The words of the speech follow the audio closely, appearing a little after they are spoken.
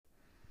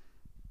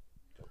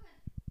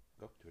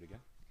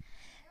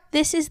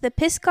This is the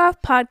Piss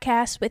Goff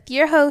Podcast with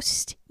your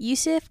host,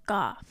 Yusuf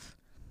Goff.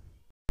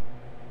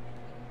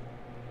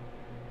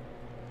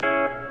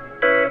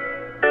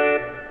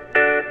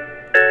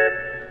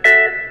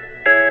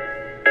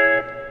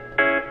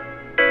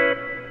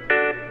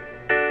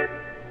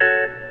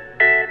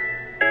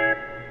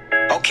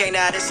 Okay,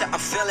 now this how I'm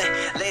feeling.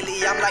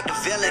 Lately I'm like the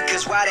villain,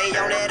 cause why they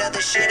on that other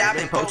shit? I've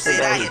been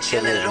posted out here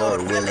chilling,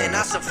 Lord willing,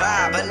 I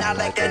survive, but not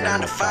like that 9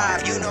 to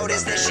 5. You know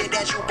this the shit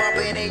that you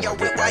bumpin' in your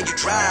whip while you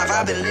drive.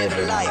 I've been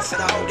living life,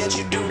 and I hope that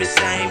you do the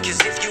same. Cause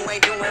if you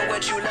ain't doing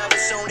what you love,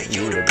 it's only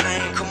you to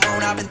blame. Come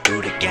on, I've been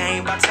through the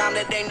game. By time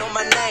that they know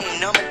my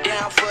name, number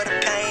down for the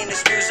pain.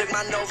 This music,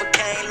 my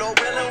Novocaine. Lord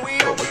willing,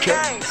 we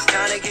overcame. It's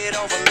time to get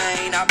over,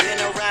 man. I've been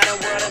around the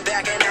world and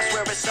back, and I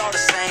swear it's all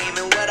the same.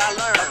 And what I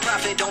learned, a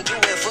prophet don't do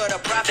it for the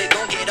profit.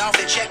 Gon' get off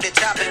and check the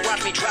topic.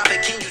 Watch me drop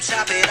it. Can you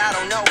top it? I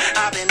don't know.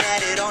 I've been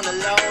at it on the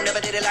low.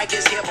 Never did it like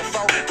this here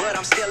before. But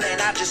I'm still in.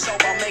 I just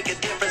hope I'll make a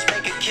difference.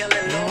 Make a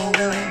killing.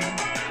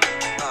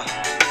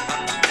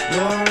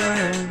 Lord,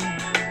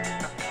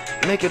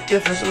 make a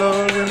difference,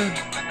 Lord.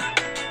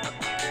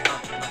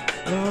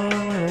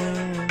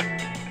 Lord,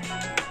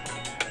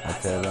 I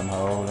tell him,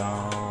 hold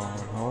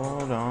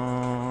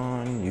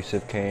on.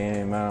 Yusuf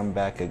came and I'm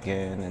back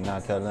again. And I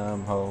tell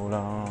him, hold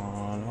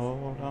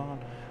on.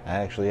 I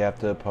actually have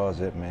to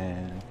pause it,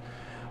 man.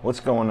 What's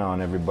going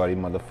on, everybody?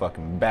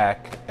 Motherfucking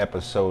back.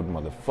 Episode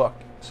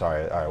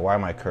Sorry, alright, why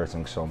am I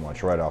cursing so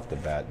much right off the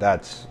bat?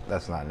 That's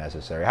not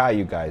necessary. How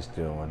you guys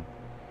doing?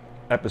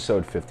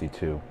 Episode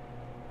 52.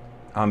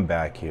 I'm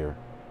back here.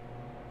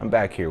 I'm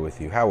back here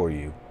with you. How are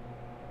you?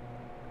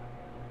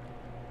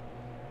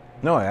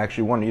 No, I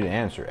actually want you to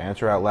answer.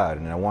 Answer out loud.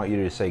 And I want you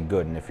to say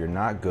good. And if you're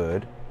not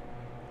good,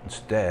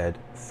 instead,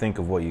 think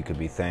of what you could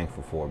be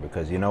thankful for.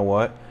 Because you know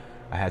what?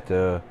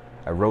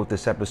 I wrote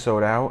this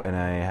episode out, and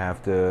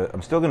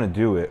I'm still going to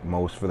do it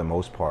for the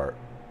most part,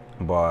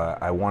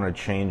 but I want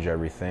to change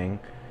everything,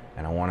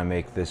 and I want to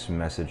make this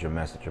message a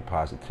message of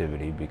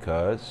positivity,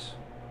 because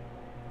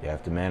you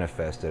have to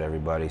manifest it,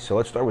 everybody. So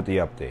let's start with the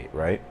update,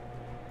 right?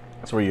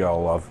 That's where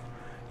y'all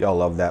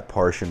love that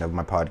portion of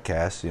my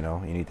podcast. You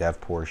know, you need to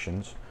have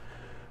portions.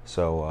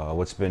 So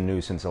what's been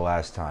new since the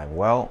last time?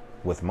 Well,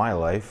 with my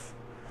life,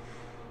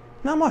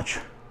 not much.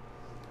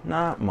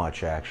 Not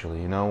much,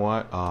 actually. You know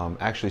what?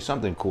 Actually,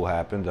 something cool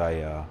happened.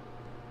 I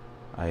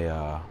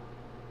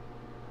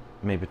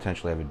may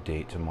potentially have a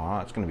date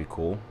tomorrow. It's going to be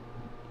cool.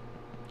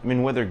 I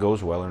mean, whether it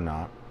goes well or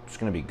not, it's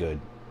going to be good,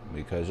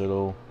 because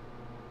I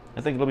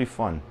think it'll be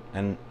fun.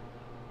 And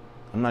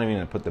I'm not even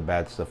going to put the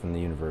bad stuff in the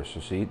universe.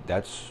 So see,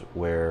 that's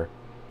where,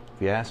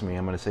 if you ask me,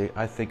 I'm going to say,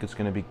 I think it's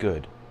going to be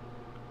good.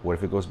 What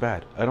if it goes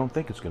bad? I don't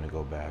think it's going to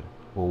go bad.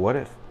 Well, what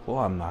if? Well,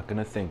 I'm not going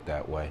to think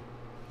that way.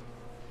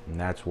 And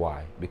that's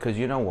why. Because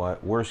you know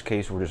what? Worst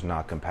case, we're just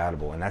not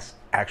compatible. And that's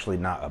actually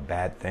not a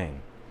bad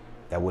thing.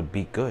 That would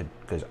be good.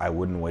 Because I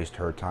wouldn't waste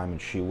her time and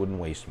she wouldn't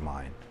waste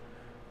mine.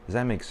 Does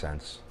that make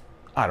sense?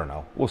 I don't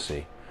know. We'll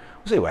see.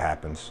 We'll see what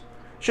happens.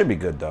 Should be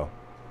good, though.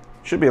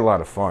 Should be a lot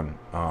of fun.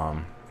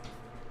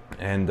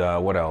 And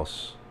what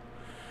else?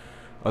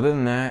 Other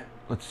than that,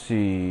 let's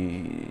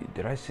see.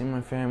 Did I see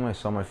my family? I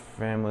saw my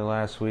family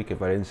last week.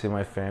 If I didn't see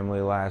my family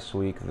last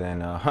week,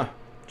 then,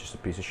 just a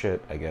piece of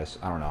shit, I guess.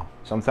 I don't know.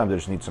 Sometimes I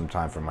just need some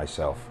time for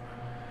myself.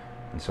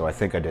 And so I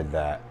think I did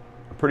that.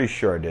 I'm pretty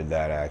sure I did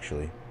that,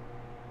 actually.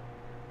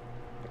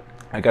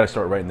 I got to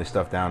start writing this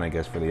stuff down, I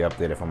guess, for the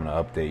update, if I'm going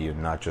to update you,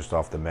 not just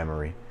off the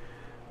memory.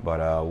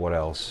 But what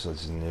else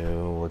is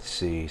new? Let's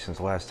see. Since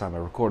the last time I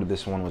recorded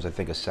this one was, I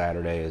think, a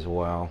Saturday as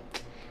well.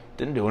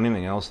 Didn't do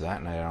anything else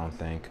that night, I don't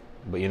think.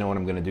 But you know what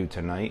I'm going to do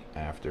tonight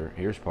after?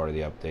 Here's part of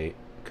the update.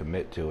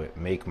 Commit to it.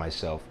 Make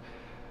myself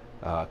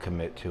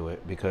commit to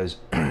it, because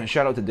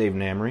shout out to Dave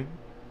Namry.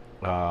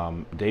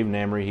 Dave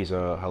Namry, he's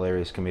a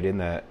hilarious comedian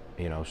that,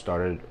 you know,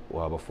 started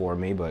before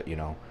me, but, you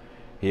know,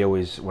 he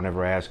always,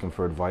 whenever I ask him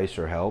for advice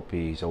or help,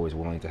 he's always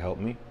willing to help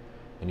me,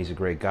 and he's a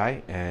great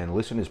guy. And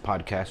listen to his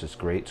podcast, it's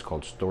great. It's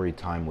called Story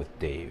Time with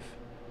Dave.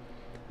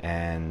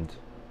 And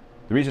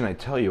the reason I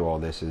tell you all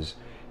this is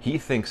he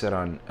thinks that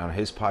on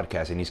his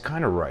podcast, and he's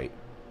kind of right,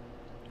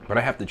 but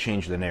I have to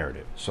change the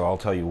narrative. So I'll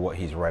tell you what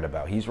he's right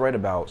about. He's right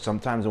about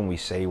sometimes when we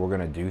say we're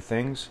going to do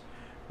things,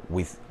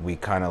 we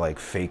kind of like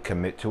fake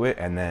commit to it,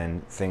 and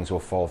then things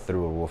will fall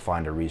through, or we'll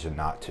find a reason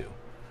not to.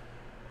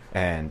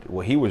 And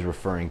what he was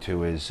referring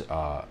to is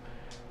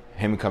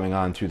him coming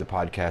on to the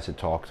podcast to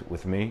talk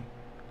with me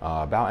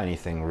about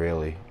anything,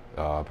 really.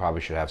 Probably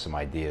should have some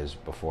ideas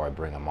before I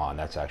bring him on.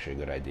 That's actually a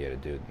good idea to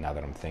do now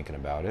that I'm thinking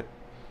about it.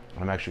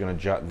 I'm actually going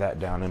to jot that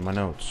down in my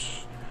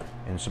notes.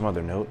 And some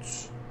other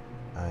notes.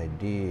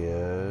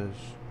 Ideas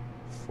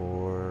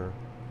for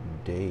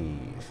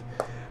Dave.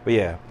 But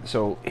yeah,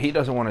 so he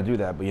doesn't want to do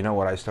that, but you know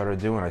what I started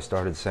doing? I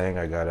started saying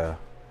I gotta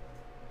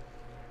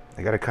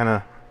kind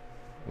of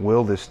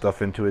will this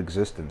stuff into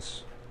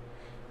existence.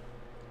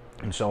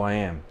 And so I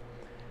am.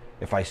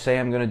 If I say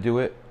I'm going to do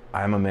it,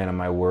 I'm a man of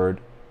my word.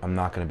 I'm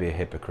not going to be a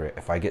hypocrite.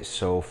 If I get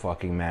so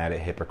fucking mad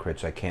at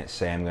hypocrites, I can't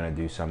say I'm going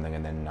to do something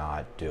and then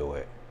not do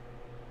it.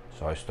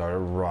 So I started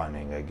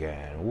running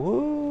again.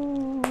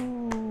 Woo!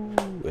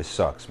 It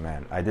sucks,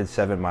 man. I did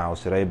 7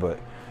 miles today, but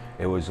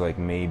it was like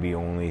maybe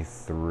only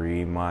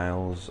 3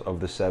 miles of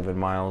the 7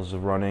 miles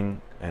of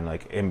running. And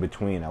like in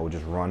between, I would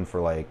just run for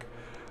like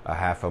a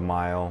half a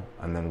mile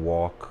and then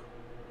walk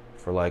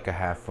for like a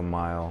half a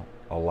mile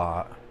a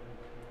lot.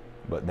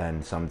 But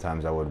then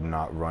sometimes I would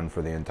not run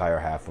for the entire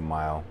half a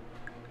mile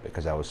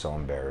because I was so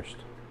embarrassed.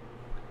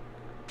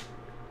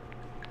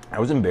 I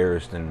was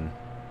embarrassed, and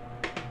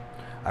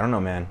I don't know,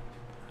 man.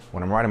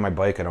 When I'm riding my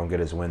bike, I don't get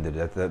as winded.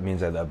 That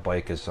means that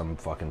bike is some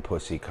fucking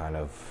pussy kind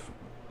of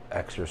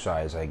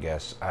exercise, I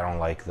guess. I don't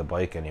like the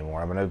bike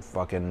anymore. I'm gonna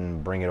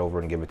fucking bring it over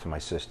and give it to my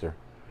sister.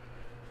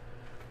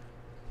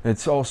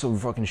 It's also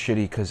fucking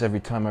shitty because every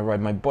time I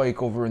ride my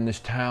bike over in this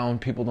town,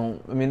 people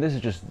don't... I mean, this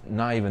is just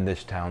not even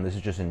this town. This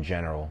is just in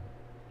general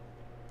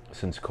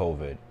since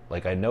COVID.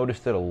 Like, I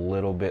noticed it a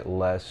little bit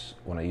less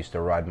when I used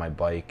to ride my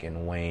bike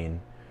in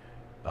Wayne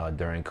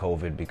during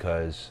COVID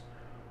because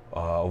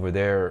over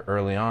there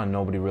early on,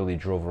 nobody really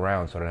drove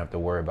around, so I didn't have to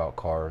worry about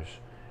cars.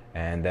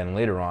 And then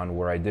later on,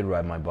 where I did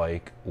ride my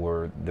bike,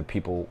 were the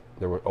people...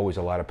 There were always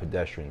a lot of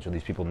pedestrians, so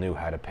these people knew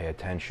how to pay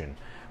attention.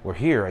 Where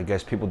here, I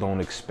guess people don't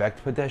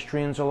expect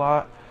pedestrians a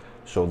lot,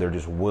 so they're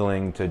just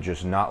willing to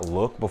just not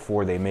look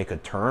before they make a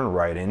turn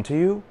right into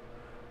you,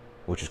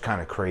 which is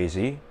kind of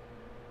crazy.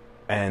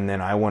 And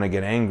then I want to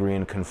get angry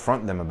and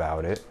confront them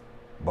about it,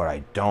 but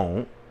I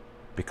don't,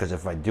 because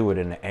if I do it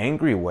in an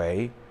angry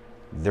way,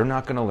 they're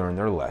not going to learn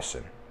their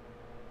lesson.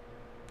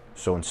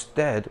 So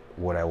instead,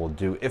 what I will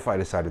do, if I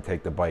decide to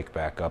take the bike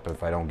back up,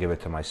 if I don't give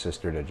it to my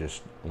sister to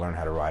just learn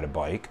how to ride a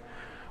bike,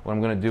 what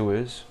I'm going to do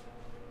is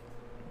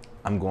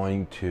I'm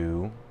going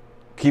to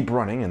keep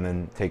running and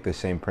then take the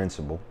same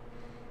principle,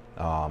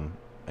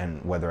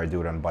 and whether I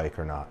do it on bike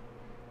or not.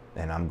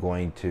 And I'm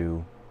going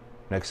to,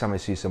 next time I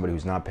see somebody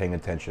who's not paying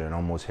attention and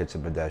almost hits a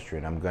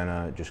pedestrian, I'm going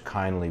to just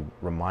kindly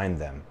remind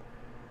them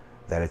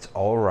that it's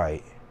all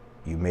right.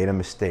 You made a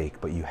mistake,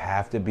 but you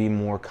have to be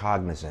more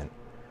cognizant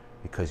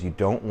because you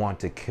don't want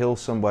to kill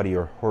somebody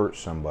or hurt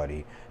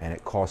somebody, and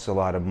it costs a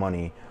lot of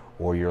money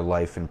or your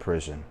life in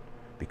prison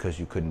because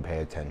you couldn't pay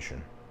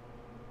attention.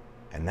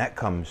 And that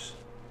comes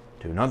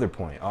to another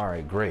point. All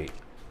right, great.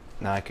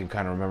 Now I can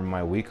kind of remember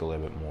my week a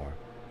little bit more.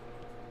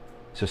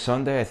 So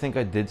Sunday, I think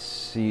I did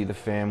see the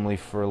family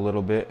for a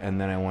little bit, and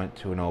then I went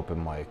to an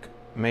open mic.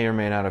 May or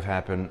may not have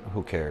happened.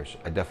 Who cares?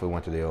 I definitely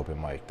went to the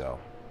open mic, though.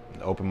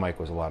 The open mic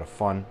was a lot of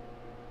fun.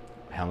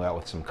 I hung out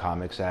with some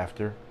comics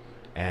after,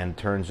 and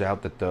turns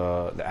out that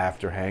the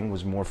after hang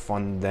was more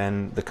fun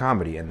than the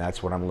comedy, and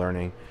that's what I'm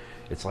learning.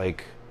 It's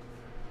like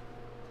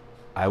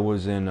I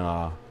was in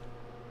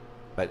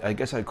I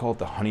guess I'd call it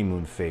the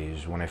honeymoon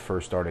phase when I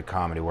first started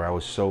comedy, where I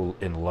was so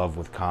in love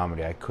with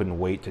comedy. I couldn't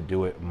wait to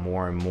do it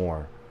more and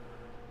more.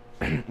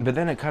 But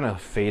then it kind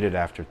of faded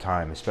after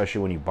time,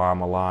 especially when you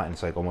bomb a lot and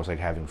it's like almost like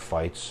having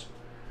fights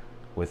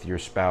with your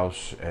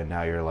spouse, and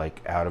now you're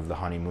like out of the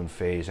honeymoon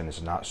phase and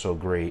it's not so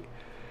great.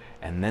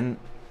 And then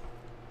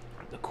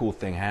the cool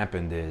thing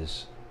happened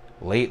is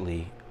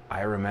lately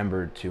I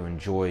remembered to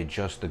enjoy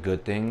just the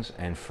good things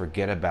and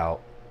forget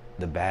about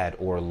the bad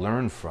or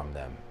learn from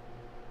them.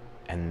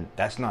 And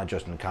that's not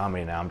just in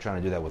comedy now. I'm trying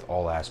to do that with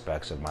all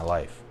aspects of my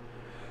life.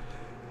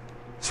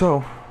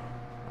 So,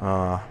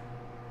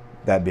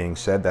 that being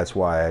said, that's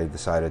why I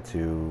decided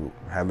to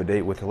have a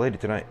date with a lady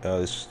tonight.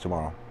 This is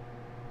tomorrow.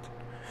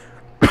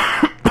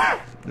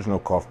 There's no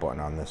cough button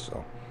on this,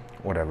 so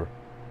whatever.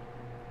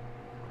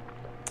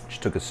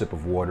 Just took a sip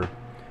of water.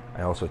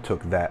 I also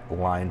took that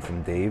line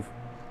from Dave.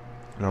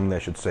 Normally I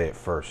should say it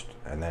first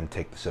and then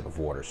take the sip of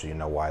water, so you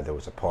know why there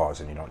was a pause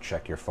and you don't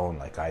check your phone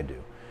like I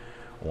do,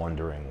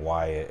 wondering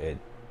why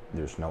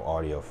there's no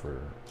audio for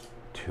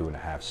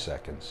 2.5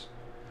 seconds.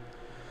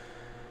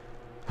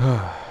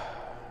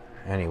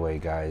 Anyway,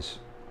 guys,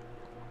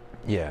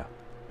 yeah,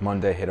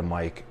 Monday hit a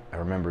mic. I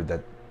remembered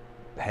that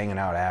hanging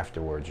out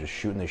afterwards, just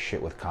shooting the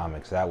shit with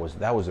comics, that was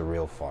the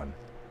real fun.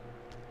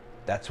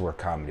 That's where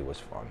comedy was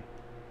fun.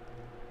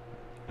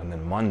 And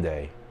then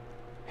Monday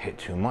hit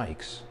 2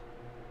 mics.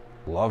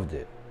 Loved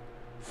it.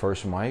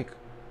 First mic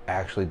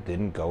actually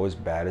didn't go as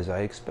bad as I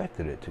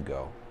expected it to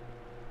go,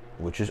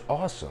 which is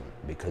awesome,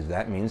 because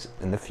that means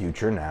in the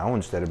future now,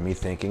 instead of me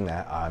thinking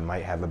that I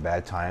might have a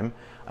bad time,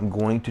 I'm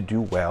going to do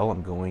well.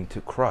 I'm going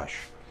to crush.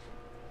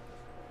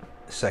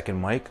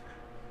 Second mic,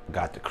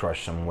 got to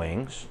crush some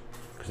wings,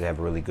 because they have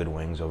really good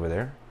wings over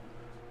there.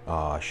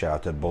 Shout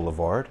out to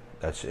Boulevard,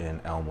 that's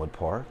in Elmwood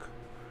Park.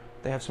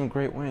 They have some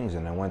great wings,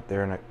 and I went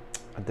there and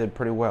I did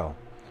pretty well.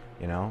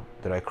 You know,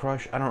 did I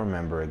crush? I don't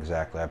remember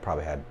exactly. I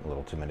probably had a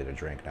little too many to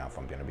drink now, if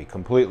I'm going to be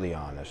completely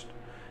honest.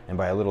 And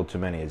by a little too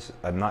many,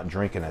 I'm not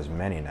drinking as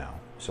many now.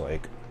 So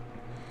like,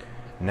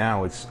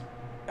 now it's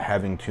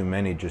having too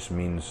many just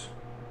means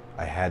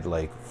I had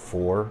like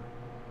 4,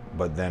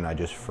 but then I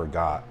just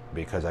forgot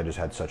because I just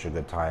had such a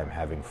good time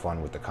having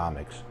fun with the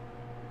comics.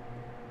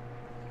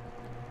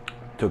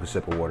 Took a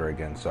sip of water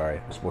again, sorry.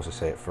 I was supposed to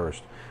say it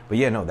first. But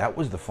yeah, no, that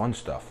was the fun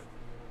stuff.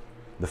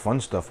 The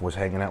fun stuff was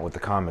hanging out with the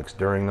comics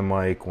during the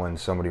mic when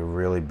somebody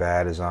really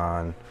bad is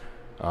on.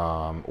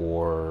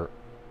 or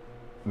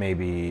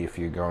maybe if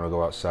you're going to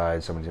go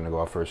outside, someone's going to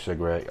go out for a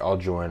cigarette, I'll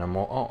join them.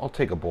 I'll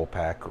take a bowl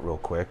pack real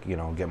quick,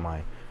 get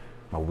my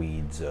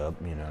weeds up,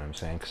 you know what I'm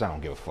saying? Because I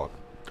don't give a fuck.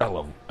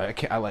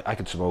 I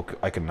could smoke,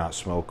 I could not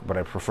smoke, but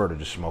I prefer to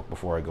just smoke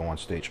before I go on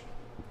stage.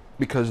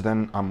 Because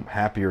then I'm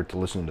happier to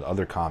listen to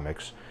other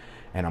comics,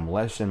 and I'm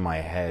less in my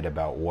head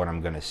about what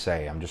I'm going to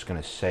say. I'm just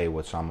going to say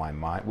what's on my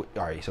mind.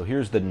 All right, so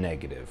here's the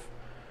negative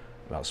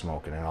about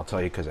smoking, and I'll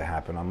tell you because it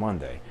happened on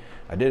Monday.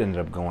 I did end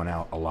up going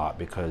out a lot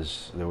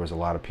because there was a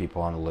lot of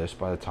people on the list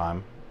by the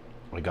time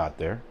I got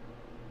there,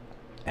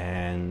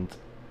 and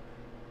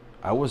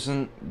I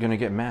wasn't going to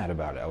get mad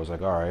about it. I was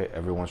like, all right,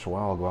 every once in a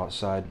while I'll go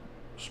outside,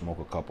 smoke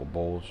a couple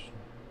bowls,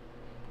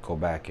 go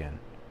back in.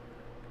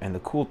 And the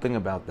cool thing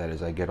about that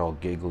is I get all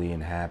giggly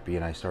and happy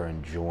and I start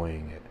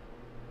enjoying it.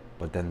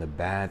 But then the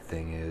bad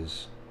thing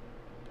is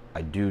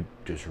I do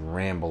just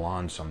ramble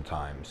on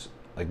sometimes.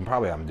 Like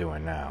probably I'm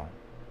doing now.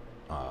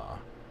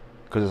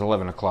 Because it's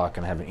 11 o'clock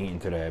and I haven't eaten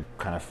today. I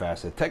kind of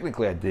fasted.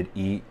 Technically I did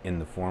eat in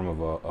the form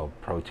of a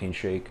protein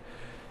shake.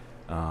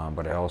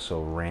 But I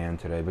also ran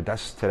today. But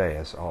that's today.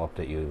 I'll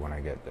update you when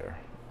I get there.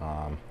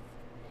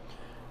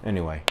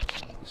 Anyway,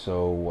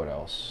 so what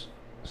else?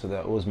 So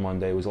that was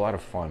Monday. It was a lot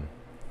of fun.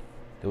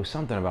 There was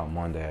something about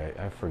Monday.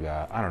 I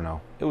forgot. I don't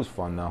know. It was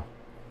fun, though.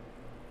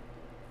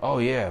 Oh,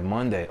 yeah,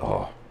 Monday.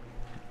 Oh,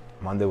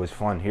 Monday was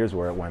fun. Here's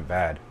where it went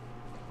bad.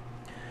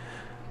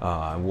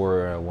 I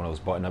wore one of those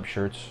button-up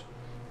shirts,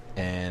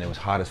 and it was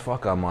hot as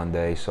fuck on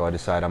Monday, so I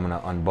decided I'm going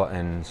to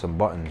unbutton some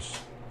buttons,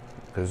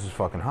 because this is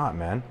fucking hot,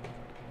 man.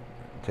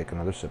 Take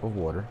another sip of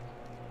water.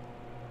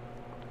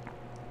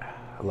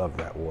 I love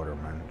that water,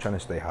 man. I'm trying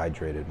to stay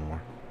hydrated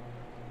more.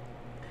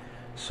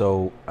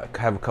 So I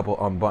have a couple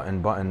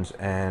unbuttoned buttons,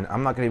 and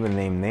I'm not going to even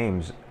name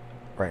names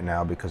right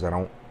now because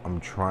I'm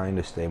trying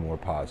to stay more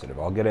positive.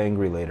 I'll get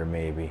angry later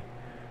maybe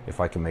if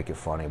I can make it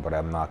funny, but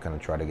I'm not going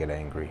to try to get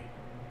angry.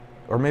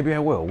 Or maybe I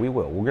will. We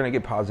will. We're going to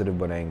get positive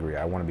but angry.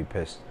 I want to be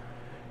pissed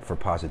for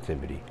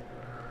positivity.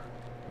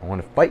 I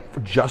want to fight for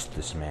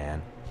justice,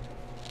 man.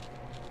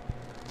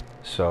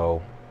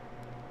 So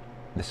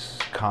this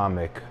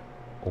comic,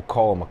 we'll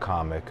call him a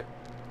comic,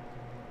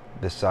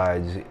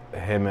 decides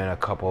him and a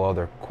couple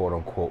other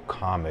quote-unquote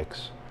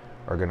comics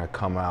are going to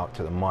come out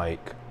to the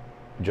mic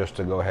just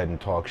to go ahead and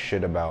talk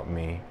shit about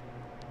me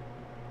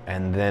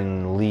and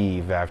then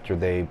leave after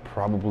they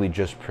probably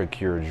just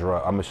procured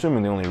drugs. I'm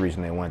assuming the only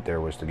reason they went there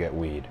was to get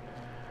weed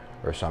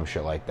or some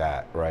shit like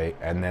that, right?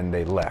 And then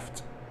they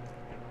left.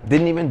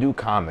 Didn't even do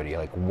comedy.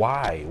 Like,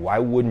 why? Why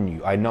wouldn't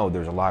you? I know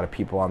there's a lot of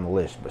people on the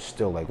list, but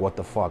still, like, what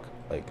the fuck?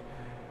 Like,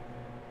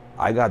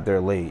 I got there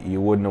late. You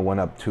wouldn't have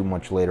went up too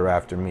much later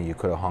after me. You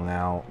could have hung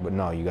out. But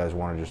no, you guys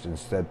want to just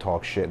instead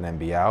talk shit and then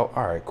be out?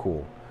 All right,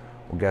 cool.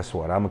 Well, guess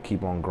what? I'm going to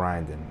keep on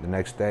grinding. The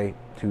next day,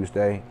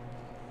 Tuesday,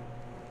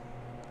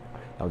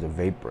 that was a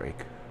vape break.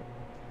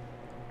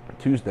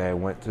 Tuesday, I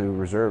went to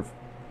Reserve.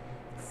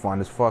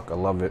 Fun as fuck. I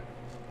love it.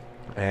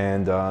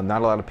 And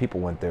not a lot of people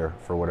went there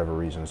for whatever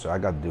reason. So I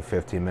got to do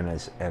 15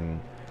 minutes.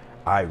 And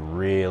I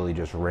really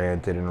just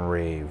ranted and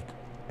raved.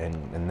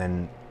 And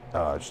then...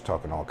 just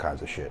talking all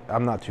kinds of shit.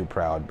 I'm not too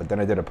proud, but then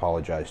I did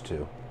apologize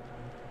too.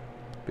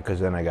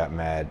 Because then I got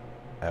mad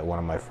at one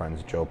of my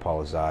friends, Joe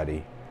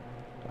Polizzati,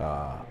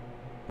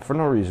 for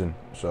no reason.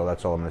 So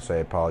that's all I'm going to say. I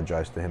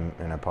apologize to him,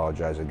 and I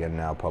apologize again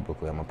now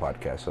publicly on my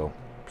podcast. So,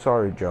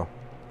 sorry, Joe.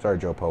 Sorry,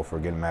 Joe Po, for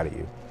getting mad at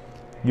you.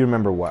 You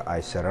remember what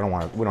I said. We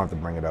don't have to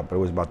bring it up, but it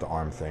was about the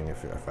arm thing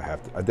if I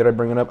have to. Did I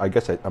bring it up? I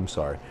guess I'm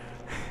sorry.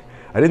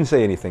 I didn't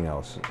say anything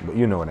else, but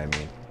you know what I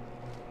mean.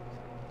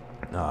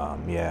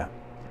 Yeah.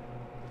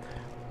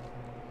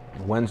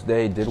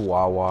 Wednesday did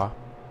Wawa.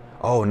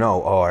 Oh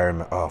no! Oh, I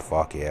remember. Oh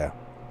fuck yeah!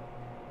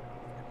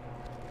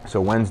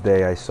 So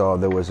Wednesday I saw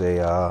there was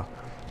a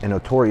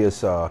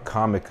notorious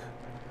comic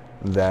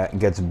that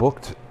gets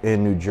booked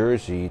in New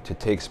Jersey to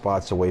take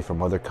spots away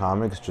from other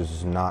comics, just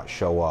does not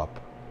show up.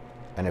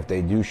 And if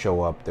they do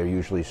show up, they're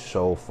usually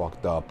so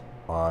fucked up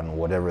on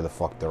whatever the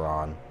fuck they're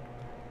on,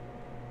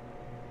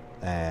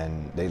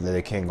 and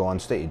they can't go on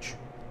stage.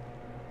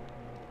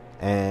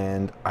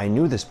 And I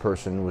knew this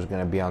person was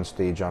going to be on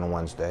stage on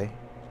Wednesday.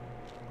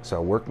 So I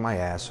worked my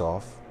ass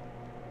off.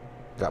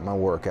 Got my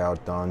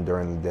workout done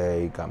during the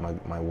day. Got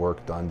my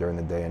work done during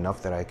the day.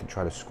 Enough that I could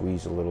try to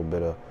squeeze a little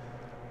bit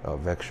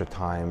of extra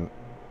time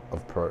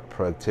of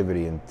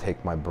productivity and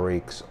take my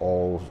breaks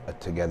all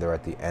together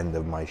at the end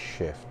of my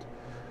shift.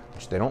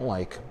 Which they don't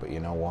like, but you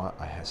know what?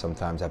 I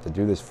sometimes have to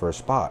do this for a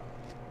spot.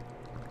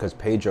 Because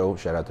Pedro,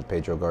 shout out to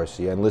Pedro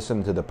Garcia, and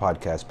listen to the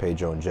podcast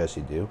Pedro and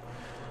Jesse do.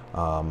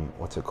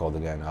 What's it called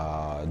again?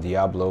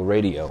 Diablo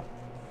Radio.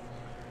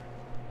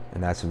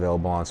 And that's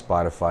available on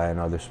Spotify and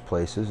other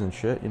places and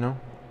shit, you know.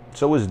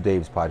 So is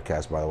Dave's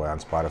podcast, by the way, on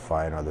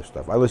Spotify and other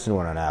stuff. I listen to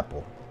it on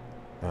Apple.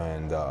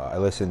 And I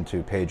listen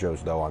to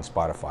Pedro's, though, on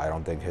Spotify. I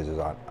don't think his is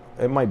on...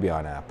 It might be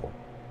on Apple.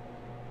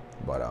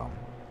 But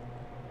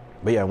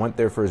yeah, I went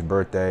there for his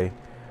birthday.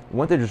 I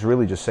went there just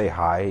really just say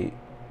hi.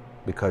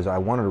 Because I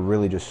wanted to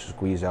really just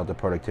squeeze out the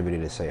productivity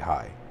to say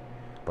hi.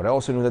 But I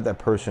also knew that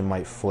person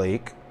might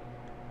flake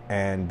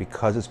And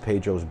because it's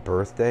Pedro's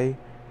birthday,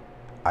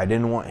 I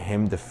didn't want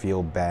him to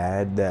feel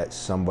bad that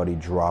somebody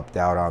dropped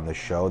out on the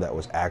show that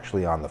was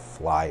actually on the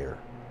flyer.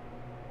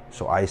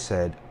 So I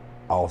said,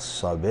 I'll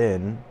sub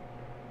in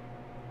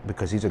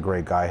because he's a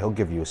great guy. He'll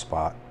give you a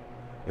spot.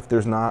 If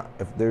there's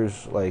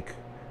like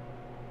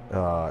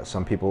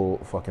some people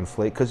fucking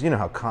flake, because you know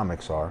how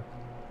comics are.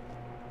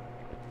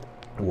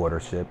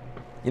 Water sip.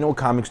 You know what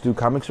comics do?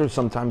 Comics are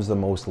sometimes the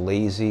most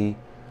lazy,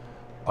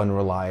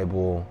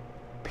 unreliable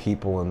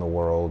people in the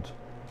world.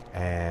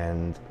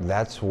 And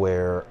that's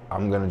where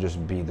I'm going to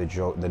just be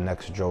the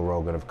next Joe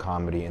Rogan of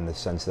comedy, in the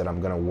sense that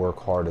I'm going to work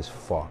hard as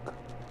fuck.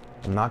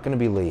 I'm not going to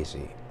be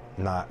lazy.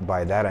 Not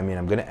by that I mean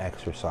I'm going to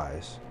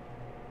exercise,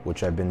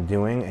 which I've been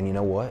doing, and you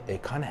know what?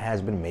 It kind of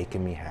has been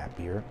making me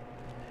happier.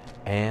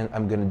 And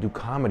I'm going to do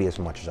comedy as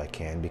much as I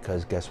can,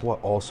 because guess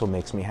what also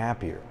makes me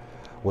happier?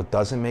 What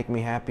doesn't make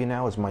me happy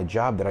now is my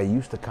job that I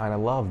used to kind of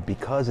love,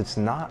 because it's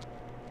not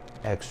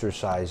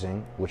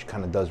exercising, which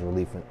kind of does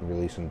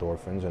release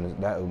endorphins, and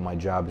that my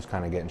job is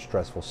kind of getting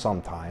stressful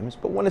sometimes,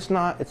 but when it's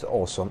not, it's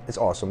awesome. It's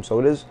awesome. So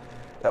it is,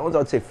 that one's,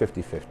 I'd say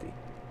 50-50.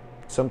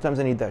 Sometimes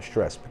I need that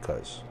stress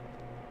because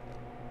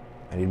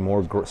I need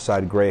more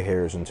side gray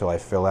hairs until I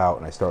fill out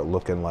and I start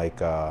looking like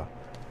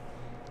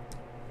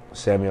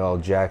Samuel L.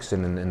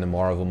 Jackson in the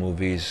Marvel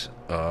movies.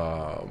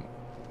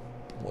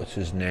 What's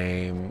his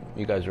name?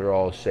 You guys are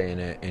all saying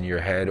it in your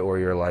head, or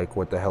you're like,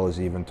 what the hell is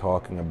he even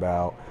talking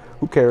about?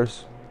 Who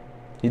cares?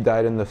 He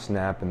died in the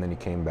snap and then he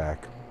came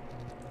back.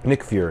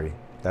 Nick Fury,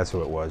 that's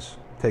who it was.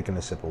 Taking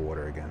a sip of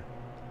water again.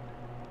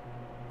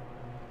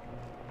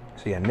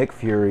 So yeah, Nick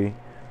Fury,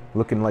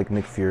 looking like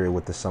Nick Fury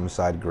with the some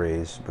side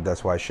grays, but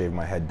that's why I shaved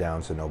my head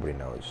down so nobody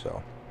knows.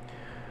 So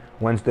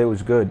Wednesday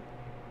was good.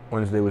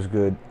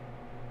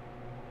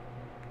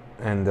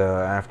 And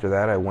after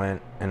that I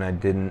went and I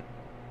didn't,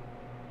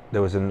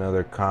 there was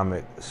another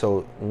comic.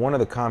 So one of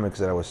the comics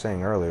that I was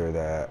saying earlier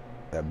that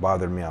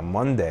bothered me on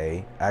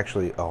Monday,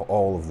 actually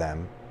all of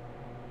them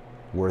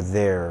were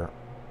there.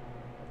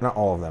 Not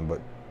all of them,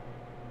 but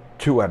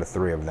 2 out of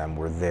 3 of them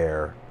were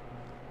there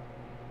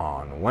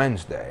on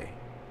Wednesday.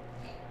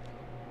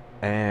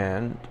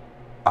 And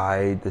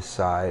I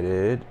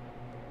decided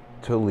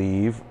to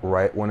leave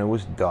right when it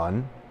was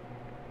done.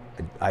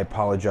 I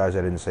apologize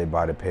I didn't say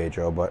bye to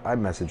Pedro, but I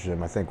messaged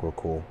him. I think we're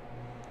cool.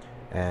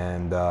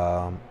 And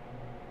I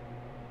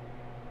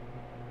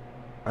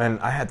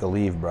had to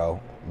leave,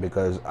 bro,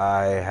 because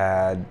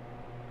I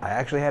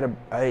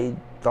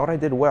thought I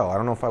did well. I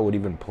don't know if I would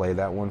even play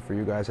that one for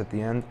you guys at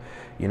the end.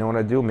 You know what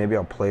I do? Maybe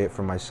I'll play it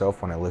for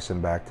myself when I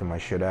listen back to my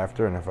shit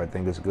after, and if I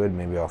think it's good,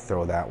 maybe I'll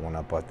throw that one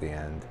up at the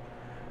end.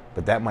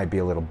 But that might be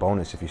a little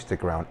bonus if you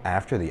stick around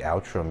after the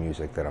outro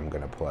music that I'm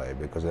going to play,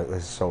 because this is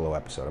a solo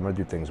episode. I'm going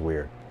to do things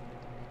weird.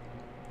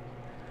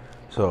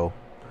 So,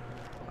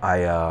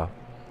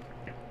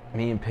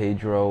 me and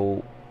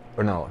Pedro,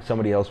 or no,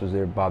 somebody else was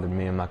there, bothered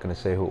me. I'm not going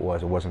to say who it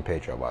was. It wasn't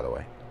Pedro, by the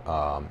way.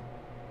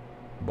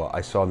 But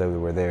I saw that we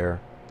were there,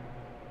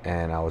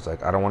 and I was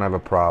like, I don't want to have a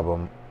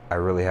problem. I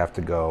really have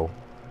to go.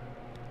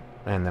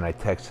 And then I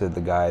texted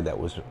the guy that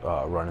was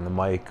running the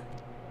mic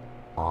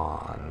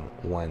on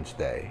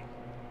Wednesday.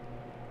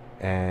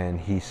 And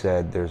he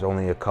said there's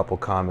only a couple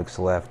comics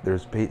left.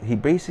 He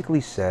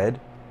basically said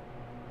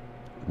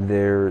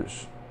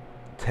there's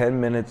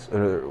 10 minutes,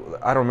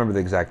 I don't remember the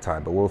exact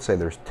time, but we'll say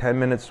there's 10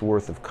 minutes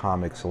worth of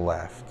comics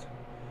left.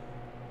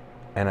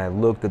 And I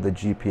looked at the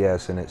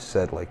GPS and it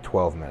said like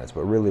 12 minutes,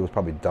 but really it was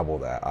probably double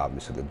that,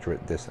 obviously, the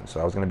distance.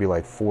 So I was going to be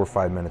like 4 or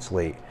 5 minutes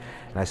late.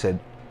 And I said,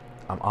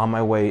 I'm on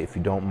my way if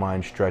you don't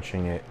mind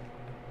stretching it.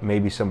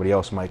 Maybe somebody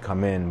else might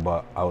come in,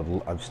 but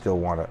I'd still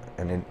want to.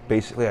 And then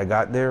basically I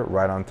got there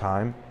right on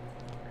time.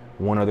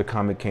 One other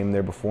comic came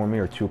there before me,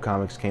 or 2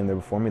 comics came there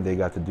before me. They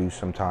got to do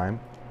some time.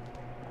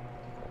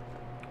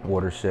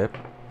 Water sip.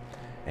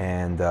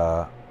 And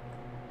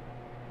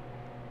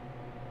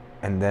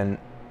then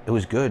it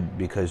was good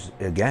because,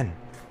 again,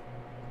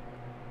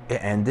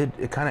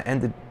 it kind of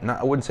ended,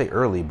 I wouldn't say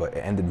early, but it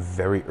ended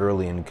very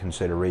early in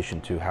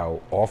consideration to how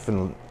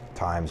often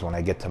times when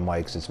I get to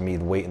mics, it's me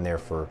waiting there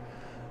for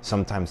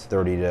sometimes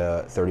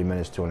 30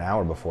 minutes to an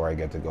hour before I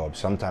get to go up,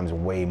 sometimes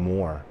way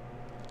more,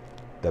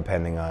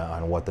 depending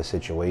on what the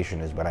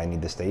situation is. But I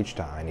need the stage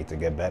time. I need to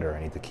get better.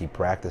 I need to keep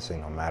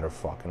practicing no matter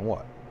fucking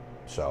what.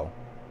 So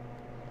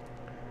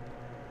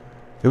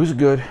it was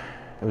good.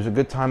 It was a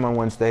good time on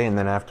Wednesday, and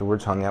then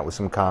afterwards hung out with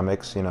some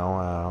comics. You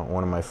know,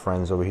 one of my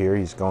friends over here,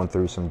 he's going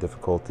through some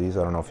difficulties.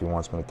 I don't know if he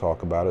wants me to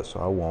talk about it, so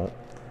I won't.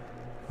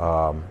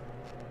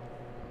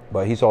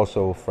 But he's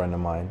also a friend of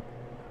mine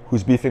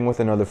who's beefing with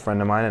another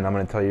friend of mine, and I'm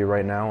going to tell you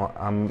right now,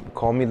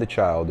 call me the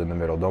child in the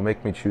middle. Don't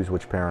make me choose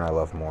which parent I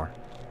love more,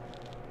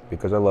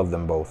 because I love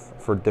them both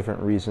for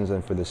different reasons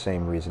and for the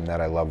same reason that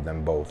I love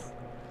them both.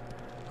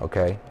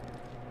 Okay?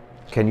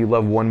 Can you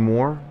love one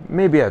more?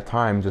 Maybe at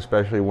times,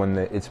 especially when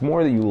it's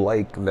more that you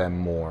like them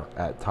more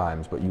at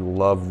times, but you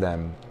love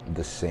them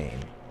the same.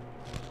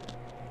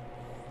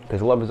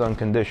 Because love is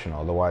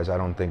unconditional. Otherwise, I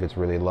don't think it's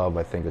really love.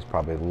 I think it's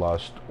probably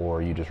lust,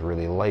 or you just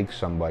really like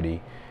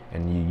somebody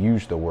and you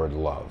use the word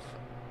love.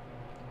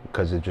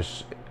 because it's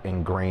just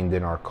ingrained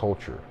in our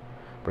culture.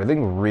 But I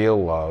think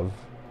real love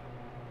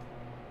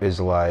is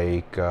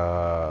like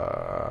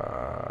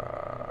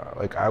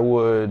I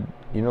would,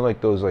 you know,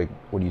 like those, like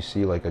when you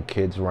see like a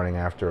kid's running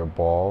after a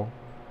ball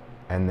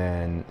and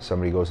then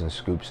somebody goes and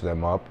scoops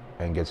them up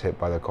and gets hit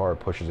by the car, or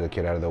pushes the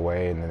kid out of the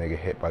way and then they get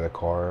hit by the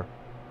car.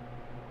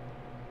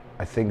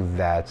 I think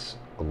that's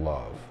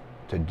love,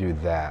 to do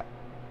that.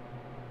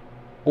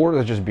 Or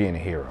to just being a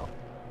hero.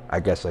 I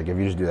guess like if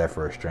you just do that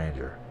for a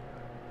stranger.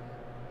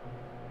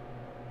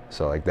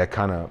 So like that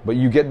kind of, but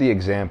you get the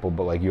example,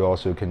 but like you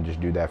also can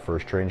just do that for a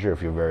stranger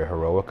if you're very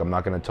heroic. I'm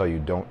not going to tell you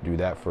don't do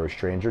that for a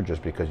stranger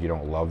just because you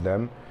don't love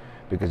them,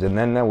 because and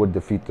then that would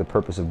defeat the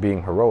purpose of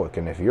being heroic.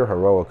 And if you're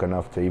heroic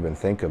enough to even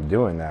think of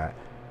doing that,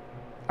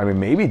 I mean,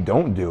 maybe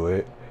don't do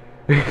it.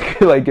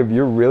 Like if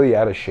you're really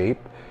out of shape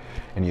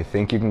and you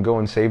think you can go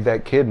and save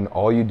that kid and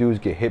all you do is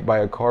get hit by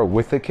a car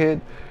with a kid,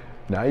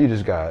 now you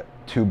just got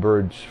 2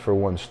 birds for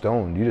 1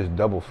 stone. You just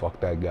double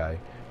fucked that guy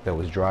that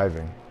was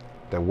driving,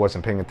 that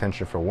wasn't paying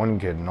attention for one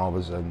kid, and all of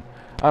a sudden,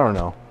 I don't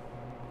know.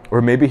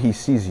 Or maybe he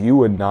sees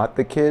you and not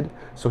the kid,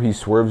 so he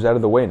swerves out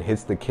of the way and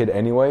hits the kid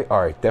anyway.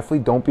 Alright, definitely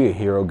don't be a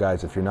hero,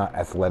 guys, if you're not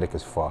athletic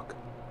as fuck.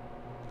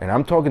 And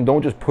I'm talking,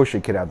 don't just push a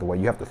kid out the way.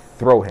 You have to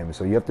throw him.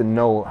 So you have to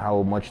know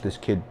how much this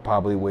kid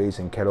probably weighs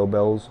in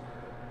kettlebells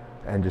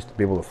and just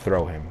be able to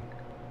throw him.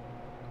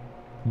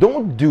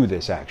 Don't do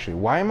this, actually.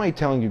 Why am I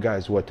telling you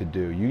guys what to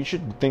do? You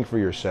should think for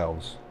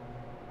yourselves.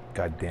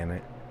 God damn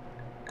it.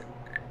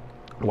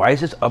 Why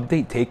is this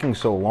update taking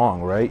so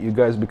long, right, you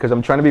guys? Because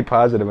I'm trying to be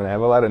positive and I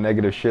have a lot of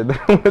negative shit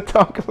that I want to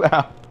talk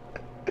about.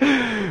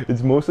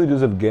 It's mostly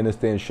just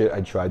Afghanistan shit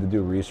I tried to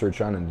do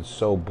research on, and it's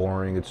so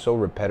boring. It's so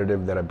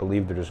repetitive that I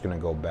believe they're just going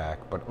to go back.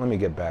 But let me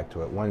get back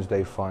to it.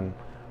 Wednesday, fun.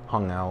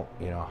 Hung out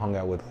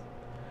with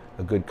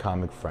a good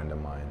comic friend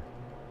of mine.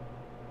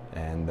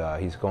 And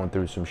he's going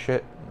through some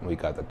shit. We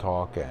got to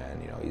talk,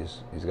 and, you know,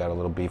 he's got a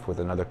little beef with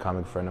another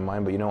comic friend of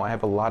mine. But, you know, I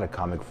have a lot of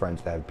comic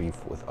friends that have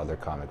beef with other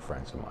comic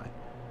friends of mine.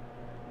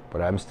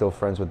 But I'm still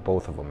friends with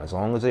both of them. As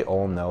long as they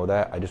all know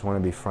that, I just want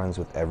to be friends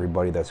with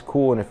everybody that's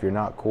cool. And if you're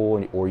not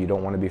cool or you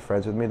don't want to be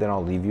friends with me, then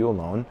I'll leave you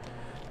alone.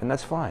 And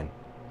that's fine.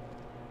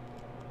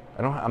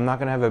 I'm not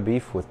going to have a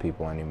beef with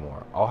people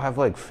anymore. I'll have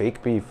like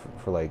fake beef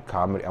for like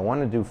comedy. I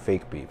want to do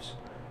fake beefs.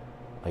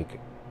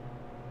 Like,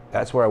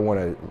 that's where I want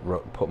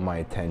to put my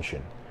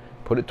attention.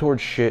 Put it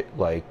towards shit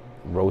like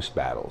roast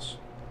battles.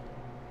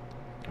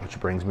 Which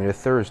brings me to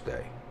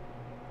Thursday.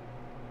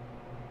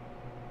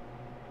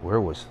 Where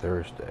was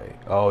Thursday?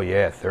 Oh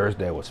yeah,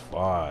 Thursday was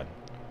fun.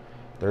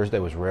 Thursday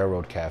was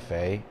Railroad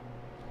Cafe.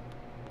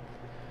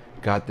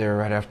 Got there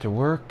right after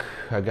work.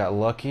 I got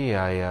lucky.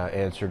 I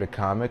answered a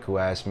comic who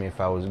asked me if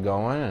I was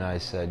going, and I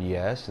said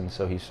yes, and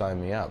so he signed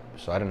me up.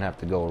 So I didn't have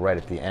to go right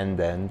at the end,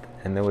 and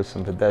there was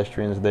some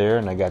pedestrians there,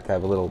 and I got to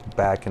have a little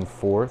back and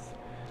forth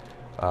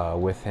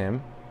with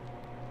him,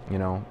 you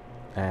know,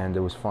 and it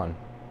was fun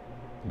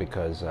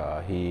because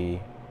he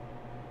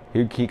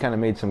kind of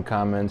made some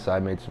comments. I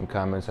made some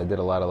comments. I did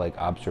a lot of like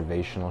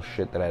observational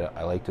shit that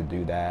I like to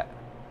do that.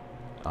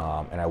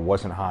 And I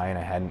wasn't high and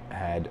I hadn't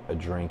had a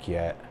drink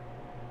yet.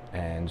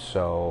 And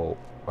so,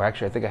 or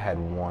actually I think I had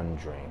 1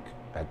 drink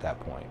at that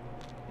point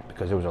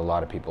because there was a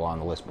lot of people on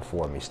the list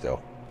before me still.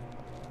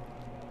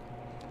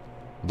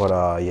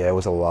 But yeah, it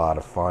was a lot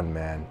of fun,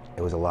 man.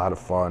 It was a lot of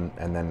fun.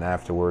 And then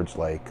afterwards,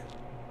 like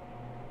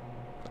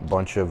a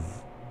bunch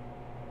of,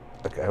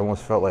 like, I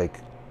almost felt like,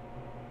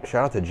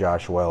 shout out to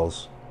Josh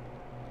Wells.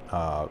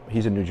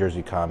 He's a New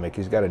Jersey comic.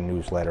 He's got a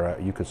newsletter.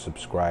 You could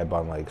subscribe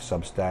on like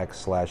Substack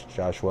 /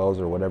 Josh Wells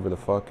or whatever the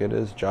fuck it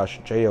is.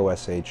 Josh,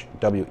 JoshWells.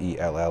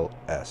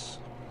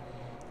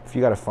 If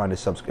you gotta find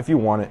a if you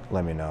want it,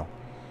 let me know.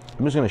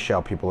 I'm just gonna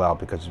shout people out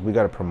because we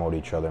gotta promote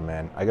each other,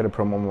 man. I gotta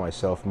promote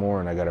myself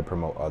more, and I gotta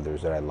promote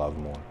others that I love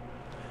more.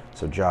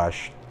 So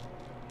Josh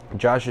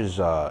is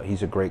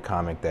he's a great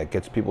comic that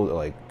gets people to,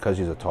 like, because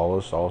he's a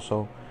tallest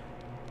also,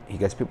 he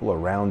gets people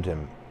around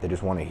him. They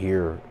just want to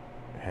hear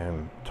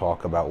him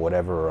talk about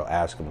whatever or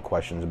ask him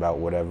questions about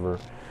whatever.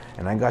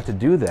 And I got to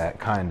do that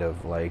kind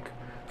of like,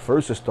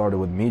 first it started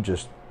with me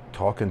just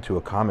talking to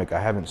a comic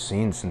I haven't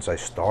seen since I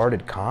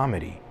started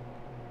comedy.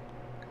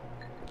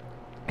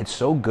 It's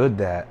so good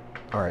that,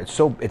 it's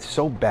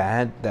so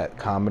bad that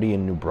comedy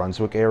in New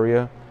Brunswick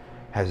area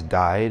has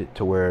died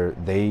to where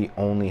they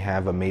only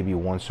have a maybe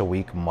once a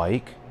week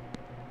mic.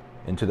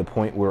 And to the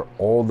point where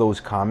all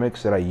those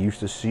comics that I used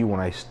to see when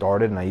I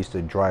started, and I used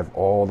to drive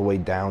all the way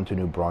down to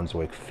New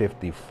Brunswick,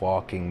 50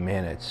 fucking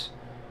minutes.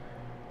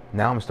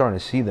 Now I'm starting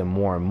to see them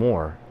more and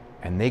more,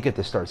 and they get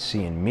to start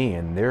seeing me,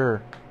 and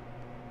they're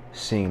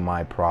seeing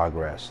my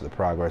progress, the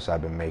progress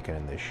I've been making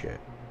in this shit.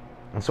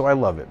 And so I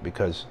love it,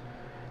 because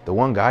the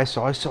one guy I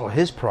saw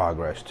his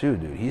progress too,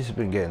 dude. He's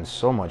been getting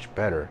so much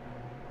better.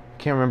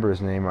 I can't remember his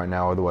name right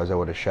now, otherwise I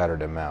would have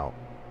shouted him out.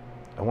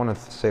 I want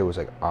to say it was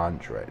like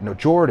Andre. No,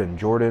 Jordan.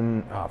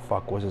 Oh,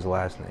 fuck, what's his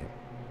last name?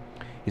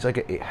 He's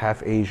like a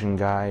half Asian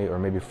guy, or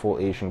maybe full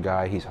Asian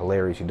guy. He's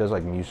hilarious. He does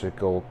like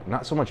musical,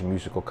 not so much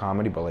musical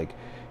comedy, but like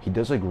he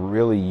does like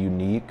really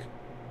unique,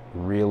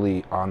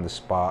 really on the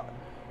spot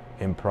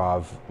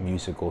improv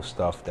musical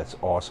stuff that's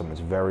awesome. It's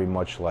very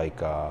much like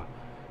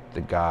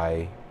the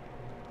guy,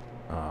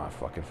 I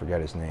fucking forget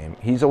his name.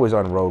 He's always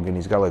on Rogan.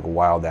 He's got like a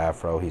wild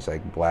afro. He's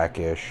like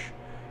blackish,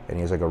 and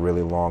he has like a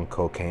really long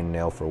cocaine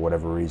nail for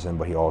whatever reason.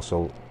 But he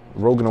also,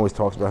 Rogan always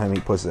talks about him.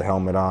 He puts the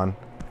helmet on.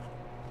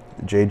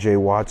 JJ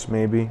Watts,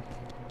 maybe.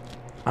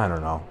 I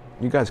don't know.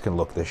 You guys can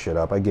look this shit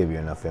up. I gave you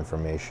enough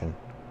information.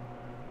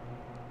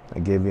 I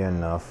gave you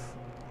enough.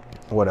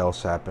 What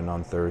else happened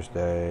on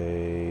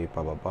Thursday?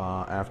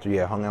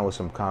 After, hung out with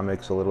some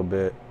comics a little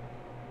bit.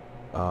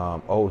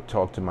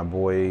 Talked to my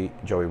boy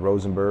Joey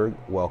Rosenberg.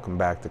 Welcome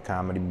back to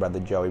comedy, brother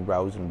Joey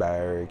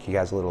Rosenberg. He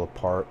has a little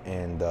part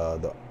in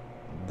the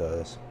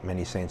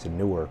Many Saints in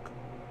Newark.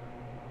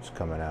 It's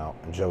coming out,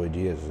 and Joey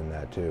Diaz is in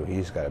that too.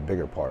 He's got a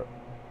bigger part.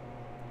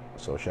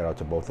 So shout out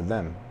to both of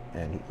them,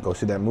 and go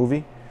see that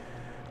movie.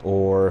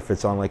 Or if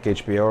it's on like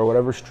HBO or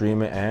whatever,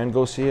 stream it and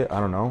go see it. I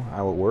don't know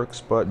how it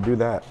works, but do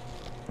that.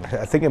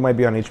 I think it might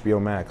be on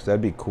HBO Max.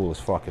 That'd be cool as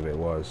fuck if it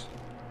was.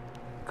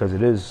 Because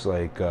it is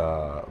like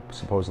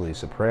supposedly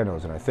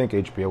Sopranos, and I think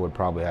HBO would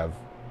probably have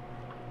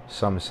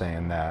some say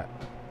in that.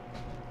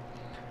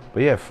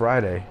 But yeah,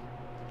 Friday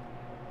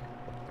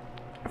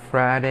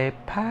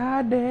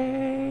Pie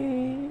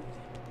Day.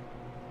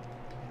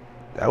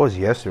 That was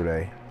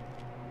yesterday.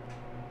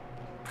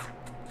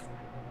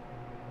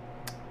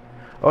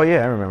 Oh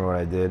yeah, I remember what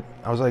I did.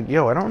 I was like,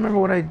 yo, I don't remember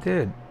what I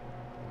did.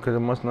 Because it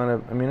must not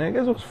have, I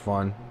guess it was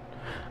fun.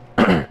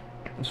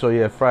 So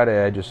yeah,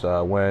 Friday I just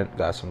went,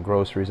 got some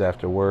groceries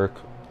after work,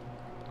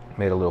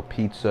 made a little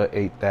pizza,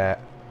 ate that,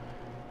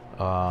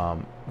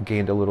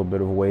 gained a little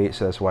bit of weight,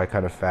 so that's why I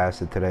kind of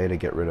fasted today to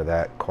get rid of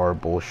that carb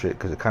bullshit,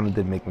 because it kind of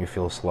did make me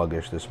feel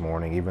sluggish this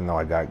morning, even though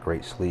I got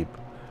great sleep.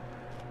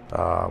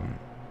 And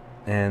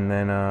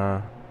then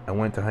I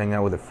went to hang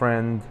out with a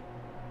friend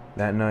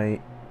that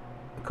night,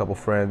 a couple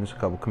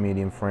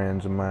comedian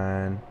friends of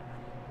mine,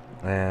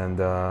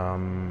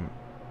 and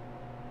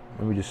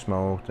we just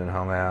smoked and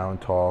hung out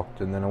and talked,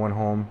 and then I went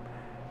home,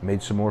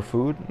 made some more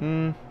food,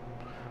 and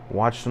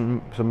watched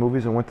some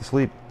movies and went to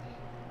sleep.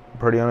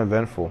 Pretty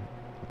uneventful.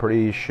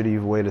 Pretty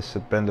shitty way to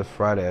spend a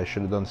Friday. I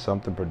should have done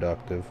something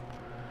productive.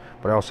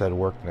 But I also had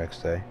work the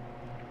next day,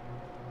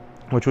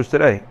 which was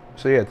today.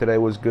 So yeah, today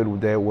was a good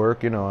day at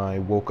work. I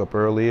woke up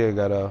early. I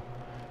got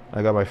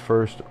my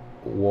first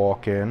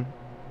walk in.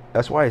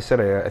 That's why I said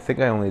I think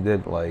I only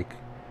did like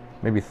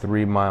maybe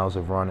 3 miles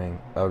of running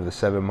out of the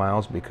 7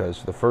 miles,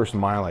 because the first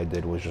mile I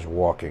did was just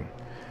walking.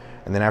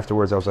 And then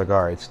afterwards I was like,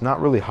 all right, it's not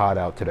really hot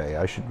out today.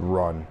 I should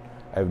run.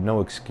 I have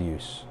no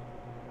excuse.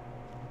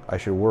 I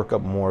should work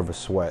up more of a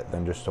sweat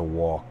than just a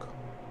walk.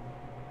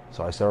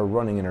 So I started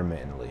running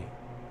intermittently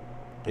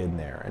in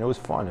there. And it was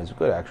fun. It was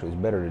good, actually. It's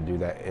better to do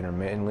that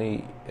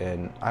intermittently.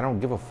 And I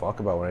don't give a fuck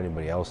about what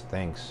anybody else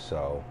thinks,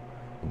 so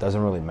it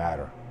doesn't really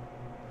matter.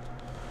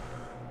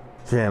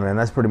 Yeah, man,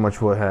 that's pretty much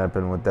what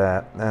happened with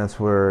that. That's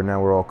where now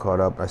we're all caught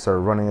up. I started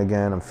running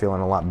again. I'm feeling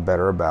a lot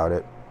better about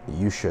it.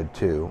 You should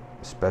too,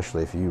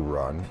 especially if you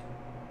run.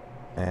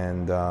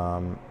 And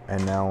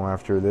now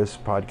after this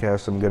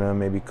podcast, I'm gonna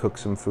maybe cook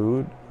some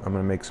food. I'm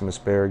gonna make some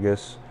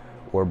asparagus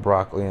or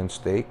broccoli and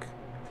steak,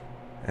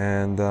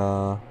 and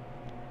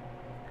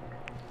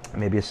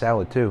maybe a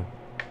salad too,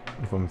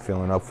 if I'm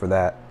feeling up for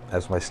that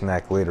as my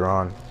snack later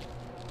on.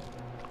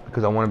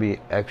 Because I want to be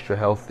extra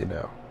healthy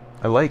now.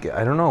 I like it.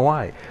 I don't know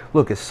why.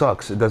 Look, it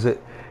sucks.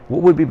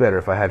 What would be better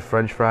if I had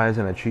French fries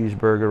and a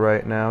cheeseburger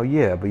right now?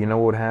 Yeah, but you know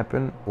what would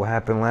happen? What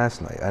happened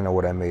last night? I know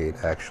what I made,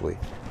 actually.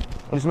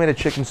 I just made a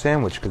chicken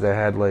sandwich because I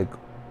had like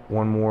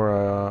one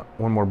more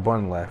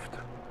bun left,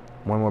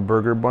 one more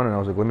burger bun, and I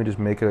was like, let me just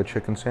make it a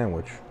chicken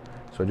sandwich.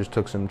 So I just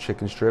took some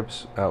chicken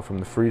strips out from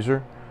the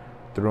freezer,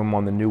 threw them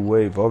on the New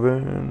Wave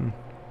oven.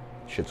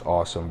 Shit's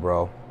awesome,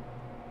 bro.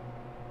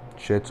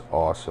 Shit's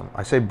awesome.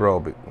 I say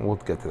bro, but we'll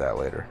get to that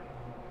later.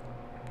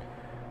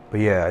 But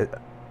yeah,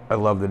 I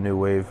love the New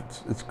Wave.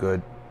 It's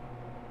good.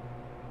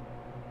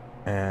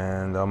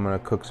 And I'm going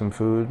to cook some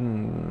food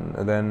and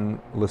then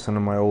listen to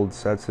my old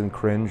sets and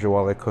cringe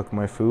while I cook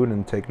my food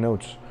and take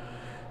notes.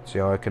 See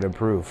how I can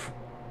improve.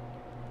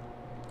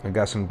 I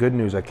got some good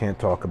news I can't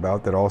talk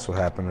about that also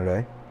happened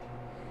today.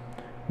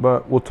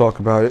 But we'll talk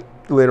about it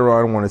later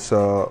on when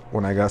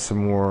I got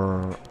some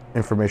more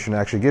information to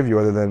actually give you,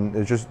 other than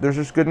there's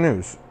just good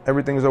news.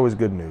 Everything is always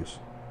good news.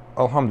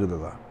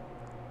 Alhamdulillah.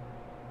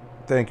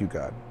 Thank you,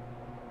 God.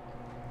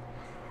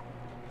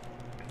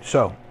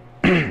 So,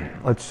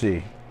 let's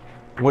see.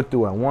 What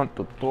do I want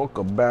to talk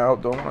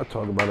about? Don't want to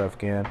talk about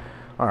Afghan.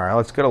 Alright,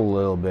 let's get a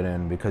little bit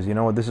in, because you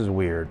know what? This is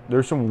weird.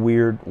 There's some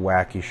weird,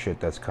 wacky shit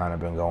that's kind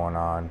of been going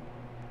on.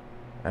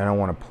 And I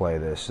want to play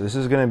this. This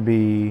is going to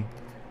be...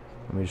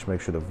 Let me just make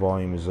sure the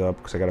volume is up,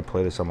 because I got to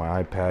play this on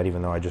my iPad,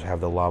 even though I just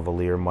have the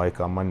lavalier mic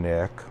on my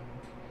neck.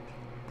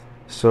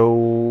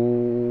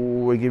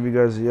 So, I give you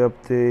guys the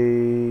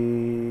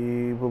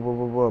update.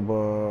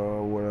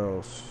 What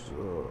else?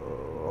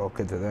 I'll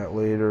get to that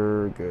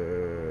later.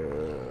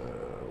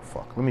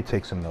 Fuck. Let me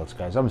take some notes,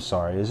 guys. I'm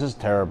sorry. This is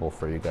terrible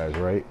for you guys,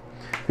 right?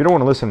 If you don't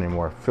want to listen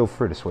anymore, feel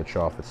free to switch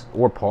off.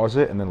 Or pause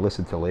it and then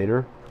listen to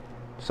later.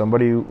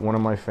 Somebody, one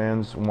of my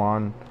fans,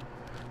 Juan,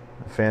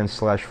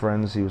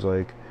 fans/friends, he was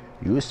like,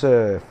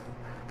 Yusuf,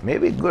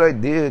 maybe a good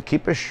idea,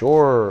 keep it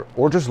short,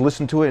 or just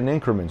listen to it in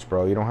increments,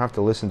 bro. You don't have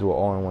to listen to it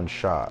all in one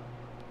shot.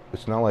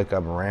 It's not like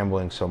I'm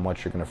rambling so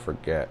much you're going to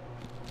forget.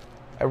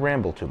 I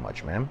ramble too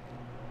much, man.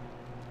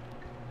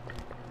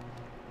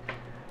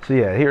 So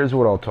yeah, here's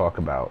what I'll talk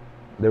about.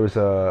 There was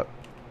a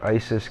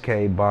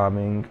ISIS-K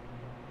bombing,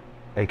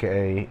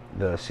 aka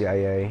the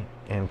CIA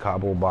in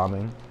Kabul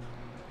bombing.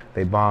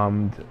 They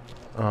bombed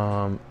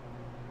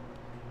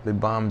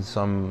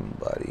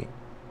somebody.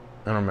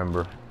 I don't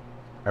remember.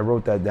 I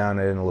wrote that down.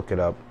 I didn't look it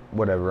up.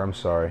 Whatever. I'm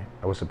sorry.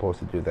 I was supposed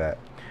to do that.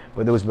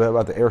 But it was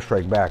about the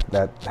airstrike back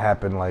that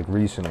happened like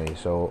recently.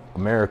 So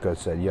America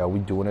said, "Yo, we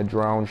doing a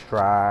drone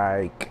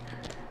strike."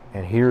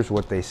 And here's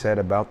what they said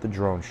about the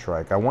drone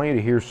strike. I want you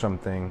to hear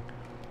something.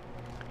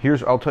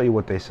 I'll tell you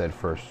what they said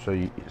first. So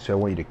I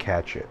want you to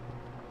catch it,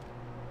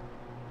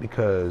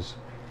 because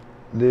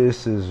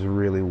this is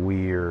really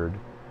weird.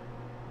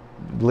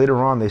 Later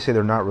on, they say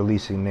they're not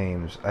releasing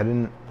names. I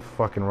didn't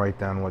fucking write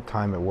down what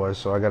time it was,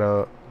 so I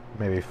gotta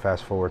maybe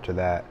fast forward to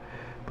that.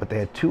 But they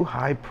had 2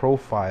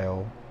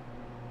 high-profile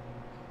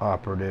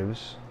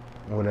operatives,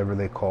 whatever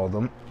they call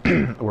them,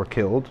 were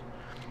killed,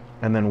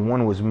 and then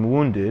 1 was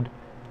wounded,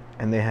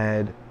 and they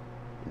had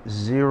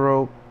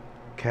 0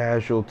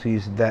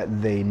 casualties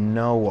that they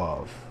know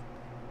of.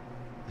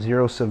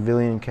 0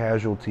 civilian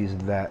casualties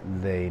that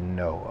they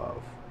know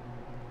of.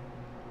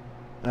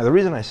 Now, the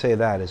reason I say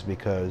that is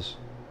because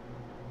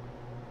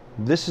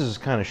this is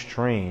kind of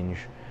strange.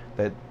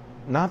 That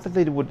not that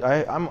they would.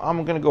 I'm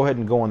going to go ahead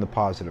and go on the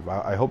positive.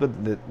 I hope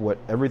that what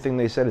everything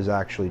they said is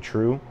actually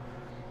true.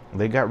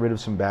 They got rid of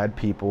some bad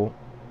people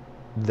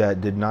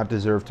that did not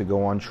deserve to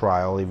go on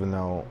trial, even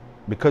though,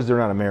 because they're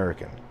not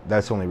American.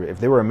 That's only, if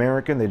they were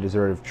American, they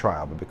deserve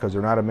trial. But because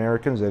they're not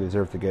Americans, they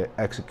deserve to get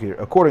executed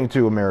according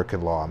to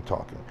American law. I'm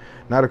talking,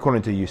 not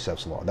according to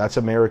Yusuf's law. That's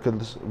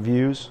America's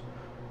views,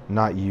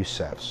 not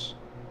Yusuf's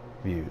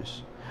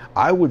views.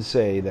 I would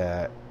say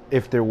that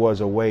if there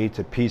was a way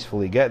to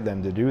peacefully get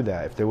them to do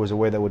that, if there was a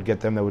way that would get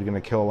them that was going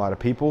to kill a lot of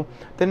people,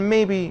 then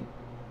maybe,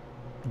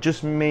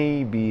 just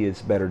maybe,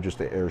 it's better just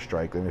to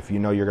airstrike them if you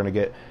know you're going to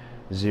get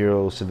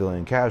 0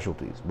 civilian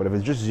casualties. But if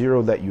it's just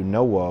 0 that you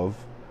know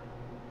of,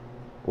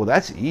 well,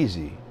 that's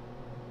easy.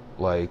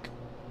 Like,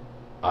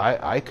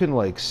 I can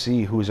like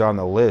see who's on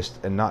the list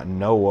and not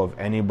know of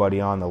anybody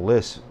on the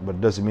list, but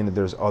it doesn't mean that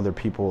there's other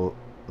people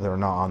that are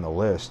not on the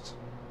list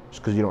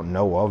just because you don't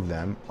know of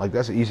them. Like,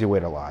 that's an easy way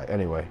to lie.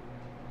 Anyway,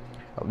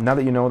 now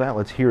that you know that,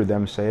 let's hear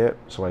them say it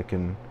so I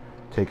can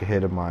take a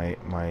hit of my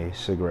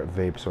cigarette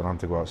vape so I don't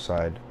have to go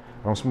outside.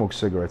 I don't smoke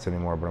cigarettes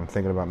anymore, but I'm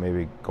thinking about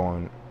maybe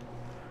going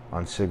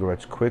on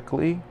cigarettes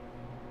quickly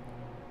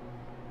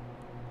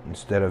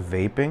instead of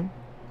vaping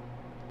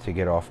to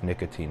get off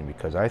nicotine,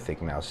 because I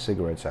think now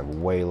cigarettes have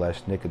way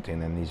less nicotine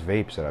than these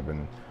vapes that I've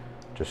been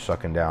just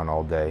sucking down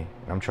all day.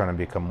 I'm trying to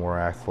become more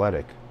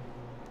athletic.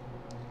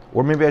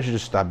 Or maybe I should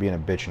just stop being a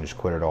bitch and just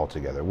quit it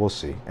altogether. We'll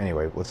see.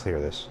 Anyway, let's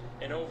hear this.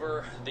 And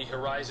over the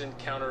Horizon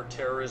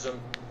counterterrorism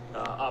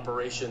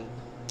operation,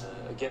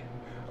 again.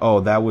 Oh,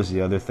 that was the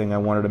other thing I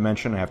wanted to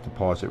mention. I have to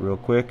pause it real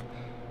quick.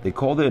 They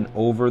called it an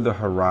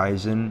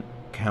over-the-horizon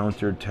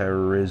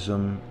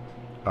counterterrorism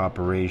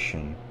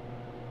operation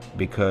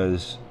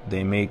because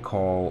they may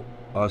call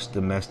us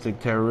domestic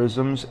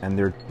terrorisms, and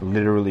they're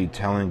literally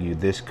telling you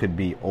this could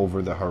be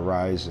over the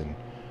horizon.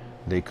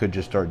 They could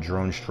just start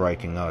drone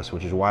striking us,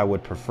 which is why I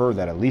would prefer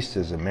that, at least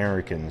as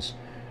Americans,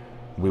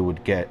 we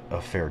would get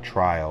a fair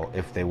trial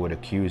if they would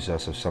accuse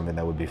us of something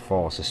that would be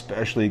false,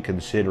 especially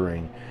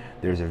considering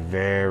there's a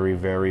very,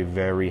 very,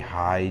 very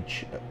high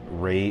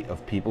rate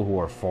of people who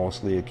are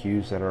falsely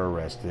accused that are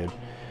arrested.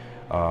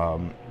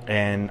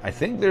 And I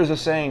think there's a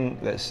saying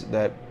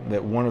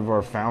that one of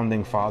our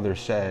founding fathers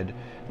said,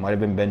 it might have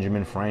been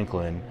Benjamin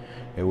Franklin.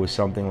 It was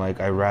something like,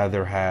 I'd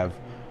rather have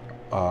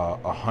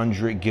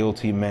 100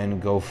 guilty men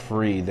go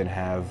free than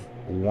have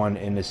 1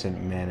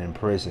 innocent man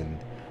imprisoned.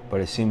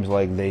 But it seems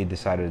like they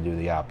decided to do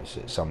the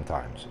opposite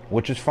sometimes,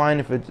 which is fine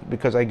if it's,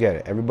 because I get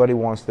it. Everybody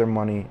wants their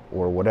money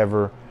or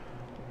whatever.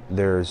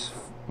 There's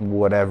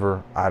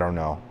whatever, I don't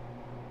know.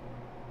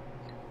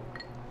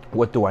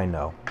 What do I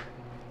know?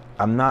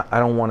 I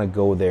don't want to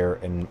go there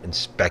and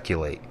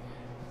speculate,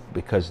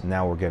 because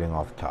now we're getting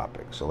off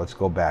topic. So let's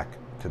go back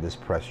to this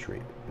press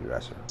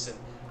dresser.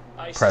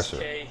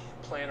 ISIS-K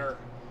planner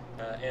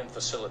and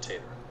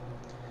facilitator.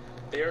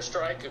 The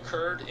airstrike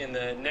occurred in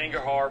the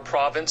Nangarhar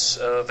province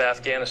of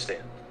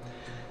Afghanistan.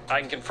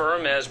 I can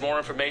confirm, as more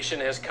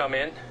information has come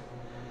in,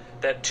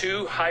 that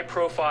 2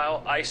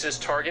 high-profile ISIS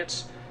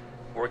targets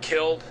were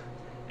killed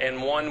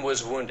and 1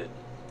 was wounded.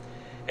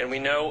 And we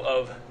know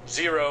of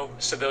 0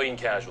 civilian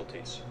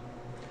casualties.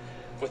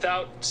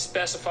 Without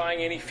specifying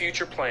any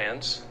future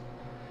plans,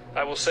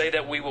 I will say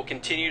that we will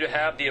continue to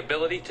have the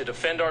ability to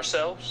defend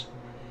ourselves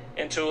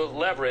and to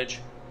leverage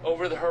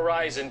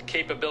over-the-horizon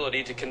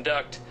capability to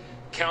conduct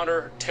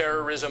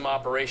counter-terrorism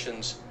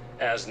operations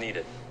as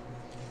needed.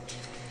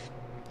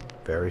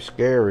 Very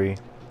scary.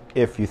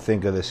 if you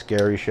think of the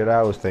scary shit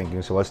I was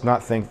thinking. So let's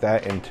not think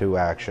that into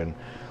action.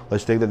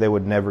 Let's think that they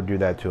would never do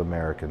that to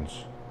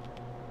Americans.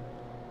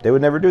 They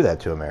would never do that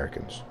to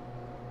Americans.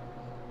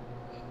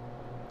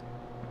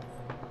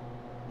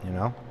 You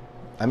know?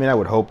 I mean, I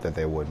would hope that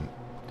they wouldn't.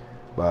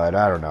 But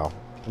I don't know.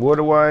 What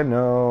do I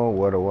know?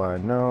 What do I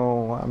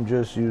know? I'm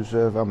just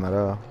Yusuf. I'm not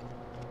a...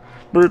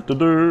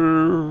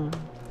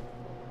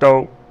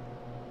 Dope.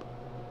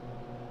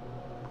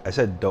 I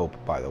said dope,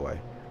 by the way.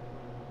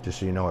 Just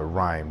so you know, it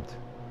rhymed.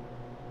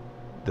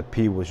 The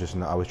P was just...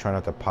 I was trying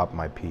not to pop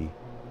my P.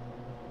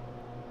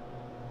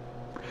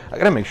 I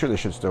gotta make sure this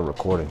shit's still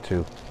recording,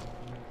 too.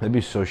 That'd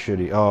be so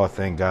shitty. Oh,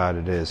 thank God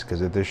it is.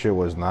 Because if this shit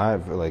was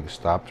not, if it, like,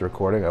 stopped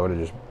recording, I would have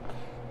just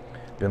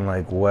been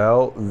like,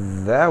 well,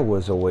 that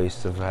was a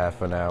waste of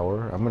half an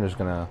hour. I'm just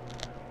gonna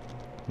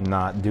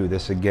not do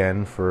this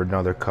again for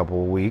another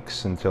couple of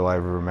weeks until I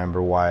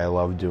remember why I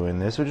love doing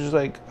this, which is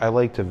like, I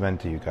like to vent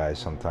to you guys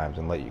sometimes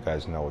and let you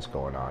guys know what's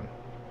going on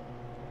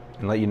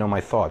and let you know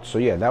my thoughts. So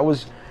yeah, that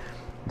was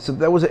an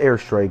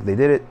airstrike. They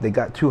did it. They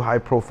got 2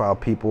 high-profile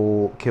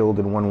people killed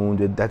and 1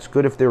 wounded. That's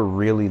good if they're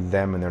really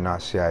them and they're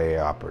not CIA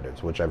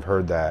operatives, which I've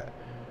heard that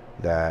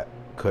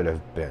could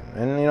have been.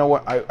 And you know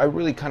what? I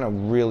really kind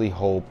of really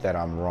hope that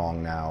I'm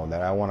wrong now,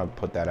 that I want to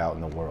put that out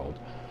in the world.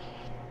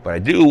 But I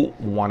do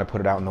want to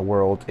put it out in the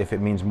world if it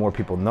means more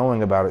people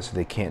knowing about it so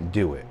they can't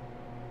do it.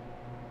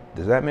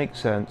 Does that make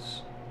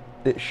sense?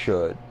 It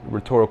should.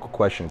 Rhetorical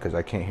question, because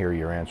I can't hear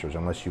your answers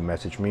unless you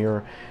message me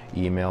or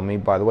email me.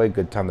 By the way,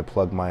 good time to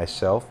plug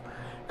myself.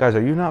 Guys,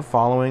 are you not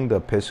following the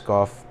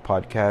Piskoff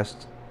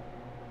podcast?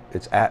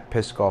 It's at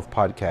Piskoff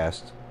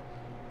Podcast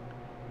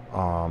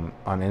on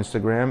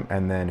Instagram.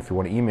 And then if you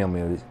want to email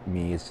me,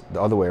 it's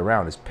the other way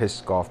around. It's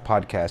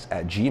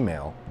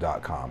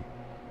piskoffpodcast@gmail.com.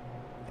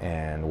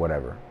 And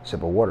whatever.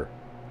 Sip of water.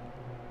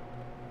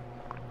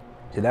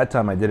 See, that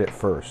time I did it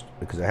first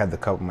because I had the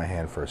cup in my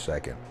hand for a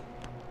second.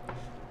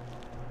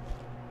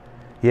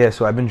 Yeah,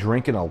 so I've been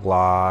drinking a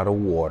lot of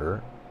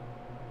water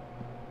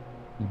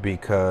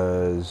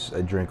because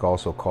I drink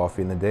also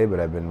coffee in the day, but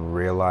I've been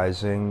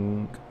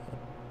realizing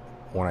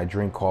when I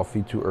drink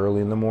coffee too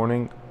early in the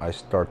morning, I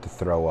start to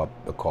throw up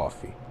the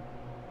coffee.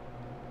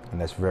 And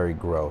that's very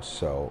gross,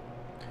 so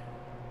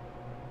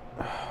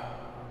I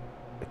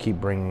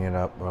keep bringing it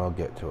up, but I'll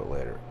get to it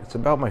later. It's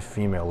about my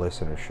female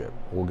listenership.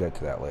 We'll get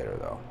to that later,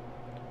 though.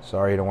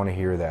 Sorry you don't want to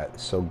hear that.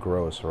 It's so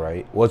gross,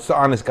 right? Well, it's the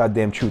honest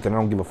goddamn truth, and I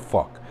don't give a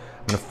fuck.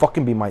 I'm going to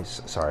fucking be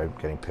Sorry, I'm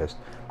getting pissed.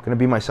 I'm going to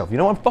be myself. You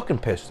know, I'm fucking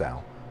pissed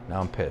now. Now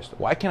I'm pissed.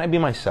 Why can't I be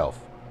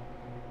myself?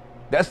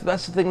 That's the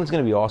thing that's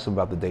going to be awesome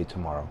about the date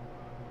tomorrow.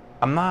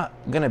 I'm not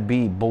going to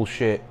be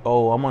bullshit.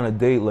 Oh, I'm on a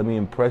date. Let me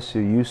impress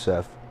you,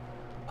 Yusuf.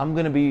 I'm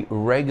going to be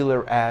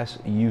regular ass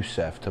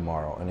Yusuf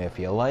tomorrow. And if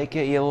you like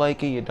it, you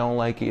like it. You don't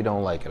like it, you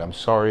don't like it. I'm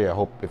sorry. I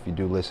hope if you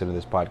do listen to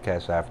this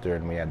podcast after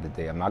and we had the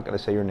date, I'm not going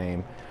to say your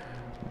name.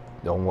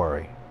 Don't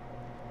worry.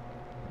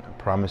 I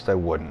promised I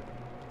wouldn't.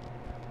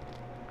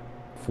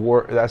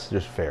 That's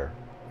just fair.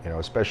 You know,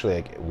 especially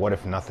like, what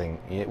if nothing?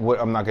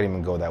 I'm not going to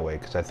even go that way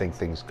because I think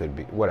things could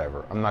be,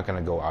 whatever. I'm not going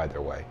to go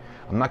either way.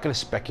 I'm not going to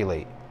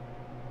speculate.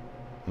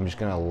 I'm just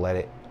going to let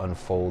it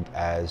unfold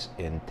as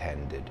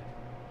intended.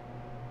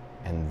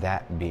 And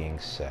that being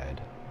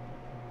said,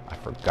 I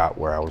forgot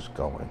where I was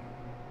going.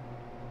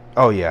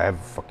 Oh yeah, I have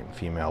a fucking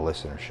female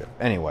listenership.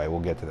 Anyway, we'll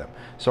get to them.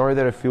 Sorry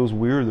that it feels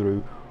weird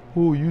that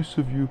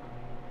Yusuf, you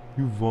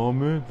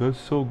vomit? That's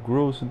so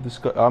gross and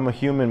disgusting. I'm a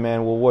human,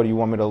 man. Well, what, do you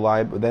want me to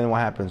lie? But then what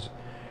happens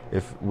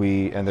if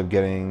we end up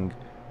getting...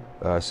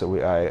 I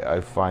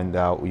find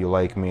out you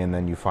like me, and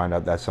then you find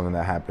out that's something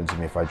that happens to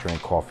me if I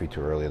drink coffee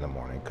too early in the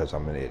morning because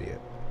I'm an idiot.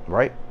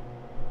 Right?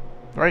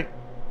 Right?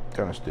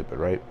 Kind of stupid,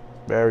 right?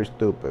 Very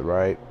stupid,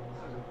 right?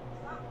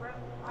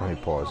 Let me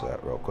pause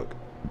that real quick.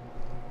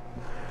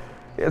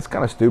 Yeah, it's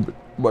kind of stupid,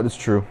 but it's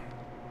true.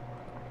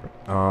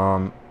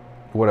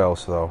 What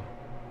else, though,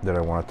 that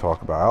I want to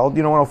talk about?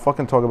 You know what? I'll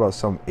fucking talk about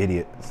some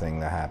idiot thing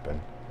that happened.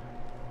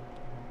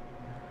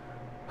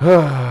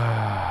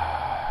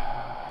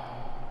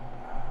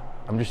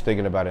 I'm just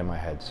thinking about it in my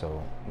head,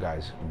 so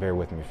guys, bear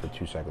with me for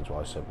 2 seconds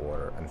while I sip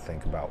water and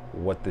think about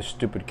what this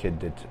stupid kid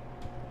did.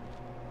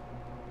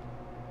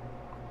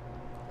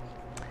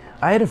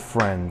 I had a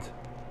friend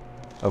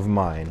of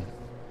mine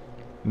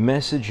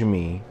message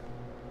me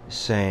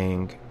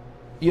saying,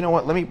 you know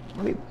what, let me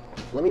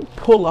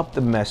pull up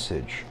the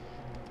message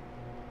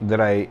that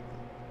I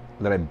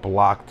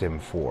blocked him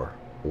for.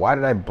 Why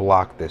did I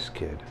block this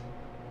kid?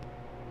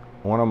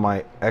 One of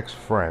my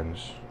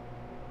ex-friends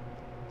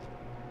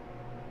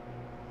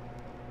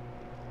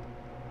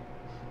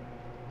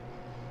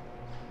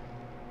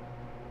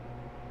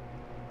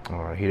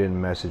he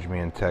didn't message me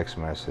in text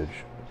message,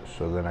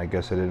 so then I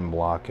guess I didn't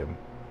block him.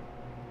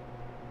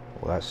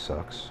 Well, that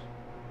sucks.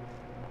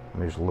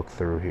 Let me just look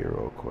through here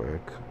real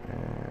quick.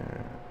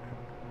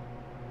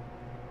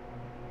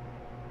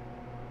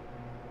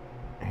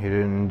 He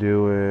didn't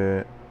do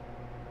it.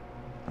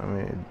 Let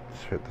me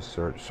just hit the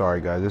search.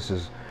 Sorry, guys. This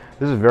is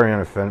very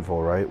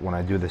uneventful, right? When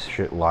I do this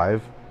shit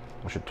live,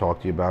 I should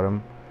talk to you about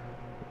him.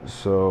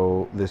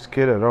 So this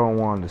kid, I don't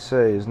want to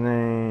say his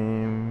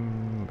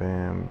name.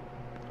 Bam.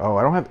 Oh,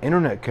 I don't have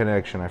internet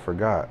connection. I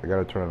forgot. I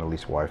gotta turn on at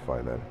least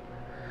Wi-Fi then.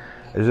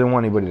 I just didn't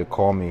want anybody to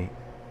call me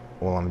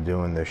while I'm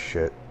doing this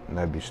shit. And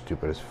that'd be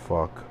stupid as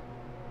fuck.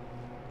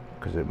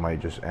 Because it might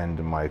just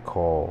end my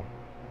call.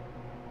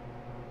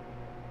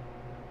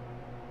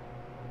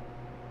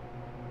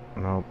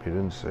 Nope, he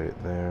didn't say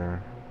it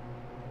there.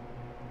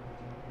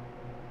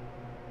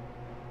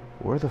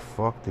 Where the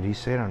fuck did he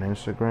say it on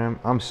Instagram?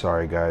 I'm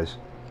sorry, guys.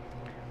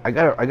 I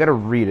gotta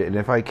read it, and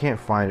if I can't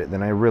find it,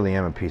 then I really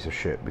am a piece of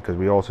shit, because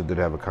we also did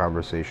have a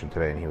conversation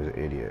today, and he was an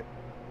idiot.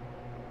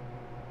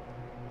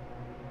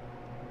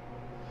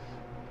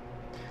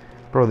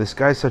 Bro, this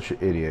guy's such an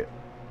idiot.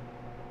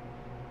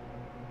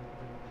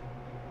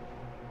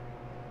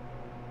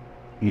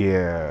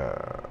 Yeah.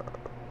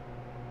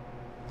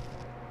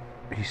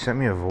 He sent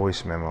me a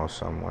voice memo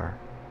somewhere.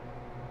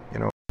 You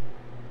know.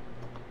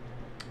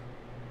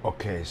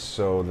 Okay,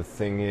 so the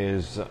thing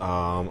is,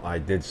 I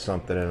did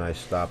something and I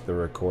stopped the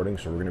recording,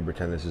 so we're going to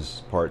pretend this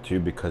is part 2,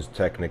 because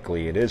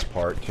technically it is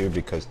part 2,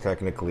 because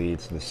technically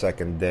it's the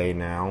second day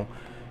now.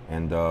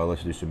 And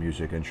let's do some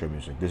music, intro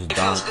music. This is It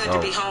feels good to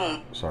be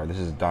home. Sorry, this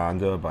is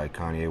Donda by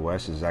Kanye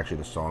West. This is actually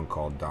the song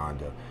called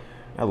Donda.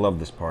 I love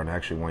this part, and I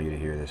actually want you to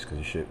hear this, because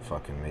this shit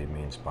fucking made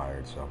me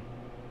inspired, so.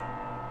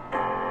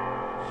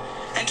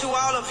 And to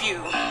all of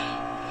you,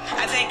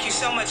 I thank you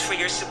so much for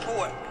your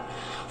support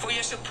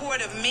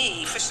of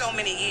me for so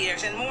many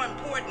years, and more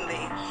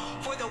importantly,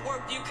 for the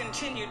work you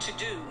continue to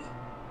do.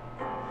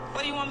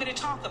 What do you want me to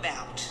talk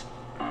about?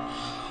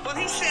 Well,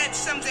 he said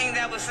something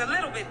that was a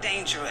little bit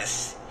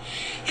dangerous.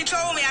 He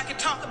told me I could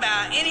talk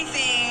about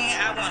anything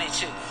I wanted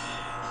to.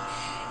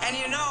 And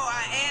you know,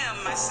 I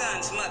am my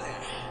son's mother.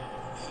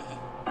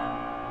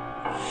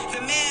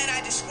 The man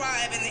I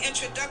describe in the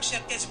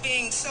introduction as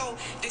being so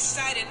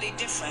decidedly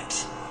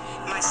different,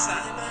 my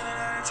son.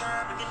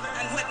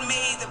 And what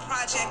made the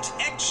project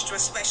extra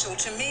special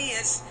to me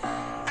is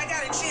I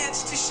got a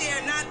chance to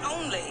share not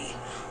only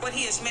what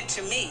he has meant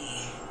to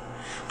me,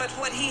 but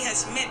what he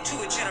has meant to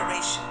a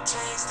generation.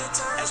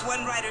 As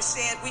one writer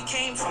said, we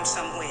came from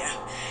somewhere,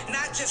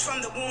 not just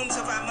from the wombs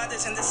of our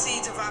mothers and the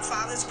seeds of our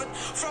fathers, but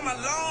from a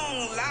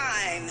long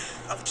line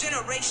of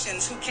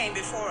generations who came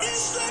before us.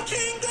 It's the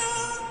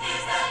kingdom,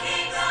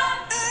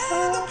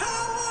 and the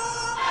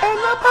power, And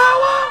the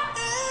power,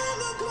 and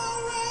the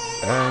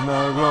glory, and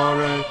the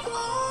glory,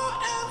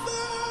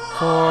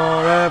 forever.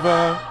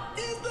 forever.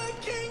 Is the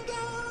kingdom.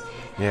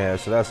 Yeah,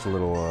 so that's it's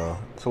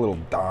a little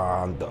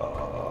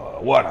Donda.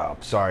 What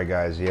up? Sorry,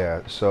 guys.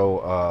 Yeah,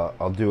 so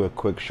I'll do a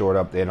quick short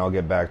update, and I'll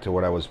get back to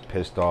what I was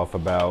pissed off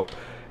about.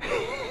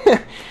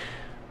 Quick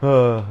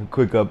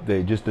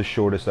update, just the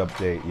shortest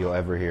update you'll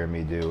ever hear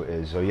me do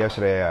is, so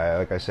yesterday,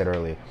 like I said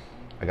earlier,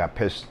 I got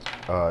pissed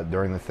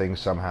during the thing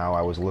somehow.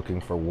 I was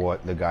looking for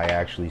what the guy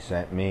actually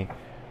sent me,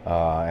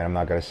 and I'm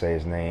not going to say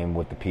his name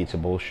with the pizza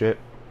bullshit.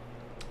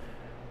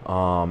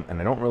 And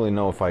I don't really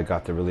know if I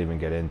got to really even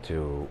get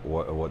into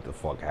what the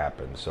fuck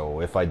happened.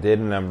 So if I did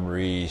and I'm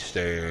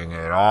restating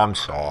it, I'm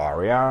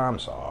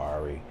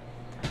sorry.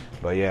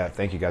 But yeah,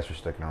 thank you guys for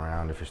sticking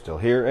around if you're still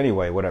here.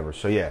 Anyway, whatever.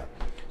 So yeah,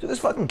 so this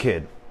fucking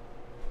kid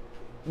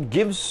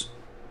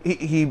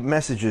he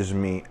messages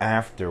me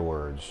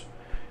afterwards,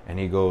 and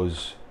he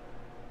goes,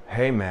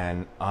 "Hey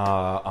man,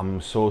 I'm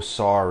so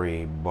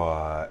sorry,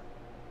 but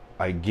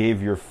I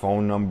gave your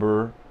phone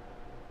number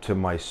to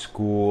my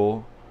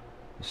school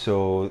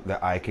so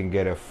that I can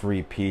get a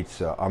free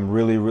pizza. I'm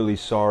really, really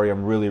sorry.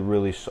 I'm really,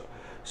 really sorry."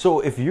 So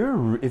if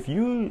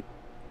you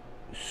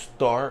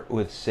start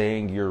with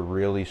saying you're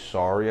really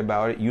sorry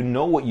about it, you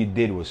know what you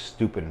did was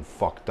stupid and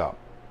fucked up,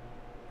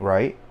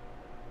 right?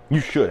 You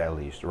should, at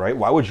least, right?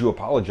 Why would you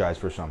apologize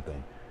for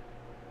something?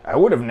 I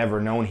would have never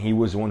known he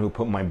was the one who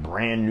put my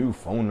brand new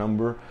phone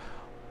number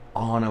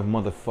on a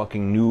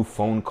motherfucking new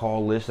phone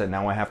call list that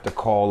now I have to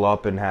call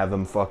up and have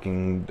them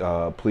fucking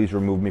please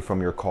remove me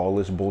from your call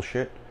list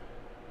bullshit.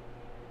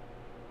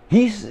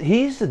 He's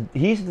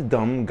the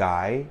dumb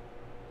guy.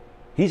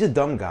 He's a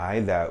dumb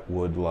guy that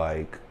would,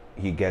 like,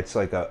 he gets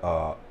like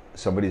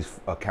somebody's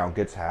account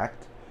gets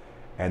hacked,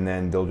 and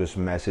then they'll just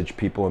message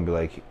people and be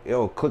like,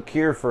 "Yo, click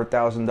here for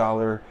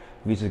 $1,000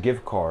 Visa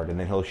gift card," and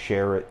then he'll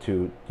share it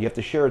to. You have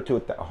to share it to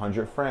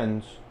 100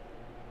 friends,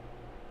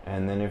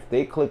 and then if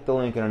they click the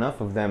link and enough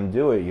of them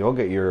do it, you'll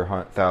get your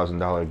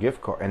 $1,000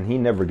 gift card. And he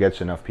never gets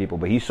enough people,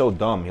 but he's so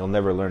dumb he'll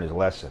never learn his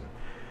lesson.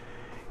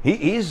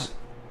 He's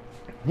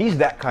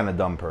that kind of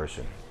dumb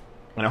person,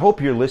 and I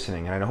hope you're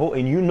listening,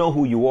 and you know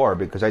who you are,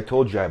 because I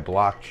told you I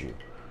blocked you,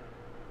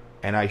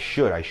 and I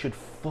should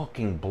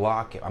fucking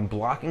block him. I'm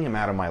blocking him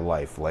out of my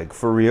life, like,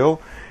 for real.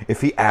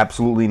 If he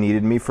absolutely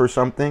needed me for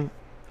something,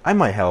 I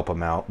might help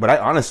him out, but I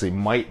honestly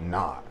might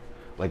not.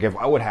 Like, if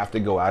I would have to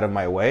go out of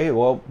my way,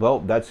 well,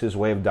 that's his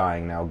way of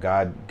dying now.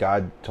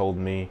 God told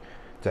me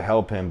to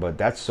help him, but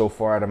that's so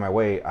far out of my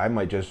way, I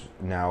might just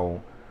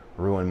now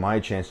ruin my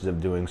chances of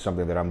doing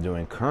something that I'm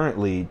doing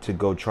currently to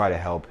go try to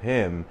help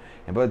him.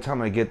 And by the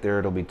time I get there,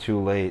 it'll be too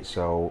late.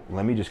 So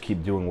let me just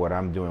keep doing what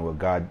I'm doing, what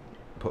God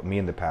put me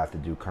in the path to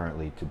do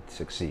currently to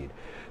succeed.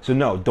 So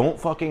no, don't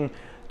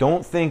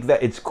think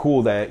that it's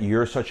cool that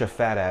you're such a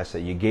fat ass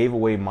that you gave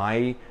away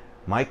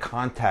my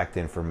contact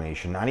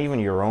information, not even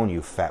your own,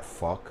 you fat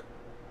fuck,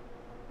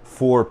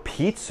 for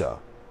pizza.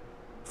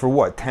 For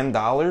what, $10?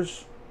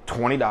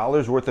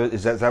 $20 worth of,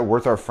 is that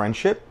worth our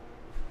friendship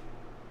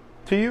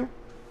to you?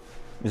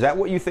 Is that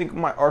what you think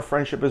our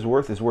friendship is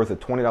worth? Is worth a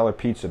 $20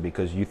 pizza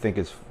because you think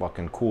it's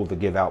fucking cool to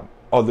give out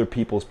other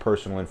people's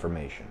personal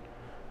information?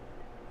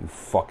 You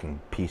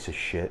fucking piece of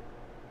shit.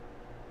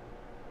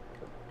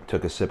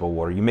 Took a sip of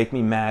water. You make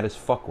me mad as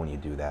fuck when you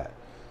do that.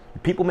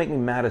 People make me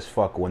mad as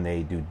fuck when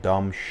they do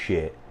dumb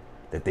shit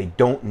that they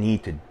don't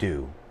need to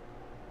do.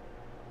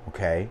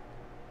 Okay?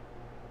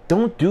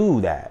 Don't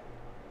do that.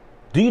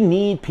 Do you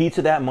need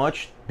pizza that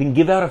much? Then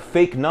give out a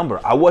fake number.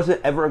 I wasn't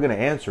ever going to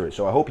answer it,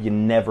 so I hope you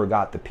never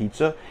got the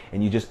pizza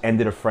and you just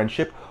ended a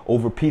friendship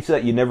over pizza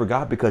that you never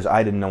got because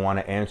I didn't want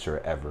to answer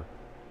it ever.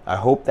 I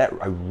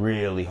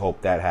really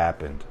hope that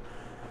happened.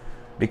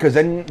 Because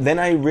then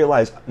I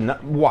realized,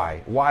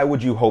 why? Why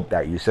would you hope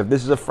that, Yusuf?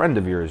 This is a friend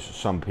of yours,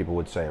 some people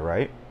would say,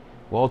 right?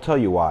 Well, I'll tell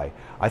you why.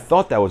 I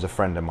thought that was a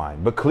friend of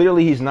mine, but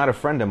clearly he's not a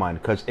friend of mine,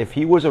 because if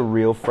he was a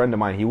real friend of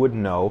mine, he would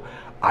know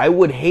I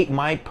would hate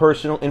my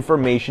personal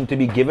information to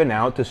be given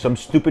out to some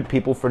stupid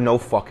people for no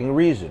fucking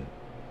reason.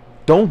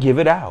 Don't give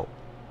it out.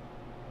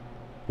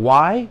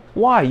 Why?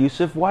 Why,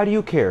 Yusuf? Why do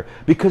you care?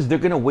 Because they're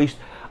going to waste...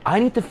 I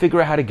need to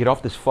figure out how to get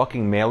off this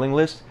fucking mailing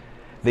list.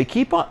 They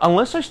keep on...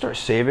 Unless I start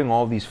saving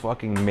all these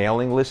fucking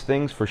mailing list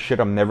things for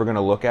shit I'm never going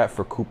to look at,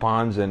 for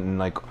coupons and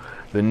like...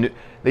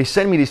 They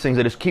send me these things.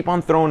 I just keep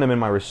on throwing them in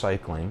my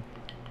recycling.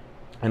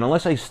 And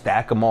unless I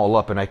stack them all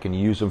up and I can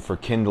use them for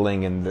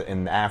kindling in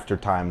the after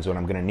times when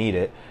I'm going to need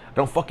it, I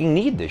don't fucking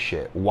need this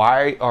shit.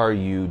 Why are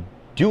you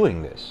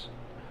doing this?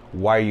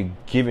 Why are you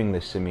giving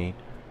this to me?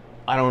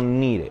 I don't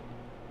need it.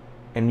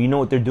 And you know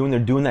what they're doing? They're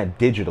doing that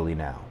digitally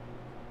now.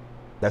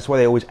 That's why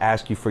they always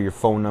ask you for your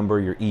phone number,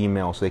 your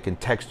email, so they can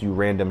text you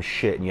random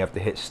shit and you have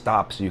to hit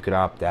stop so you can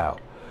opt out.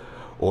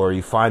 Or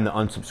you find the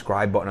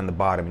unsubscribe button on the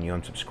bottom and you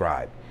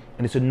unsubscribe.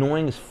 And it's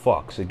annoying as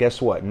fuck. So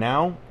guess what?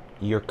 Now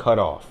you're cut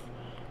off.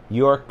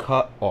 You're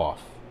cut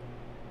off.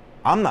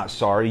 I'm not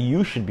sorry.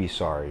 You should be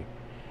sorry.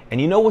 And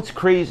you know what's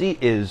crazy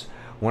is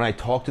when I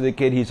talk to the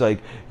kid, he's like,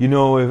 you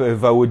know,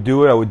 if I would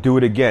do it, I would do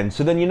it again.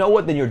 So then you know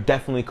what? Then you're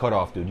definitely cut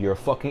off, dude. You're a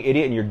fucking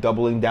idiot and you're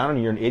doubling down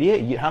and you're an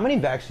idiot. How many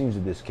vaccines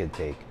did this kid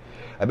take?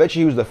 I bet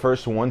you he was the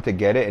first one to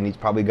get it and he's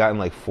probably gotten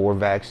like 4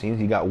 vaccines.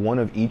 He got 1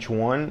 of each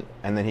one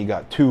and then he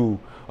got 2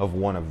 of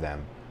one of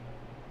them.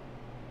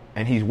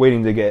 And he's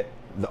waiting to get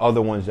the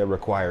other ones that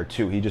require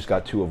 2. He just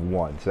got 2 of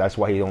 1. So that's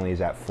why he only is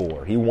at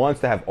 4. He wants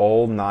to have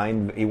all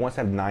 9. He wants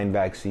to have 9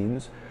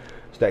 vaccines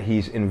so that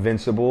he's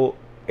invincible,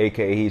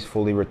 aka he's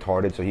fully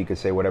retarded, so he could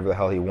say whatever the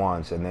hell he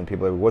wants. And then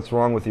people are like, what's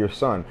wrong with your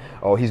son?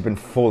 Oh, he's been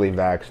fully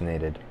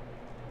vaccinated.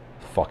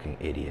 Fucking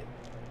idiot.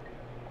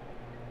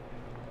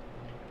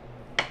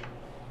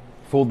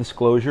 Full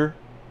disclosure,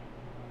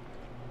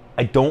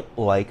 I don't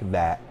like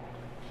that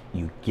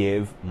you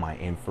give my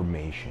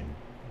information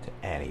to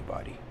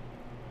anybody.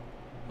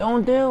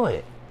 Don't do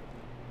it.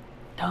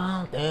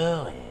 Don't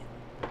do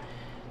it.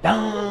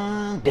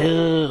 Don't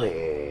do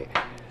it.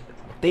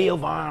 Theo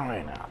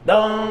Varna.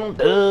 Don't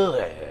do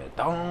it.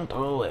 Don't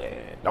do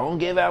it. Don't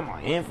give out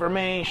my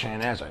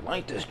information as I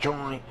like this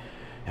joint.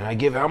 And I'll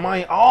give out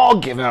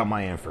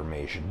my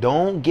information.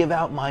 Don't give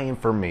out my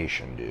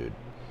information, dude.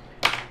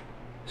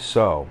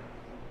 So,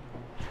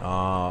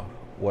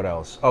 what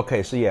else?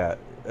 Okay, so yeah,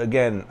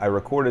 again, I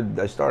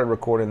started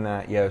recording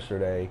that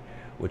yesterday,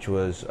 which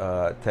was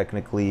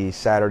technically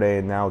Saturday,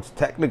 and now it's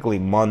technically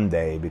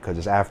Monday because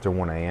it's after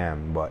 1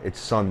 a.m., but it's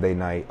Sunday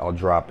night. I'll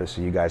drop it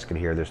so you guys can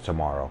hear this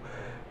tomorrow.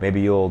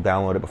 Maybe you'll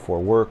download it before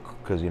work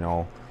because, you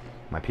know,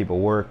 my people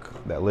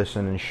work that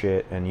listen and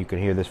shit, and you can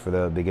hear this for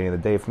the beginning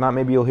of the day. If not,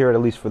 maybe you'll hear it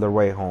at least for the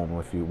way home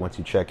once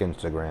you check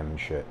Instagram and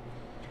shit.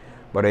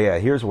 But yeah,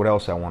 here's what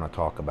else I want to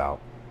talk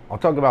about. I'll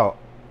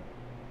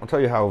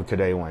tell you how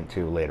today went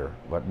too later,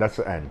 but that's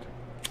the end.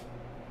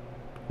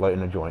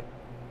 Lighting a joint.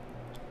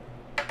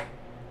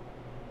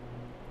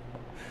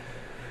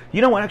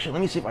 You know what? Actually,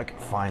 let me see if I can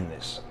find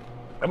this.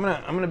 I'm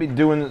gonna be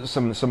doing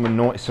some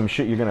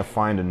shit you're gonna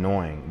find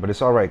annoying, but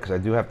it's all right because I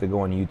do have to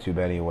go on YouTube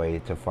anyway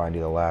to find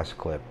you the last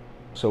clip.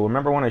 So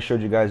remember when I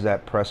showed you guys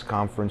that press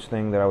conference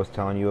thing that I was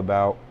telling you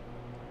about,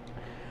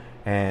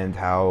 and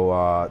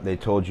how they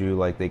told you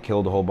like they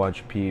killed a whole bunch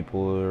of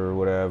people or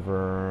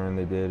whatever, and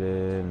they did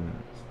it. And...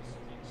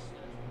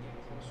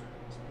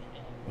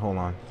 Hold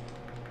on.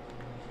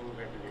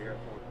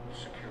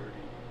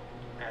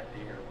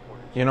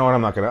 You know what?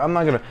 I'm not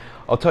gonna.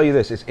 I'll tell you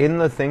this. It's in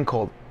the thing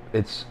called.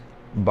 It's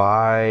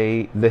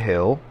by The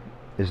Hill,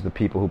 is the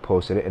people who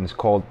posted it, and it's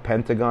called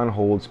Pentagon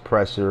Holds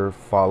Presser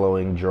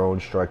Following Drone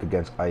Strike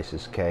Against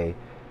ISIS-K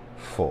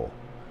Full.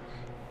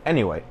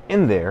 Anyway,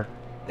 in there,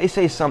 they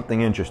say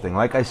something interesting.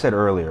 Like I said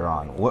earlier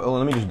on,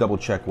 let me just double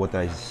check what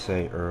I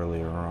say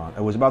earlier on.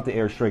 It was about the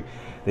airstrike.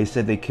 They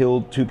said they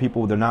killed 2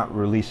 people. They're not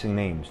releasing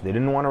names. They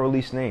didn't want to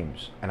release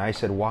names. And I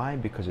said, why?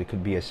 Because it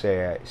could be a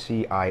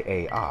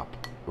CIA op,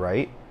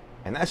 right?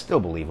 And that's still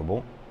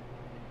believable.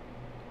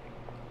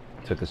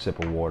 Took a sip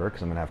of water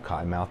because I'm going to have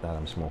cotton mouth now that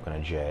I'm smoking a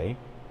J.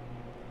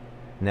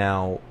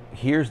 Now,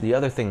 here's the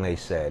other thing they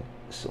said.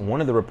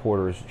 One of the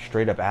reporters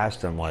straight up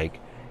asked them, like,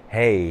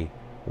 hey,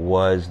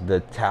 was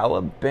the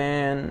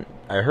Taliban...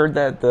 I heard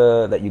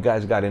that you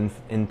guys got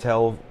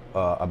intel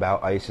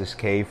about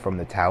ISIS-K from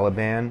the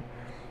Taliban.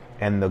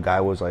 And the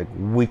guy was like,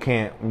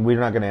 we're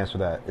not going to answer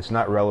that. It's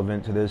not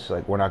relevant to this.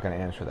 Like, we're not going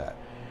to answer that.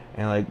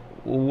 And like,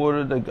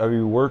 are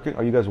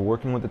you guys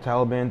working with the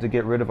Taliban to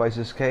get rid of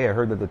ISIS-K? I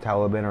heard that the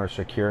Taliban are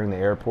securing the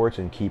airports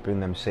and keeping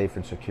them safe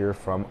and secure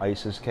from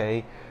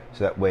ISIS-K,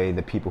 so that way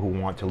the people who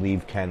want to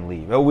leave can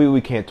leave. Oh,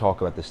 we can't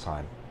talk about this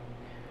time.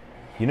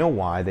 You know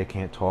why they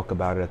can't talk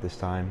about it at this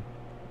time?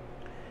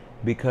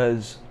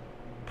 Because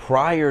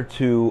prior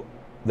to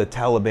the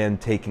Taliban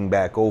taking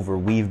back over,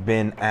 we've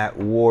been at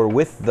war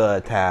with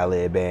the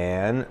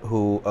Taliban,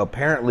 who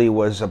apparently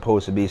was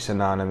supposed to be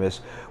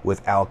synonymous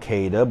with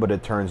Al-Qaeda, but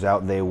it turns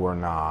out they were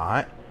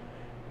not.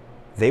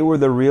 They were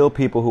the real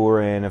people who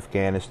were in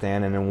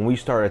Afghanistan, and then when we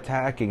start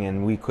attacking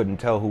and we couldn't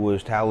tell who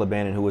was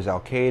Taliban and who was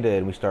Al-Qaeda,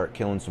 and we start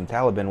killing some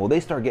Taliban, well, they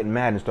start getting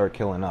mad and start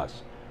killing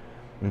us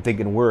and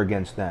thinking we're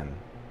against them.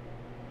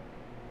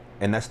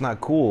 And that's not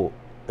cool.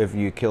 If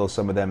you kill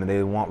some of them and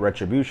they want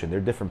retribution,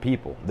 they're different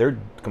people. They're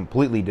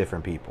completely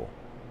different people.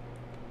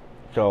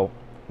 So,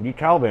 you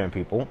Taliban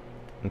people,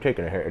 I'm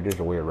taking a hit. It is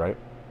weird, right?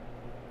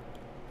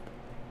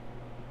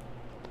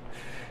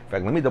 In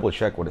fact, let me double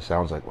check what it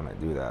sounds like when I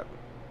do that.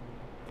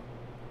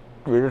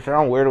 Does it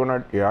sound weird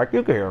when yeah,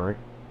 you can hear me.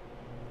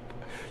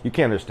 You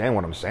can't understand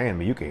what I'm saying,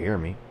 but you can hear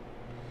me.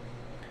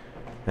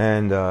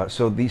 And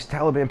so these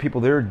Taliban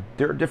people, they're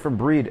a different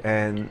breed,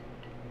 and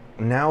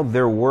now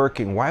they're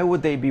working. Why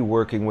would they be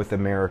working with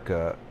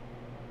America?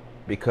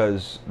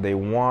 Because they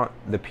want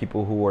the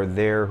people who are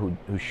there who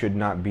should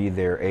not be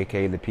there,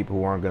 aka the people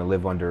who aren't going to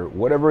live under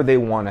whatever they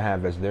want to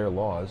have as their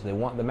laws. They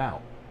want them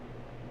out.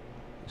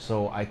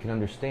 So I can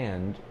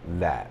understand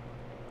that.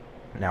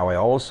 Now I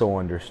also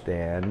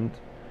understand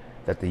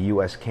that the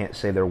U.S. can't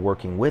say they're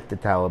working with the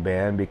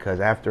Taliban, because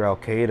after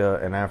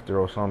Al-Qaeda and after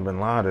Osama bin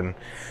Laden,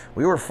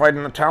 we were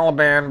fighting the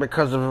Taliban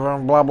because of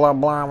blah, blah,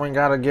 blah. We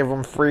got to give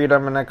them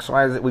freedom and X,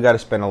 Y, Z. We got to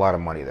spend a lot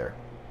of money there.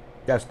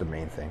 That's the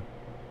main thing.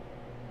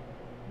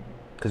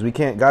 Because we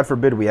can't, God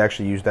forbid, we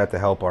actually use that to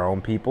help our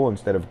own people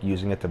instead of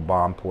using it to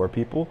bomb poor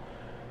people.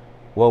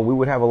 Well, we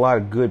would have a lot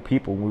of good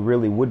people. We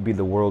really would be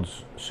the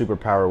world's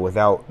superpower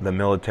without the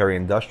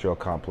military-industrial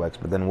complex.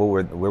 But then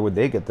where would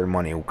they get their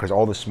money? Because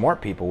all the smart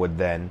people would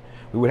then...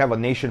 We would have a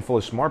nation full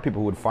of smart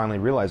people who would finally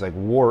realize, like,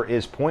 war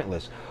is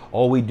pointless.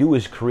 All we do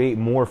is create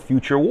more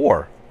future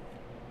war.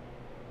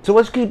 So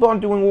let's keep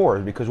on doing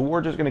wars, because we're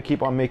just going to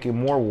keep on making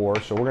more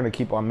war, so we're going to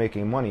keep on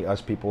making money,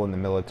 us people in the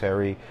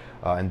military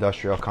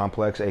industrial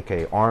complex,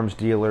 aka arms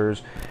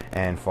dealers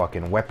and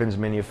fucking weapons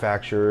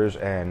manufacturers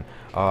and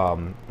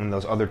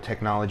those other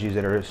technologies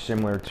that are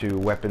similar to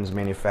weapons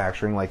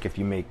manufacturing, like if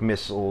you make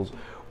missiles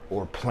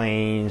or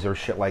planes or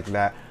shit like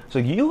that. So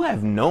you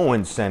have no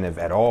incentive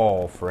at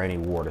all for any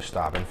war to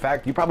stop. In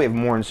fact, you probably have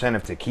more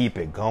incentive to keep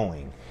it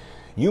going.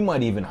 You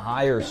might even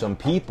hire some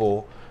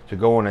people to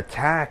go and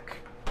attack,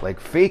 like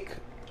fake.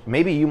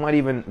 Maybe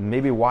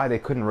why they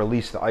couldn't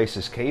release the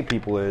ISIS-K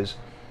people is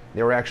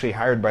they were actually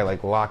hired by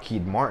like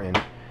Lockheed Martin,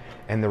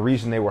 and the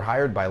reason they were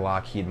hired by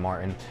Lockheed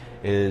Martin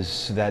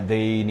is that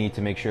they need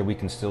to make sure we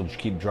can still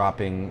keep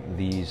dropping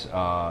these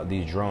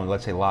drones.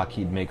 Let's say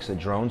Lockheed makes a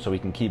drone, so we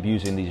can keep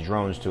using these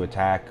drones to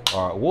attack.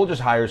 We'll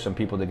just hire some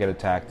people to get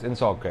attacked, and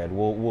it's all good.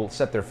 We'll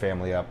set their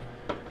family up.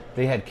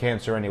 They had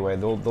cancer anyway.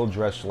 They'll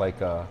dress like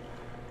they're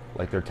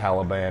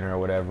Taliban or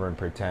whatever and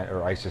pretend,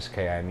 or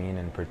ISIS-K, I mean,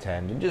 and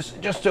pretend, and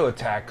just to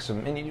attack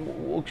some. And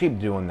we'll keep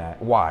doing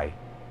that. Why?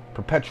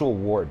 Perpetual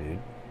war, dude.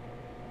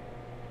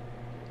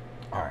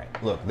 All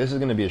right, look, this is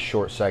going to be a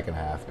short second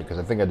half because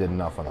I think I did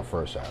enough on the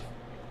first half.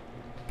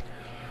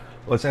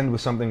 Let's end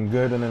with something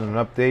good and then an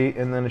update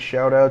and then a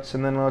shout-outs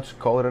and then let's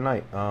call it a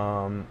night.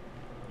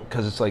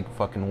 Because it's like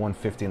fucking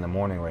 1:50 in the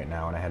morning right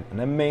now and I had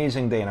an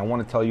amazing day and I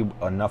want to tell you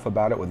enough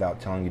about it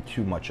without telling you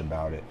too much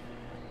about it.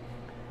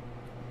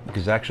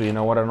 Because actually, you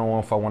know what? I don't know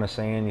if I want to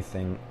say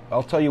anything.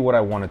 I'll tell you what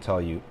I want to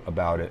tell you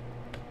about it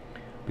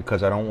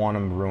because I don't want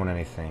to ruin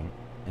anything.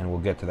 And we'll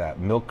get to that.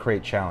 Milk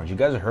Crate Challenge. You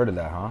guys have heard of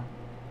that, huh?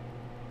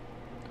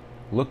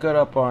 Look it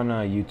up on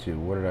YouTube.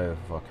 What did I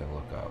fucking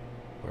look up?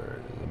 Where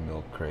is the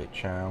Milk Crate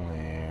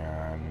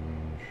Challenge?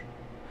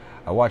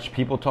 I watched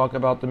people talk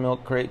about the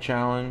Milk Crate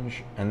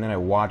Challenge, and then I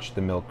watched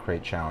the Milk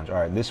Crate Challenge. All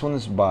right, this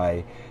one's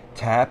by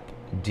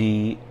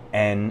TapDNMKE.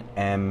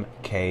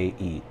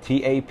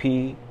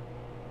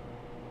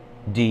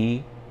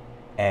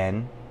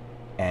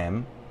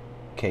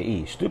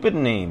 TapDNMKE. Stupid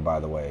name, by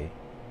the way.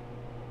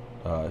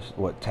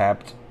 What,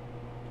 tapped?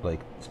 Like,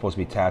 it's supposed to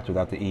be tapped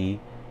without the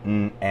E.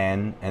 N,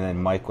 and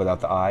then Mike without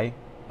the I.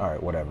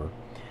 Alright, whatever.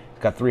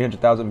 Got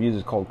 300,000 views.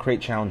 It's called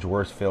Crate Challenge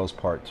Worst Fails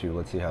Part 2.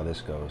 Let's see how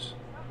this goes.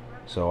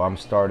 So I'm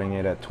starting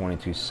it at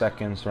 22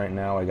 seconds right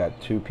now. I got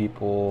 2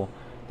 people.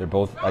 They're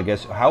both, I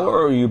guess, how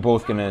are you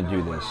both going to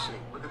do this?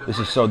 This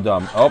is so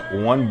dumb. Oh,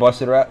 one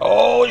busted her ass.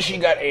 Oh, she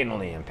got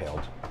anally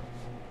impaled.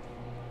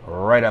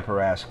 Right up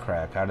her ass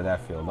crack. How did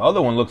that feel? The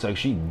other one looks like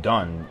she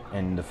done,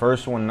 and the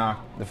first one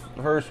knocked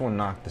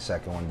the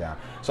second one down.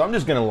 So I'm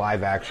just going to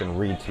live action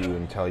read to you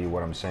and tell you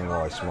what I'm saying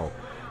while I smoke.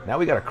 Now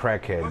we got a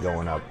crackhead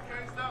going up.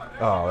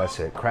 Oh, that's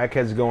it.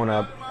 Crackhead's going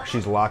up.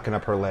 She's locking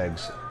up her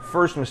legs.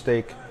 First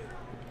mistake.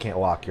 Can't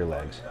lock your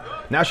legs.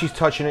 Now she's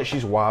touching it.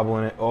 She's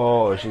wobbling it.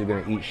 Oh, she's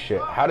gonna eat shit.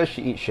 How does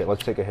she eat shit?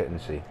 Let's take a hit and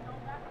see.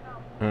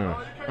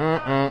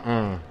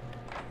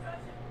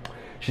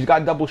 She's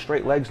got double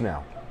straight legs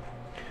now.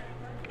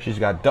 She's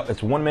got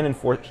it's 1 minute and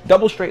 4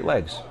 double straight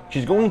legs.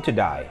 She's going to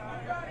die.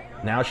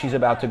 Now she's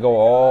about to go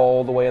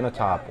all the way on the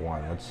top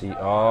one. Let's see.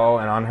 Oh,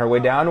 and on her way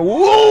down.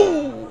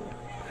 Whoa!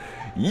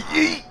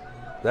 Yeet!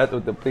 That's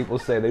what the people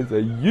say. They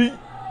say yeet.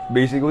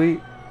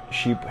 Basically,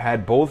 she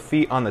had both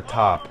feet on the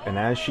top, and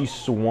as she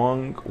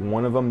swung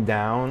one of them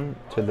down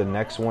to the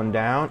next one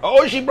down,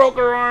 oh, she broke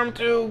her arm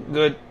too.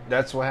 Good.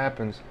 That's what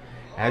happens.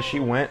 As she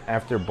went,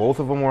 after both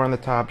of them were on the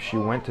top, she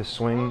went to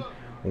swing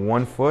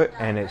one foot,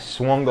 and it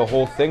swung the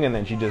whole thing, and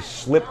then she just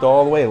slipped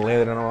all the way,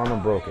 landed on her arm,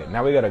 and broke it.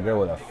 Now we got a girl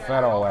with a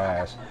fat old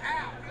ass.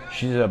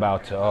 She's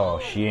about to,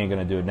 oh, she ain't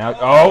gonna do it now.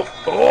 Oh!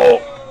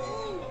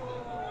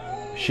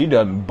 She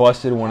done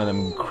busted one of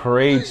them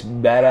crates,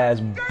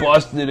 badass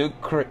busted a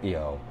crate.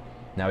 Yo.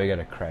 Now we got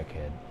a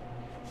crackhead.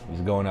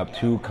 He's going up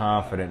too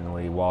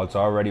confidently while it's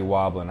already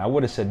wobbling. I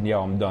would have said,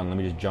 yo, I'm done. Let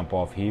me just jump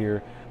off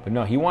here. But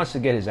no, he wants to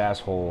get his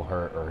asshole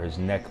hurt or his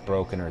neck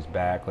broken or his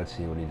back. Let's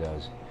see what he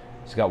does.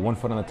 He's got one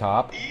foot on the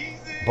top.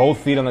 Both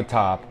feet on the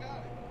top.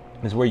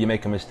 This is where you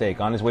make a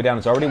mistake. On his way down,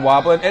 it's already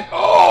wobbling. And,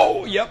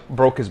 oh, yep,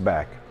 broke his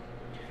back.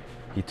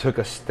 He took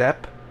a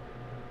step,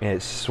 and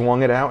it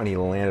swung it out, and he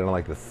landed on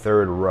like the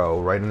 3rd row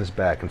right on his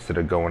back instead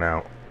of going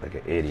out like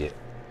an idiot.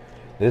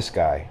 This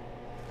guy.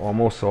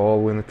 Almost all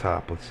the way in the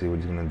top. Let's see what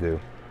he's going to do.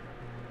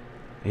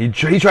 He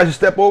tries to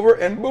step over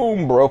and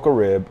boom, broke a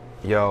rib.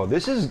 Yo,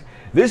 this is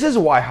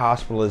why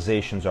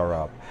hospitalizations are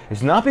up.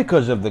 It's not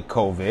because of the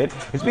COVID.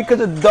 It's because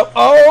of the,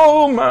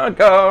 oh my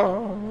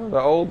God, the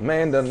old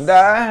man done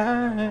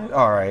died.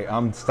 All right,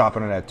 I'm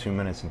stopping it at 2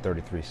 minutes and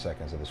 33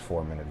 seconds of this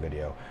 4-minute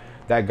video.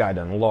 That guy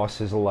done lost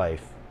his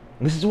life.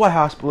 This is why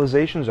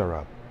hospitalizations are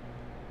up.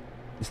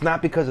 It's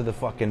not because of the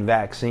fucking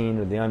vaccine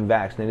or the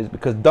unvaccinated. It's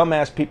because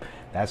dumbass people.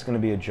 That's going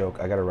to be a joke.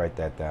 I got to write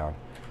that down.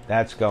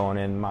 That's going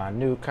in my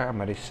new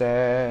comedy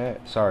set.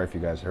 Sorry if you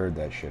guys heard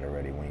that shit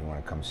already when you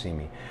want to come see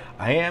me.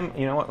 I am,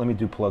 you know what? Let me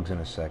do plugs in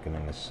a second.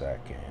 And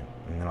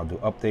then I'll do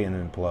update and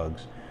then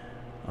plugs.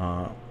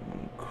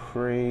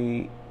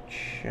 Crate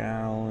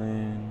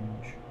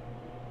challenge.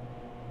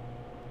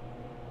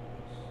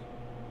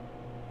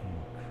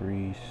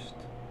 Increased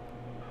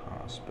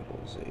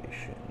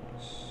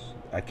hospitalizations.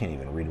 I can't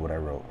even read what I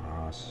wrote.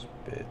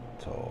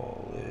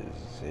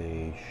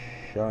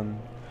 Hospitalization.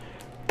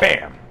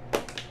 Bam!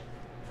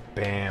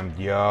 Bam.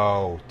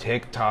 Yo.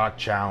 TikTok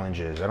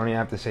challenges. I don't even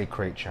have to say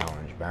crate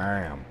challenge.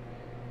 Bam.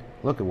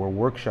 Look, we're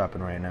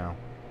workshopping right now.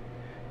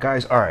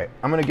 Guys, alright.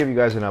 I'm going to give you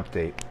guys an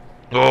update.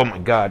 Oh my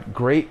God.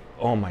 Great.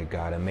 Oh my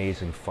God.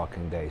 Amazing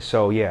fucking day.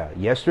 So yeah,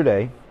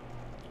 yesterday,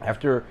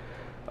 after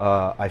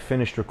I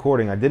finished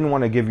recording, I didn't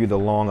want to give you the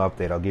long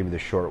update. I'll give you the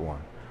short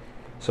one.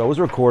 So I was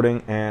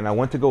recording, and I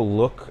went to go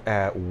look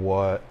at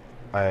what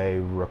I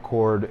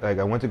record. Like,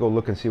 I went to go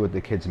look and see what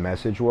the kid's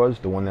message was,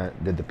 the one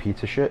that did the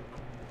pizza shit.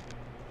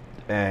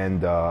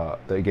 And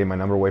they gave my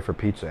number away for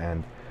pizza,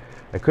 and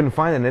I couldn't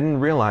find it. I didn't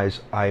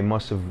realize I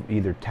must have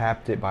either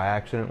tapped it by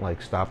accident,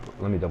 like stop.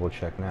 Let me double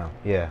check now.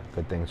 Yeah,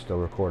 good thing it's still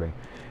recording.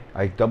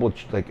 I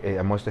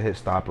must have hit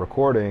stop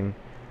recording,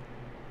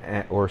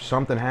 or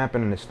something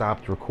happened and it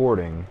stopped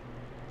recording,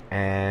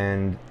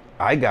 and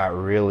I got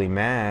really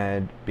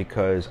mad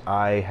because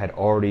I had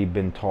already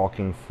been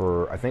talking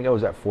for, I think I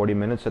was at 40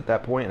 minutes at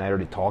that point, and I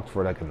already talked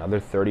for like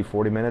another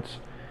 30-40 minutes.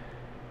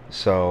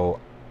 So,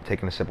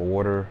 taking a sip of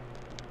water.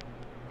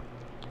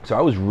 So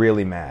I was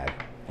really mad,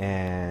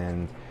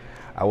 and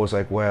I was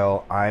like,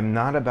 well, I'm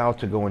not about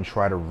to go and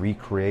try to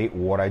recreate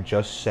what I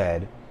just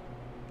said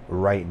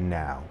right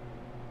now.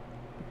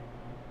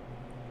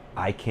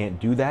 I can't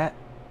do that.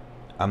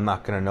 I'm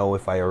not going to know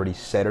if I already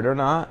said it or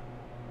not.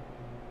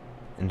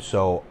 And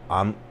so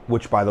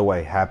which by the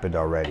way happened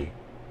already,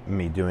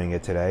 me doing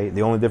it today.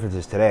 The only difference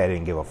is today I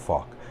didn't give a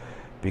fuck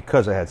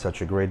because I had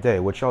such a great day,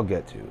 which I'll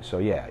get to. So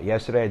yeah,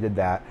 yesterday I did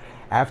that.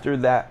 After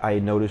that, I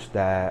noticed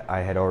that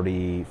I had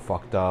already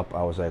fucked up.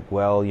 I was like,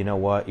 well, you know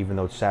what? Even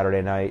though it's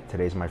Saturday night,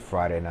 today's my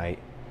Friday night.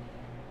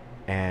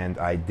 And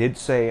I did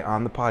say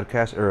on the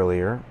podcast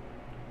earlier,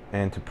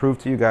 and to prove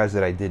to you guys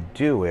that I did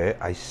do it,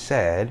 I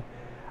said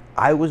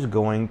I was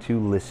going to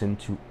listen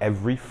to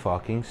every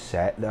fucking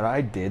set that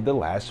I did the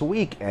last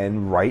week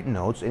and write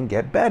notes and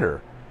get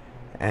better.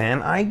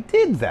 And I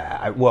did that.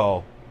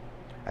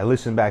 I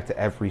listened back to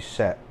every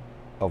set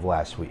of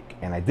last week,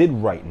 and I did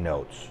write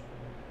notes.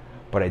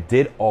 But I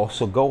did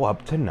also go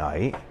up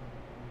tonight,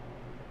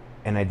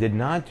 and I did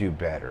not do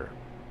better.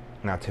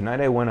 Now,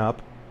 tonight I went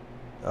up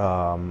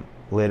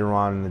later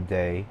on in the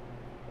day,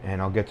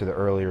 and I'll get to the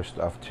earlier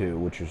stuff too,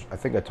 which is, I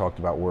think I talked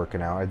about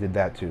working out. I did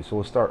that too, so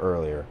we'll start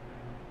earlier.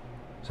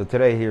 So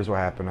today, here's what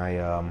happened.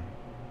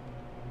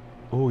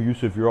 Oh,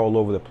 Yusuf, you're all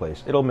over the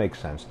place. It'll make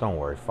sense. Don't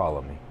worry.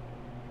 Follow me.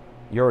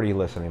 You're already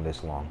listening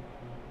this long.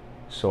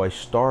 So I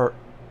start,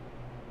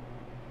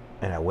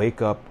 and I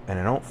wake up, and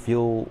I don't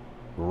feel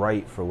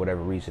right for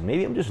whatever reason.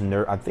 Maybe I'm just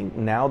I think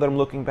now that I'm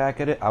looking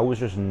back at it, I was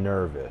just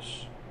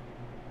nervous.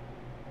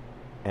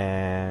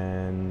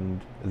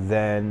 And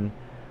then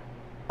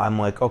I'm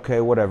like, okay,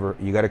 whatever.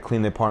 You got to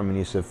clean the apartment.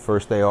 He said,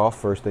 first day off,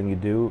 first thing you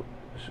do,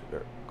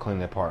 clean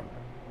the apartment.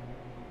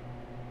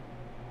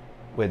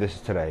 Wait, this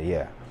is today,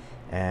 yeah.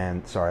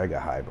 And sorry, I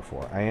got high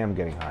before. I am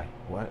getting high.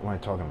 What am I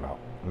talking about?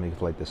 Let me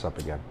light this up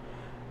again.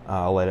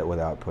 I'll light it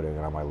without putting it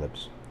on my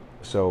lips.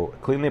 So,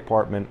 clean the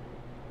apartment,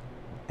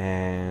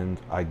 and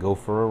I go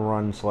for a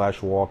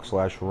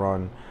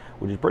run/walk/run,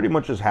 which is pretty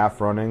much just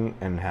half running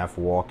and half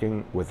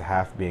walking, with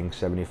half being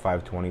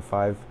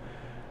 75-25,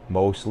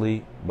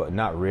 mostly, but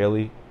not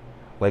really.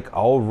 Like,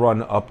 I'll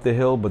run up the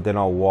hill, but then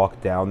I'll walk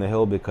down the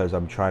hill because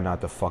I'm trying not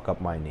to fuck up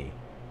my knee.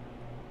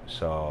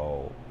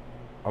 So,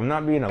 I'm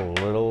not being a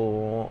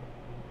little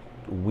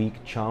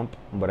weak chump,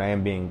 but I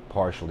am being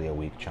partially a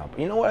weak chump.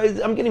 You know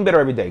what? I'm getting better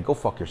every day. Go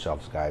fuck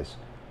yourselves, guys.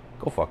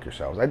 Go fuck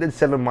yourselves. I did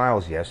 7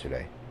 miles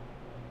yesterday.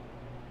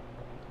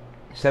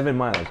 7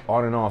 miles,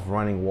 on and off,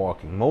 running,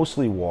 walking.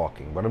 Mostly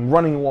walking, but I'm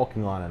running and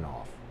walking on and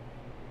off.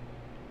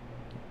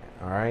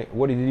 Alright?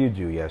 What did you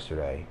do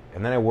yesterday?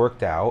 And then I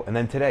worked out, and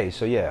then today,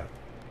 so yeah.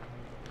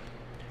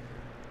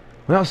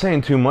 Without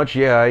saying too much,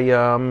 yeah,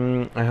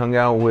 I hung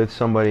out with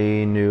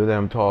somebody new that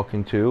I'm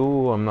talking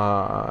to. I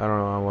don't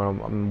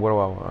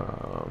know,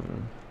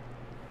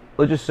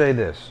 let's just say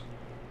this.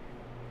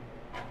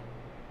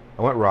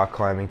 I went rock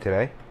climbing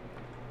today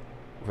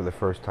for the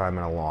first time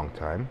in a long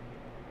time.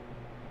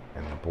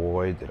 And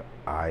boy, did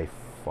I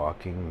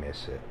fucking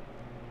miss it.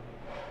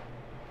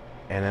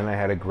 And then I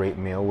had a great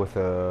meal with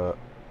a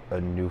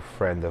new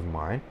friend of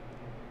mine.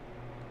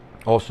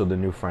 Also, the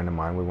new friend of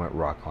mine, we went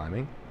rock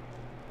climbing.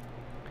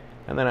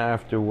 And then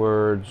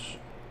afterwards,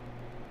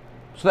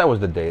 so that was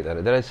the date.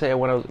 Did I say I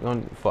went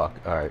on? Fuck.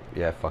 Alright,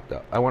 yeah, I fucked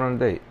up. I went on a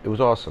date. It was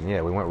awesome.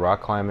 Yeah, we went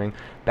rock climbing.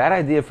 Bad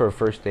idea for a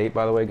first date,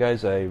 by the way,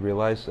 guys. I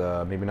realize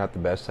maybe not the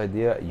best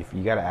idea.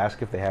 You gotta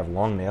ask if they have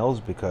long nails,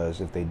 because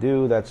if they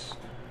do, that's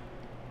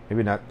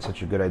maybe not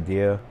such a good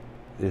idea.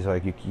 It's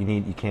like you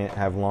can't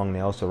have long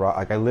nails to rock.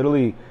 Like, I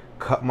literally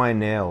cut my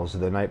nails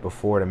the night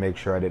before to make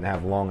sure I didn't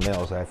have long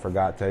nails. I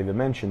forgot to even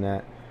mention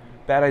that.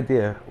 Bad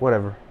idea.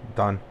 Whatever.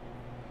 Done.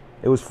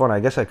 It was fun. I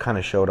guess I kind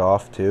of showed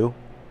off too.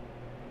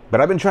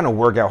 But I've been trying to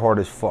work out hard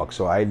as fuck.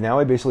 So I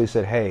basically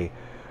said, hey,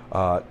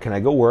 can I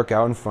go work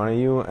out in front of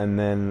you, and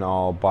then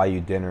I'll buy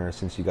you dinner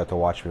since you got to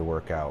watch me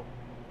work out.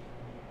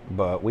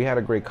 But we had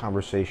a great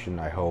conversation,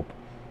 I hope.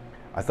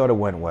 I thought it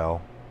went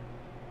well.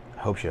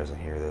 I hope she doesn't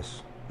hear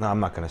this. No, I'm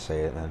not going to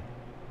say it then.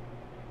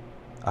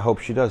 I hope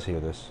she does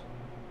hear this.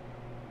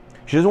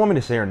 She doesn't want me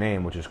to say her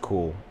name, which is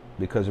cool.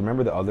 Because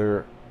remember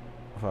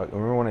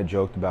remember when I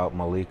joked about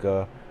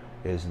Malika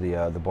is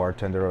the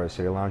bartender at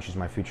City Lounge? She's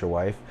my future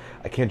wife.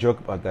 I can't joke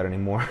about that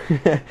anymore.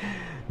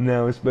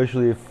 No,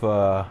 especially if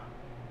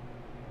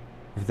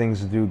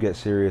things do get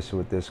serious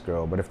with this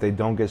girl. But if they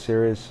don't get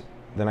serious,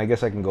 then I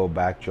guess I can go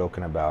back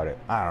joking about it.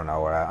 I don't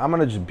know. I'm going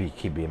to just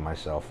keep being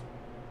myself.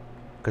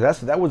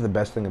 Because that was the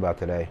best thing about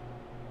today.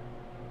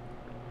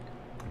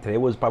 Today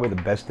was probably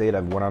the best date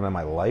I've went on in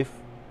my life.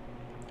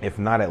 If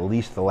not at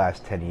least the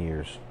last 10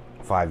 years.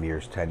 5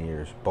 years, 10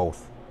 years,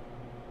 both.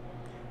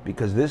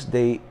 Because this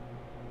date,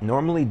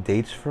 normally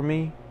dates for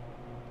me,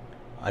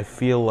 I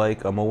feel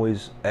like I'm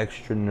always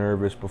extra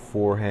nervous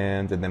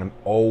beforehand, and then I'm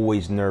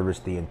always nervous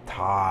the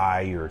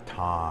entire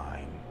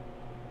time.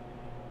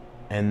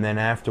 And then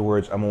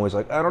afterwards, I'm always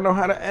like, I don't know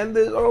how to end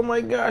this. Oh my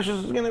gosh,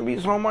 this is going to be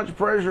so much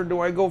pressure. Do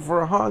I go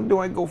for a hug? Do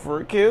I go for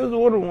a kiss?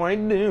 What do I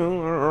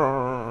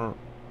do?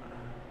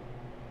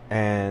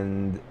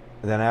 And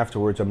then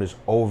afterwards, I'm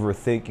just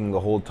overthinking the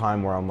whole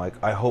time, where I'm like,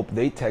 I hope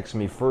they text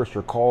me first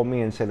or call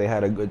me and say they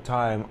had a good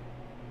time.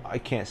 I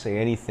can't say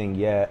anything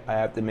yet. I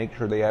have to make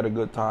sure they had a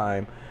good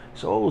time.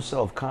 So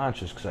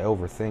self-conscious because I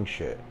overthink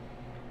shit.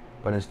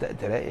 But instead,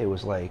 today, it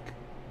was like,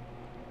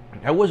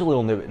 I was a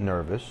little bit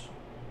nervous.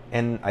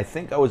 And I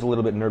think I was a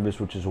little bit nervous,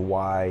 which is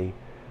why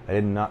I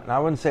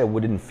wouldn't say I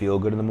didn't feel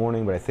good in the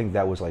morning, but I think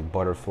that was like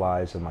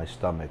butterflies in my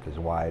stomach is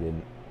why I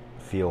didn't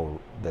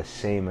feel the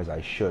same as I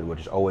should, which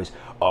is always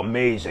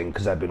amazing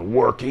because I've been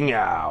working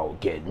out,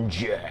 getting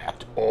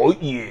jacked. Oh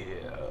yeah.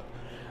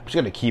 I'm just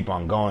going to keep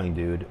on going,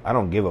 dude. I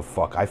don't give a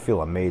fuck. I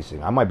feel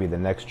amazing. I might be the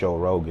next Joe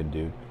Rogan,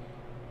 dude.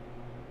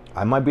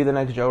 I might be the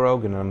next Joe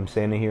Rogan, and I'm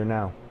saying it here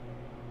now.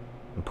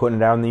 I'm putting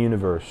it out in the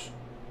universe.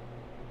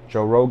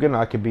 Joe Rogan,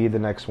 I could be the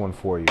next one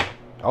for you.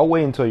 I'll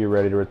wait until you're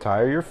ready to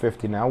retire. You're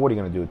 50 now. What are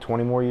you going to do?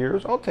 20 more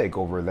years? I'll take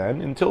over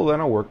then. Until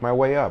then, I'll work my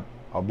way up.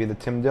 I'll be the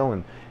Tim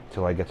Dillon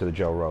until I get to the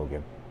Joe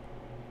Rogan.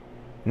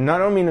 I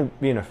don't mean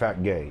being a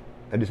fat gay.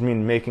 I just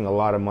mean making a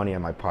lot of money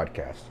on my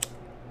podcast,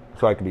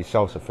 so I can be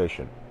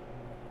self-sufficient.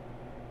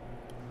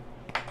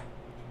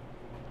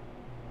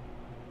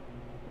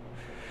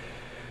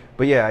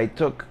 But yeah, I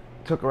took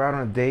her out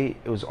on a date.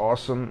 It was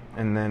awesome,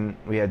 and then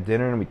we had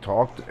dinner and we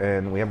talked,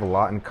 and we have a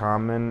lot in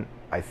common.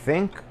 I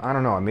think, I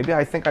don't know, maybe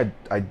I think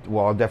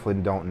well, I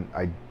definitely don't.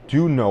 I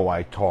do know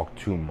I talk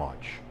too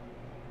much.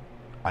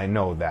 I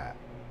know that,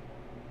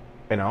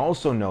 and I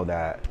also know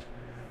that.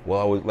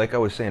 Well, like I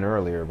was saying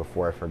earlier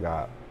before I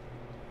forgot.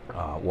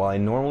 While I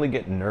normally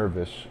get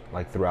nervous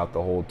like throughout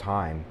the whole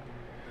time,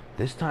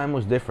 this time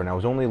was different. I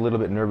was only a little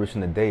bit nervous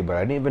in the day, but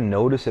I didn't even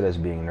notice it as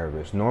being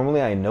nervous.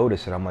 Normally I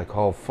notice it. I'm like,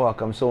 oh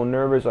fuck, I'm so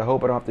nervous. I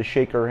hope I don't have to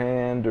shake her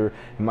hand, or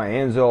my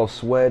hands are all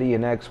sweaty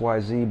and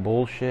XYZ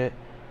bullshit.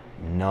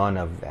 None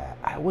of that.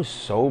 I was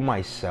so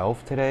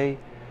myself today,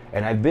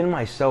 and I've been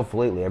myself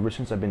lately ever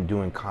since I've been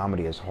doing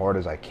comedy as hard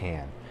as I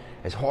can.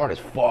 As hard as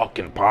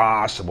fucking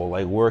possible,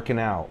 like working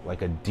out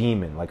like a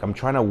demon. Like I'm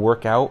trying to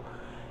work out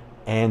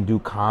and do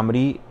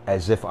comedy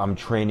as if I'm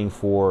training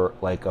for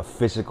like a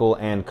physical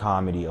and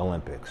comedy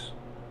Olympics,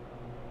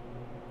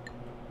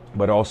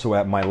 but also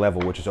at my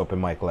level, which is open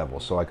mic level.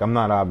 So like I'm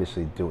not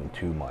obviously doing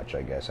too much.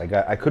 I guess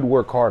I could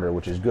work harder,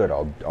 which is good.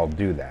 I'll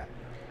do that.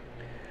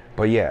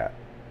 But yeah,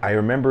 I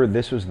remember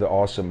this was the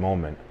awesome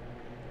moment.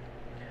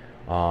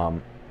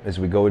 As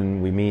we go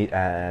and we meet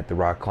at the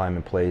rock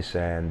climbing place,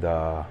 and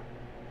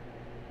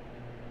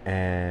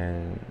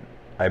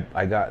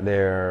I got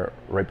there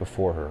right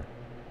before her,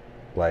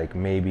 like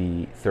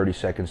maybe 30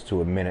 seconds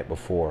to a minute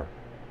before,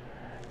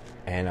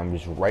 and I'm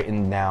just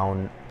writing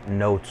down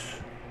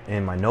notes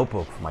in my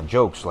notebook for my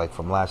jokes, like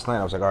from last night.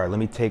 I was like, all right, let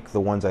me take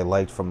the ones I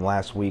liked from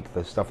last week,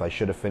 the stuff I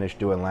should have finished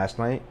doing last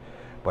night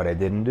but I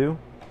didn't do,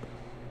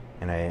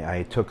 and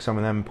I took some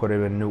of them and put it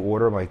in a new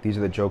order. I'm like, these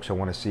are the jokes I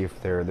want to see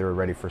if they're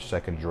ready for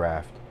second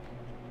draft.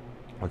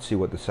 Let's see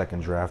what the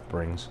second draft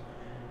brings.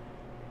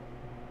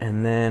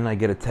 And then I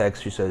get a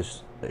text. She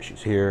says that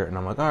she's here, and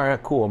I'm like, all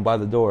right, cool, I'm by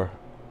the door.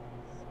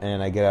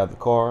 And I get out of the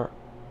car,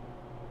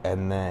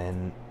 and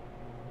then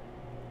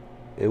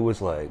it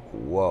was like,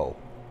 whoa.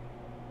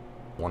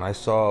 When I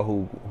saw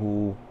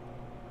who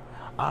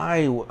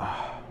I've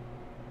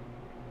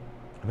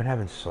been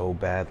having so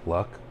bad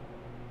luck.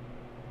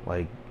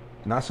 Like,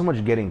 not so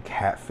much getting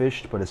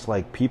catfished, but it's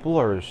like people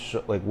are,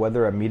 like,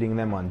 whether I'm meeting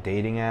them on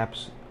dating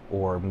apps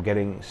or I'm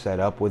getting set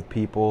up with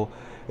people,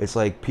 it's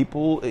like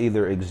people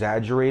either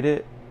exaggerate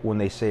it when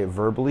they say it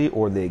verbally,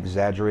 or they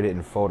exaggerate it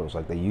in photos.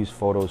 Like they use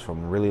photos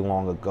from really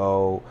long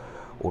ago,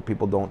 or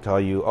people don't tell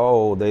you,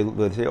 oh, they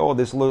say, oh,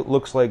 this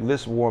looks like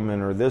this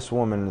woman or this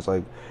woman. It's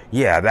like,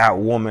 yeah, that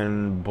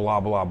woman, blah,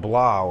 blah,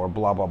 blah, or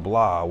blah, blah,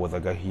 blah, with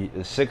like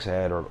a six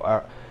head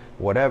or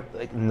whatever.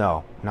 Like,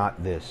 no,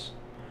 not this.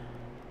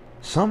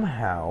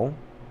 Somehow,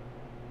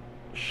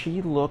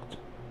 she looked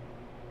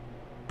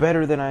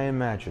better than I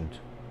imagined.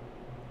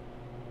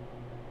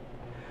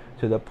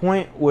 To the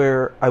point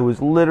where I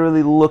was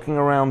literally looking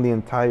around the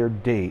entire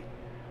date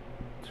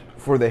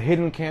for the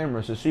hidden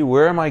cameras to see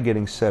where am I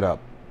getting set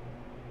up.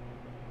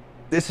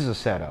 This is a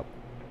setup.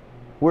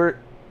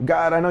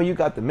 God, I know you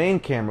got the main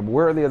camera, but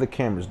where are the other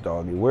cameras,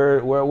 doggy? Where,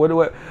 why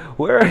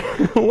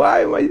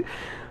am I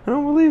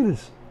don't believe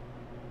this.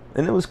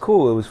 And it was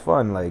cool, it was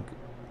fun. Like,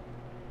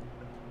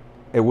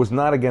 it was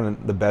not, again,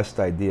 the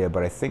best idea,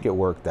 but I think it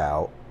worked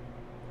out.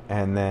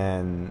 And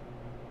then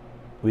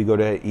we go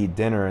to eat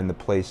dinner, and the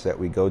place that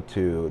we go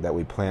to, that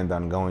we planned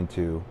on going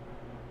to,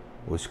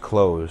 was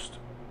closed.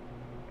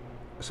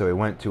 So we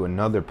went to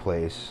another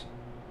place,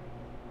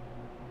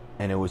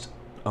 and it was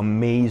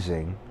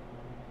amazing.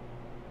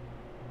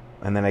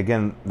 And then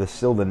again,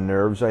 still the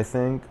nerves, I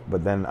think,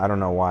 but then I don't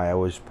know why, I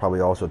was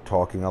probably also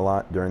talking a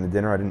lot during the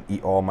dinner. I didn't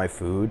eat all my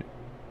food,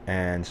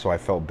 and so I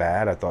felt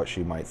bad. I thought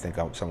she might think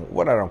I'm some,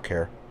 what, I don't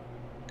care.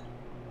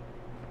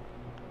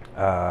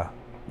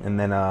 And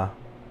then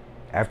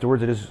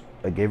afterwards,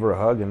 I gave her a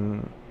hug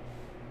and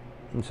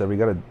said we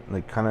gotta,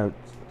 like, kind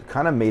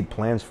of made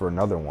plans for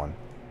another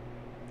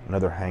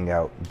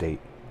hangout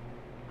date.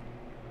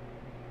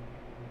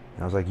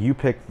 And I was like, you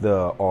pick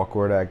the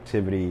awkward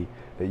activity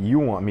that you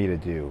want me to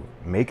do.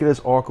 Make it as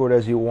awkward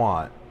as you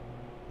want.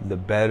 The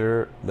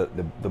better,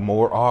 the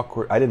more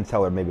awkward. I didn't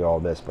tell her maybe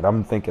all this, but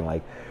I'm thinking,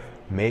 like,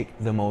 make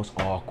the most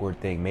awkward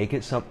thing. Make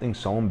it something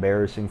so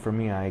embarrassing for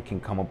me I can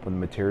come up with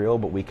material,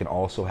 but we can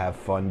also have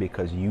fun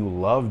because you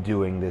love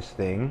doing this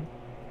thing.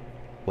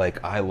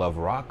 Like I love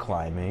rock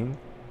climbing,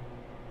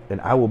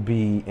 and I will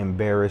be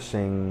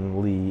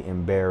embarrassingly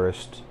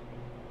embarrassed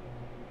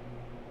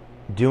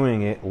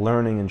doing it,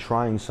 learning and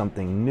trying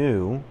something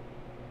new,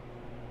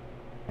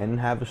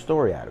 and have a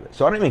story out of it.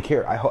 So I don't even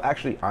care.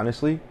 Actually,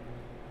 honestly,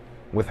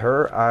 with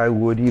her, I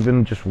would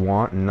even just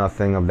want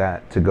nothing of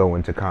that to go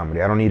into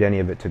comedy. I don't need any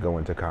of it to go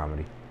into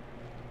comedy.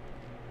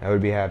 I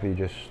would be happy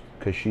just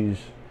because she's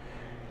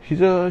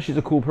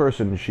a cool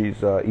person.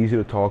 She's easy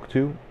to talk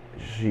to.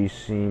 She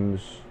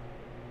seems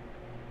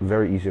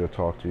very easy to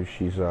talk to.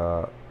 She's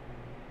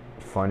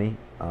funny.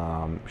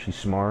 She's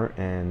smart,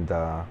 and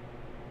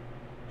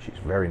she's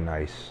very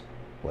nice.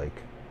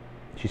 Like,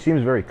 She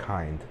seems very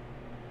kind.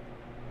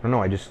 I don't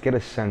know, I just get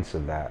a sense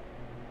of that.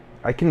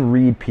 I can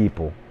read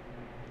people.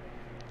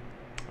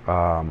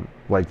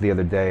 Like the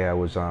other day I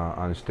was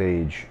on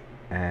stage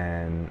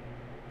and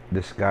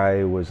this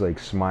guy was like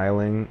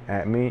smiling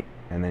at me,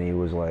 and then he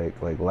was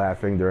like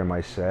laughing during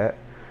my set,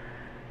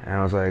 and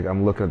I was like,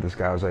 I'm looking at this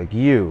guy, I was like,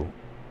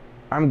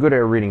 I'm good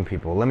at reading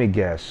people, let me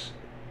guess,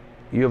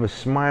 you have a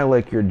smile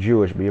like you're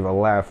Jewish, but you have a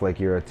laugh like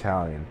you're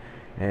Italian.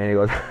 And he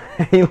goes,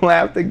 he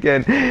laughed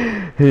again,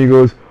 and he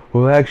goes,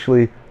 well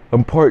actually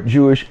I'm part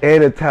Jewish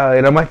and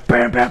Italian. I'm like,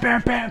 bam, bam,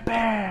 bam, bam,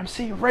 bam.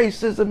 See,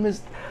 racism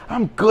is,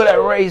 I'm good at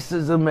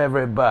racism,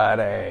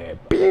 everybody.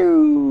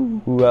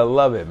 Pew! I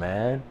love it,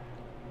 man.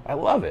 I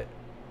love it.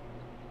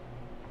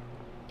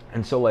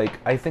 And so, like,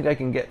 I think I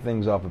can get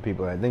things off of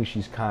people. I think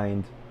she's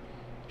kind.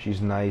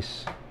 She's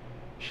nice.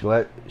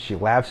 She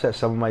laughs at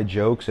some of my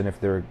jokes, and if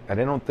they're, I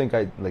don't think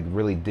I like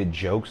really did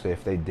jokes.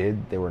 If they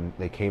did,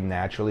 they came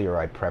naturally, or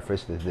I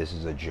prefaced that this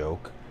is a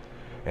joke,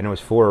 and it was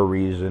for a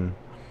reason.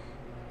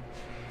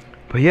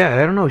 But yeah,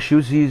 I don't know. She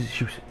was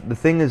easy. The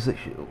thing is that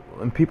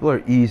when people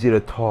are easy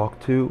to talk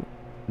to,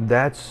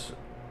 that's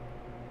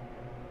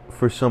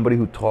for somebody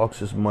who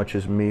talks as much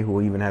as me,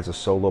 who even has a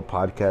solo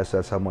podcast.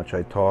 That's how much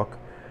I talk.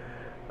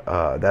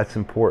 That's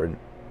important.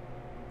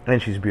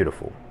 And she's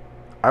beautiful.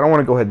 I don't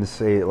want to go ahead and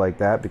say it like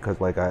that because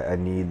like I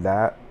need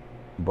that,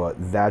 but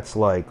that's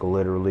like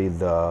literally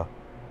the,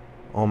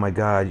 oh my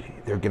God,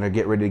 they're gonna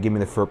get ready to give me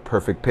the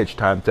perfect pitch,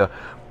 time to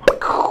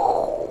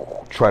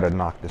try to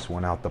knock this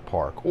one out the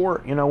park.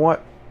 Or, you know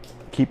what?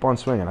 Keep on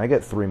swinging. I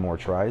get 3 more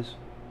tries.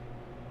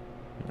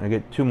 I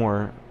get 2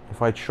 more.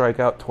 If I strike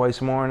out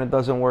twice more and it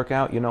doesn't work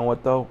out, you know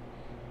what though?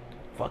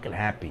 Fucking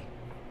happy.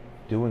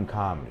 Doing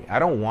comedy. I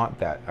don't want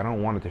that. I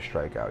don't want it to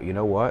strike out. You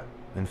know what?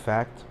 In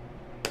fact,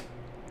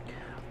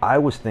 I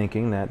was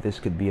thinking that this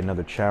could be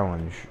another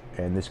challenge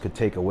and this could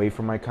take away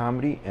from my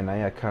comedy, and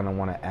I kind of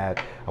want to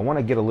add, I want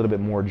to get a little bit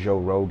more Joe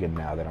Rogan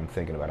now that I'm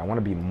thinking about it. I want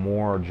to be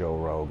more Joe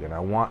Rogan. I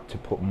want to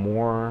put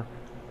more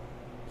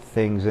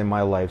things in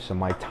my life so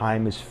my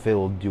time is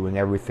filled doing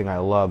everything I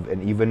love,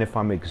 and even if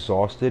I'm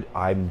exhausted,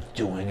 I'm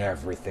doing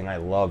everything I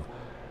love,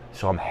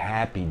 so I'm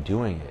happy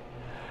doing it.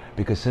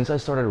 Because since I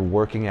started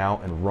working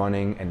out and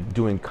running and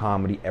doing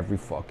comedy every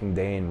fucking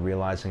day and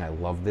realizing I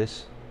love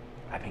this,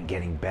 I've been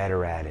getting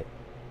better at it.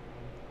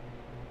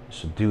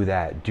 So do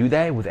that. Do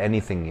that with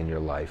anything in your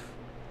life.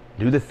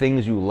 Do the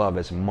things you love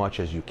as much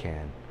as you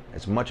can.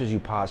 As much as you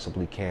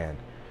possibly can.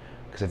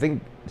 Because I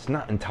think it's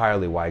not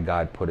entirely why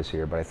God put us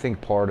here, but I think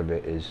part of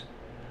it is,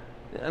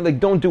 like,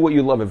 don't do what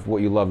you love if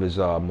what you love is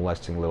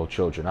molesting little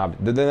children.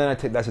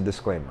 That's a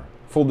disclaimer.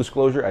 Full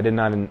disclosure,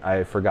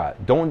 I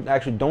forgot. Don't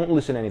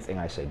listen to anything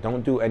I say.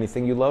 Don't do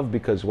anything you love,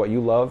 because what you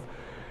love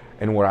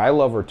and what I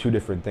love are 2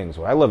 different things.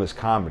 What I love is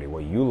comedy.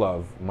 What you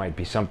love might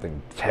be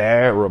something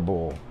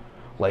terrible.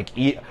 Like,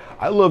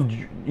 I love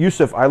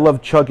Yusuf. I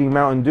love chugging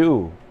Mountain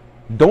Dew.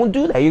 Don't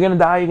do that. You're gonna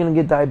die. You're gonna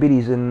get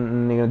diabetes,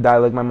 and you're gonna die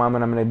like my mom,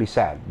 and I'm gonna be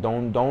sad.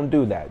 Don't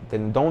do that.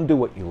 Then don't do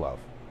what you love.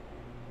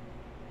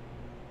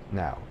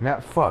 Now,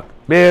 fuck,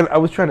 man. I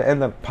was trying to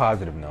end on a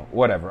positive note.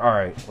 Whatever. All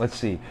right. Let's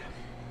see.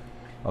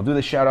 I'll do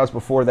the shout outs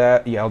before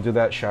that. Yeah, I'll do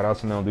that shout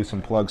outs, and then I'll do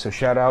some plugs. So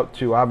shout out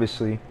to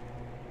obviously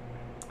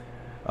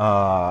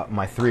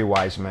my 3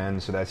 wise men.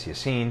 So that's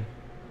Yassine,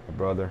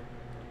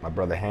 my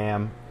brother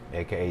Ham,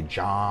 aka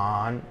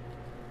John,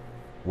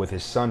 with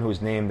his son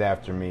who's named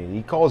after me.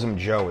 He calls him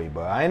Joey,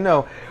 but I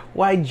know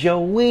why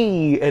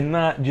Joey and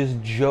not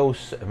just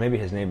Joseph. Maybe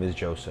his name is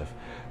Joseph,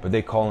 but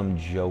they call him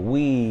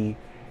Joey.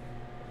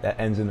 That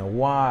ends in a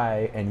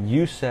Y, and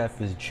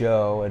Yusuf is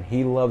Joe, and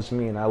he loves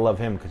me and I love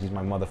him because he's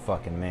my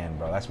motherfucking man,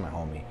 bro. That's my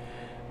homie.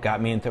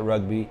 Got me into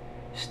rugby,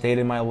 stayed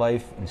in my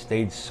life, and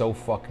stayed so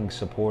fucking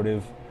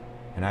supportive,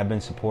 and I've been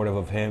supportive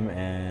of him,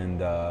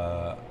 and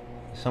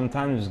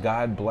sometimes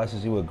God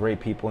blesses you with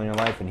great people in your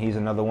life, and he's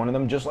another one of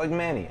them, just like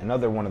Manny,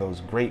 another one of those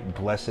great,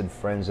 blessed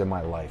friends in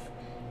my life.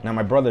 Now,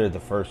 my brother is the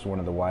first one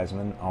of the wise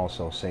men,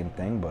 also same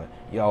thing, but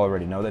y'all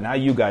already know that. Now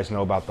you guys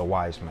know about the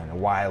wise men and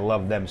why I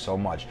love them so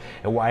much,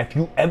 and why if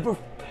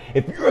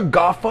you're a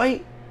goth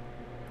fight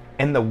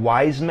and the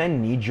wise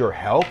men need your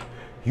help,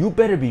 you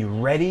better be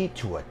ready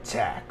to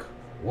attack.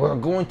 We're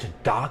going to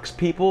dox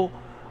people.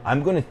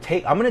 I'm gonna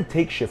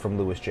take shit from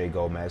Louis J.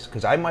 Gomez,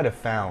 because I might have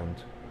found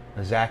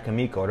Zach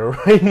Amico to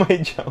write my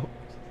jokes.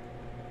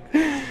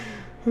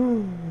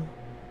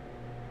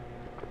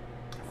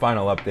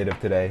 Final update of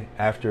today.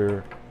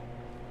 After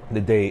the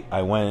date,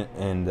 I went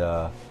and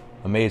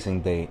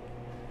amazing date.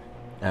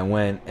 I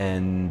went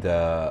and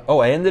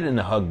I ended in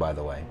a hug, by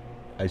the way.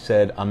 I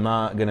said, I'm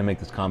not gonna make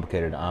this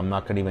complicated. I'm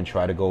not gonna even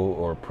try to go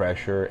or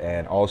pressure,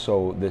 and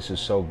also this is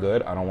so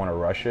good, I don't want to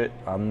rush it.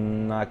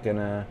 I'm not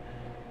gonna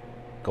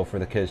go for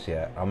the kiss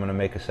yet. I'm gonna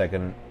make a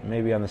second,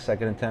 maybe on the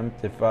second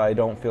attempt if I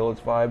don't feel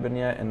it's vibing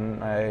yet,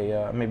 and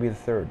I maybe the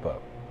third,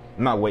 but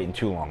I'm not waiting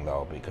too long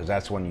though, because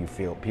that's when you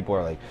feel people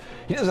are like,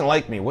 he doesn't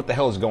like me, what the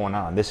hell is going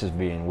on? This is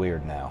being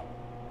weird now.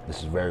 This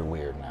is very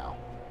weird now.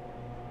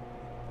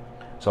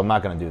 So I'm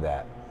not gonna do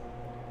that.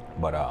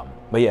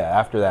 But yeah,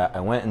 after that, I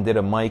went and did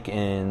a mic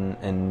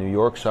in New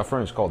York,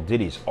 Suffering. It's called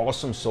Diddy's.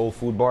 Awesome soul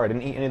food bar. I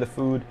didn't eat any of the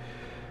food,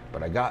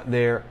 but I got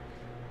there.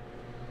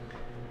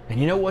 And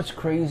you know what's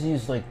crazy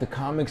is like the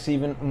comics,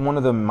 even one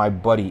of them, my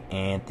buddy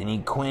Anthony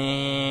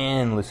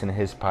Quinn, listen to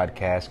his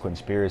podcast,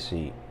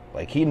 Conspiracy.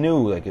 Like he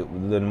knew like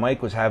the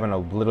mic was having a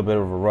little bit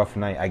of a rough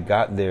night. I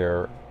got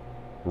there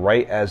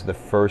right as the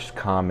first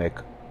comic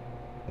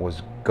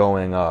was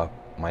going up.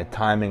 My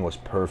timing was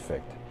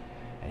perfect.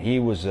 And he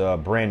was a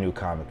brand new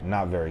comic,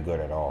 not very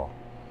good at all.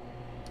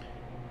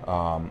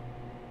 And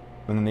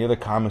then the other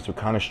comics were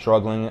kind of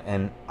struggling,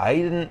 and I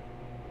didn't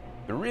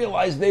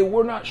realize they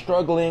were not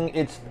struggling.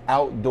 It's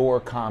outdoor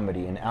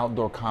comedy, and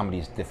outdoor comedy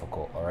is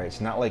difficult, all right?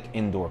 It's not like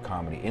indoor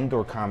comedy.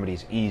 Indoor comedy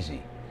is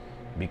easy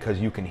because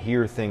you can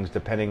hear things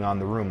depending on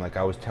the room. Like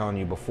I was telling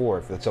you before,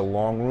 if it's a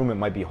long room, it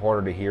might be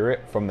harder to hear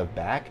it from the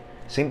back.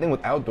 Same thing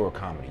with outdoor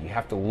comedy. You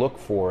have to look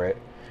for it.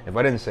 If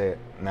I didn't say it,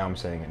 now I'm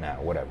saying it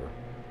now, whatever.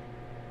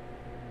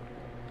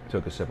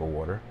 Took a sip of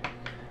water.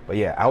 But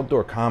yeah,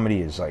 outdoor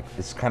comedy is like,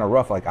 it's kind of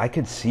rough. Like I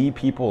could see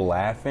people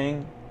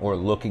laughing or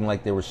looking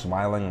like they were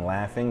smiling and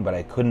laughing, but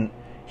I couldn't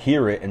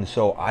hear it. And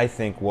so I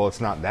think, well,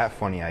 it's not that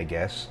funny, I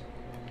guess.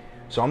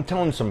 So I'm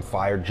telling some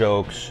fire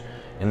jokes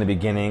in the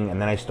beginning,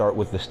 and then I start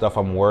with the stuff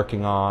I'm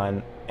working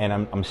on, and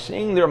I'm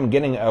seeing there I'm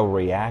getting a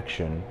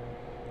reaction,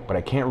 but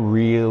I can't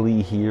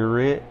really hear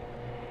it.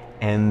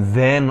 And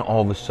then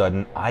all of a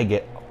sudden I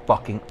get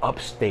fucking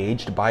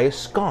upstaged by a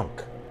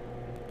skunk.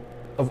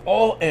 Of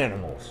all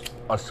animals,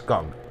 a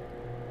skunk.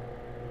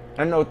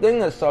 And the thing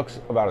that sucks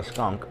about a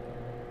skunk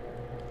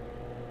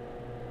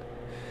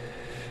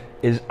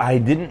is I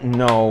didn't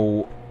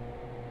know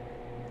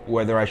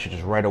whether I should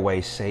just right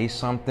away say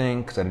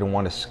something because I didn't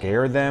want to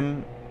scare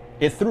them.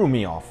 It threw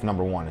me off,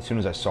 number one, as soon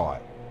as I saw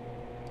it.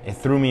 It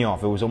threw me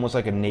off. It was almost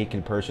like a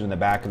naked person in the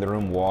back of the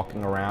room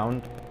walking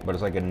around, but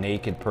it's like a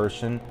naked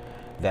person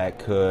that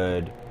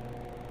could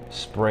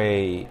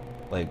spray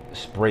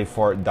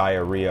fart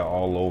diarrhea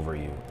all over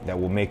you that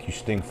will make you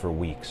stink for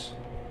weeks.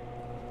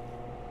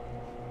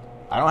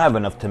 I don't have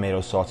enough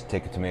tomato sauce to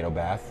take a tomato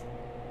bath.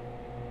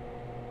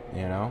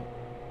 You know?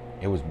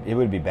 It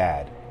would be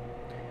bad.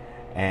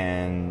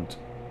 And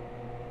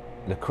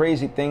the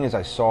crazy thing is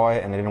I saw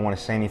it and I didn't want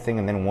to say anything,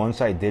 and then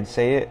once I did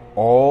say it,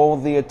 all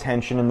the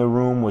attention in the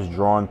room was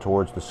drawn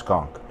towards the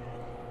skunk.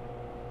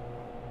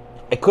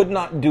 I could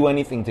not do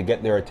anything to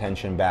get their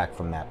attention back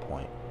from that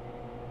point.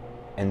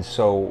 And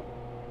so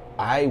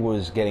I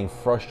was getting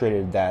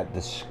frustrated that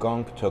the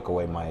skunk took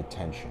away my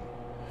attention.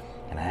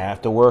 And I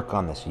have to work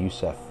on this,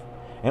 Yusef.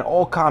 And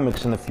all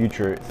comics in the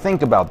future,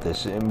 think about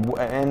this and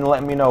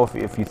let me know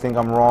if you think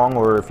I'm wrong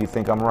or if you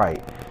think I'm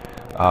right.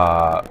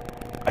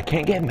 I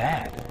can't get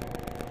mad.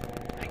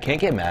 I can't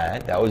get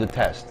mad. That was a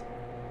test.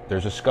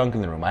 There's a skunk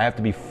in the room. I have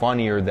to be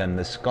funnier than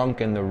the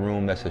skunk in the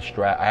room that's a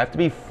strat. I have to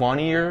be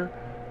funnier.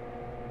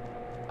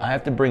 I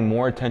have to bring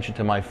more attention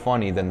to my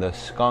funny than the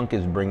skunk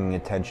is bringing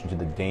attention to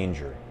the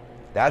danger.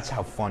 That's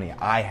how funny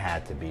I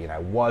had to be, and I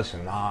was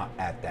not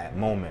at that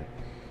moment.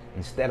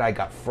 Instead, I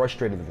got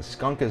frustrated that the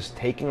skunk is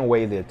taking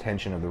away the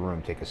attention of the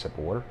room. Take a sip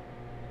of water.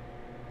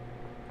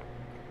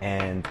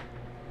 And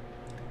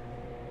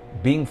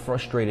being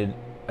frustrated,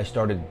 I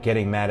started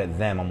getting mad at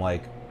them. I'm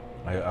like,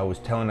 I was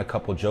telling a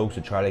couple jokes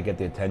to try to get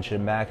the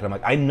attention back, and I'm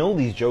like, I know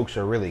these jokes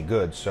are really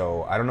good,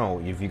 so I don't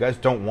know, if you guys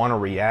don't want to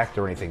react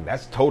or anything,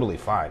 that's totally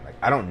fine. Like,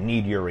 I don't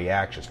need your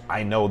reactions.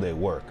 I know they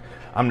work.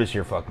 I'm just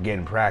here fucking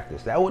getting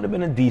practice. That would have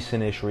been a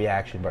decent-ish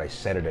reaction, but I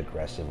said it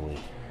aggressively.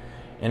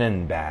 In a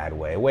bad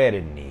way, a way I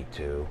didn't need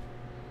to.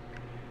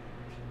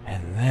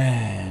 And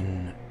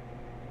then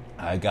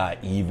I got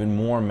even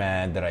more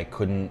mad that I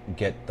couldn't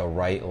get the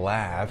right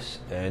laughs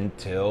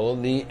until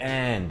the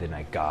end, and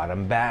I got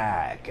them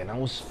back, and I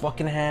was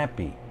fucking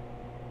happy.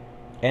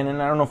 And then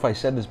I don't know if I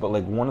said this, but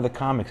like one of the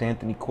comics,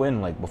 Anthony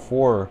Quinn, like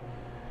before,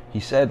 he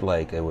said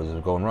like it was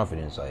going rough, and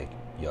he was like,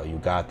 yo, you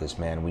got this,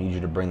 man. We need you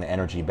to bring the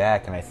energy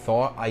back. And I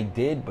thought I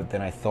did, but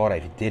then I thought I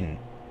didn't.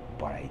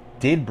 But I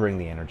did bring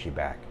the energy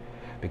back.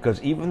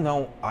 Because even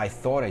though I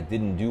thought I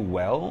didn't do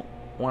well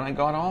when I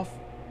got off,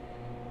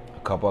 a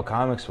couple of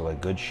comics were like,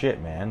 good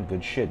shit, man.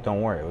 Good shit.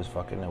 Don't worry. It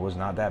was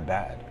not that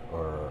bad.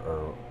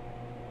 Or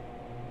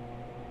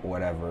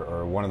whatever.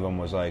 Or one of them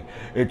was like,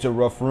 it's a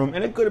rough room.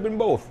 And it could have been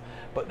both.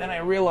 But then I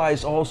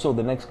realized also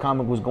the next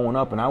comic was going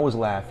up and I was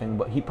laughing,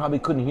 but he probably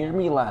couldn't hear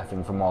me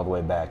laughing from all the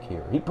way back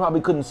here. He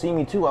probably couldn't see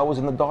me too. I was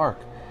in the dark.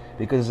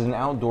 Because it's an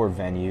outdoor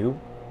venue.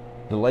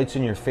 The light's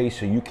in your face,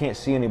 so you can't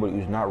see anybody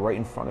who's not right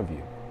in front of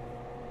you.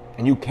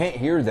 And you can't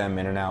hear them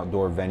in an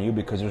outdoor venue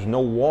because there's no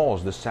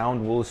walls. The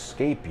sound will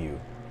escape you.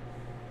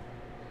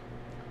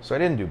 So I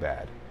didn't do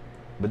bad.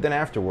 But then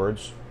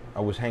afterwards,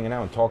 I was hanging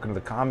out and talking to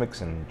the comics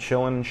and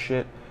chilling and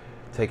shit,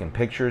 taking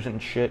pictures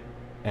and shit.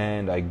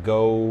 And I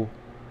go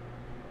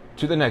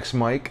to the next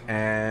mic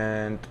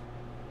and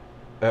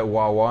at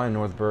Wawa in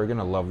North Bergen.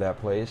 I love that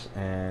place.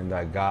 And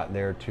I got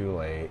there too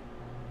late.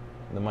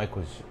 The mic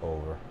was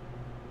over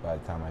by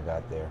the time I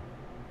got there.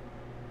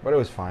 But it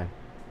was fine.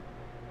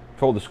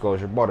 Full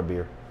disclosure, bought a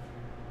beer.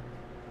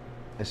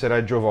 I said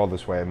I drove all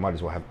this way. I might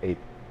as well have 8.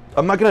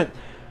 I'm not gonna.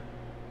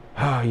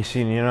 You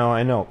seen? You know.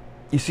 I know.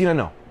 You seen? I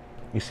know.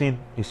 You seen?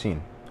 You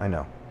seen? I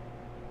know.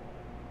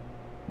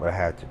 But I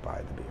had to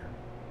buy the beer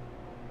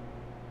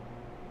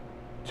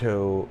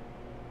to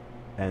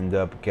end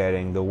up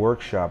getting the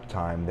workshop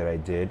time that I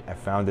did. I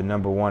found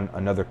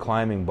another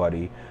climbing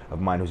buddy of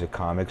mine who's a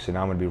comic, so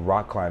now I'm going to be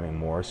rock climbing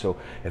more. So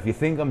if you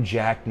think I'm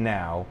jacked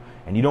now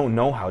and you don't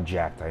know how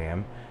jacked I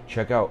am,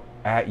 check out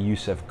at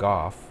Yusef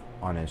Goff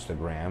on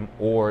Instagram,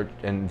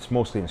 and it's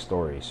mostly in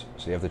stories,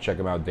 so you have to check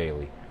them out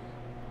daily.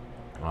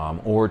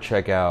 Or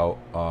check out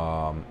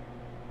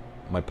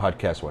my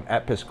podcast one,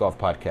 at Piss Golf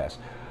Podcast.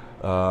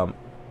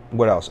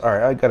 What else? All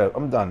right,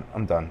 I'm done.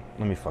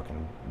 Let me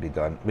fucking be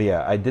done. But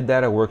yeah, I did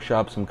that. I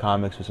workshopped some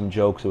comics with some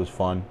jokes. It was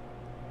fun.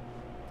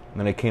 And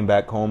then I came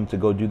back home to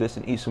go do this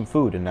and eat some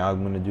food, and now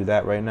I'm going to do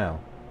that right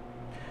now.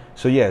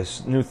 So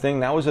yes, new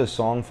thing. That was a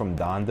song from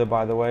Donda,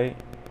 by the way,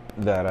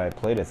 that I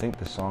played. I think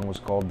the song was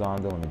called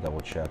Donda. Let me double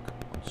check.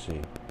 Let's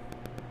see.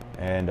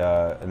 And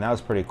that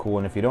was pretty cool.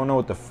 And if you don't know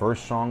what the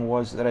first song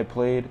was that I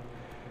played,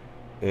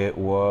 it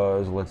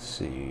was, let's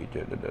see,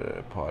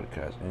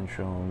 podcast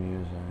intro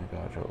music,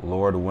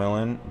 Lord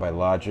Willin' by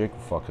Logic.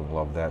 Fucking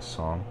love that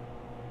song.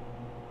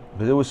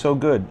 But it was so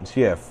good. So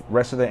yeah,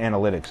 rest of the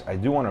analytics. I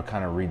do want to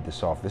kind of read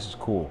this off. This is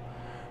cool.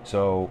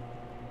 So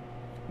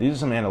these are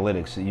some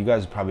analytics that you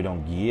guys probably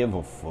don't give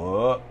a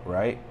fuck,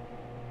 right?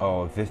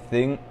 Oh, if this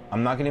thing,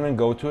 I'm not going to even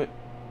go to it.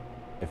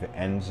 If it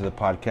ends the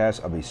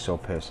podcast, I'll be so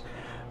pissed.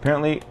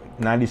 Apparently,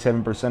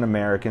 97%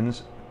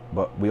 Americans.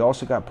 But we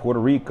also got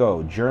Puerto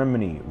Rico,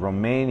 Germany,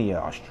 Romania,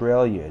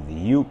 Australia,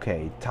 the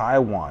UK,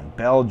 Taiwan,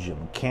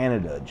 Belgium,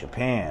 Canada,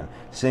 Japan,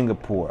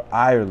 Singapore,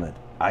 Ireland,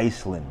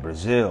 Iceland,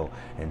 Brazil,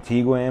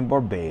 Antigua and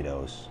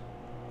Barbados.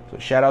 So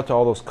shout out to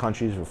all those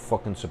countries for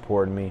fucking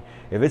supporting me.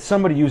 If it's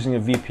somebody using a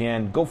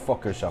VPN, go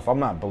fuck yourself. I'm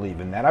not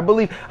believing that. I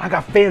believe I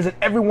got fans in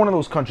every one of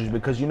those countries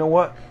because you know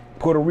what?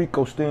 Puerto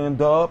Rico,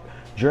 stand up.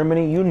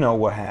 Germany, you know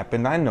what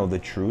happened. I know the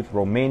truth.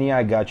 Romania,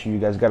 I got you. You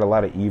guys got a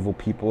lot of evil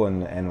people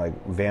and like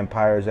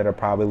vampires that are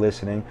probably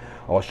listening.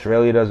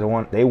 Australia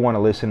they want to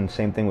listen.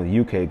 Same thing with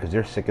UK because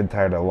they're sick and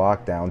tired of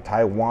lockdown.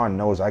 Taiwan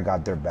knows I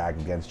got their back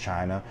against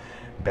China.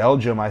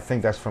 Belgium, I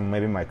think that's from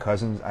maybe my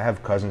cousins. I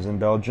have cousins in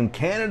Belgium.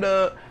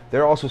 Canada,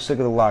 they're also sick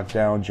of the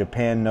lockdown.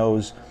 Japan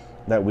knows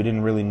that we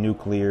didn't really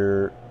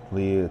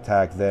nuclearly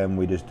attack them.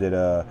 We just did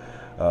a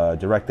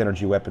direct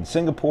energy weapon.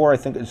 Singapore, I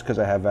think it's because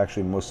I have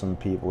actually Muslim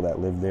people that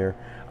live there.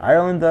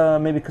 Ireland,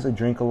 maybe because I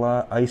drink a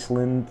lot.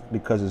 Iceland,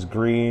 because it's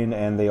green,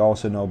 and they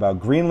also know about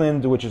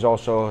Greenland, which is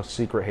also a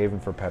secret haven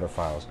for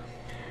pedophiles.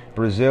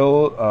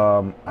 Brazil,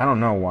 I don't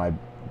know why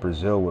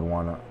Brazil would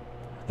want to.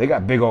 They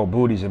got big old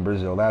booties in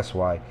Brazil, that's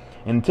why.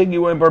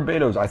 Antigua and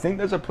Barbados, I think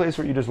there's a place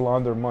where you just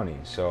launder money,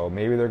 so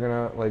maybe they're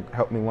gonna like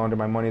help me launder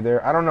my money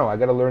there. I don't know. I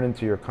gotta learn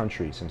into your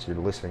country since you're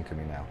listening to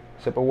me now.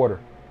 Sip of water.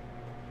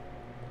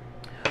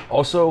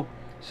 Also,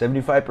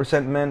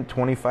 75% men,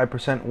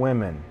 25%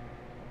 women.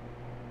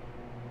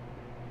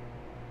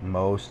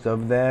 Most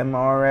of them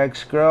are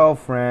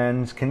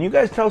ex-girlfriends. Can you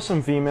guys tell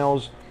some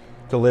females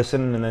to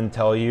listen and then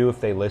tell you if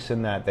they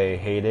listen that they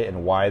hate it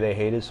and why they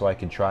hate it so I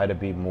can try to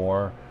be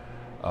more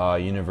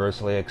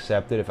universally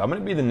accepted? If I'm going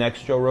to be the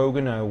next Joe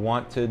Rogan, I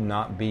want to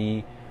not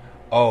be,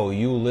 oh,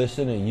 you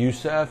listen to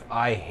Yusef?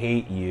 I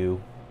hate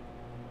you.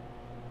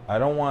 I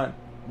don't want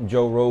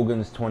Joe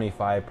Rogan's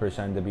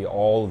 25% to be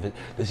all of it.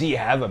 Does he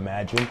have,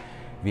 imagine,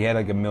 if he had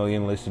like 1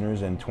 million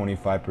listeners and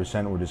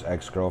 25% were just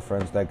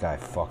ex-girlfriends, that guy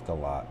fucked a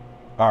lot.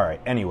 Alright,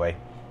 anyway.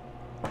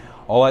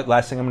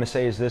 Last thing I'm going to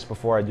say is this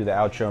before I do the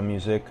outro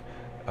music,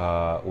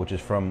 which is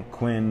from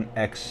Quinn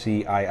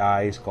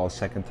XCII. It's called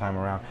Second Time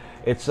Around.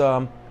 It's,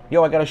 I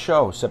got a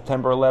show,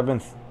 September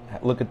 11th.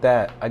 Look at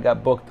that. I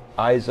got booked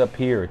Eyes Up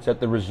Here. It's at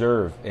the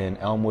Reserve in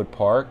Elmwood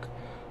Park.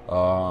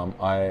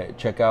 I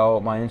check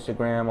out my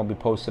Instagram. I'll be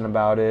posting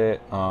about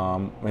it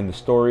in the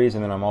stories,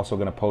 and then I'm also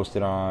going to post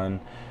it on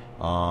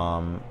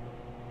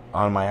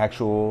my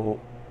actual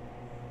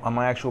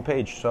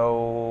page,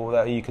 so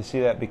that you can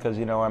see that, because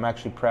I'm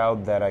actually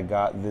proud that I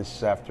got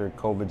this after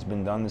COVID's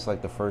been done. This is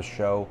like the first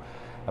show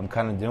I'm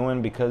kind of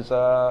doing because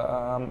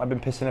I've been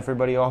pissing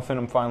everybody off, and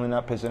I'm finally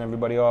not pissing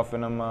everybody off,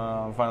 and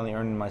I'm finally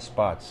earning my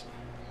spots.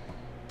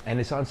 And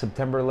it's on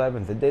September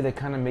 11th, the day that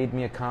kind of made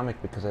me a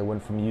comic, because I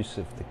went from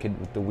Yusef, the kid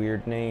with the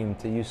weird name,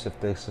 to Yusef,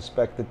 the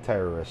suspected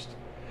terrorist.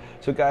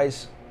 So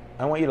guys,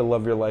 I want you to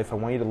love your life. I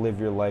want you to live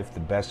your life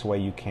the best way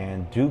you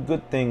can. Do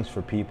good things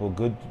for people.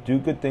 Do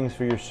good things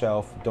for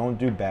yourself. Don't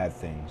do bad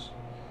things.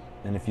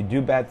 And if you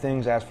do bad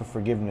things, ask for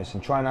forgiveness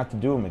and try not to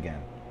do them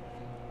again.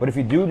 But if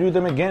you do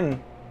them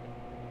again,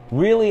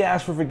 really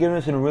ask for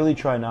forgiveness and really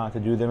try not to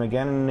do them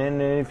again. And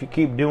then if you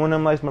keep doing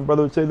them, like my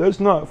brother would say,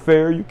 that's not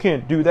fair. You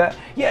can't do that.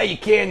 Yeah, you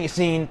can, you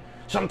seen.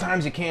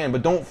 Sometimes you can,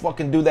 but don't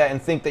fucking do that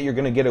and think that you're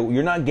gonna get it.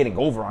 You're not getting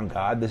over on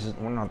God.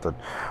 We're not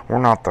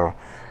the.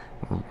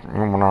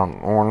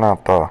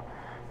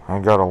 I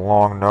got a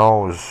long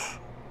nose,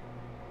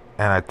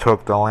 and I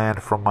took the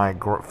land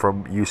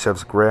from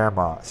Yusef's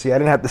grandma. See, I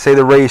didn't have to say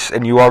the race,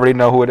 and you already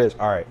know who it is.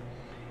 All right,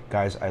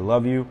 guys, I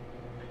love you.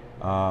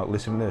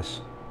 Listen to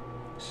this.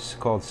 This is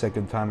called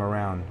Second Time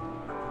Around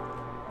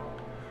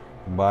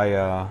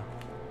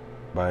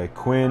by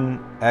Quinn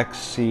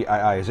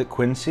XCII. Is it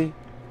Quincy?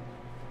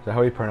 Is that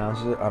how he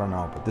pronounces it? I don't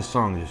know, but this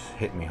song just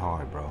hit me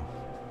hard, bro.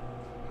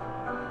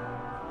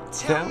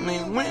 Tell me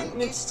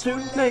when it's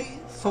too late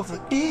for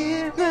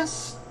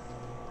forgiveness.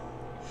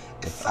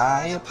 If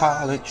I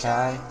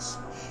apologize,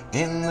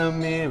 in the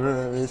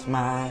mirror is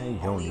my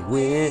only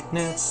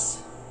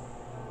witness.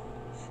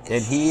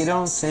 That he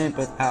don't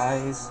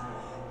sympathize.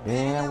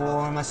 Then I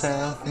wore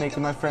myself,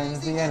 making my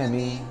friends the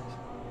enemy.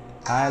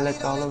 I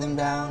let all of them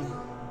down.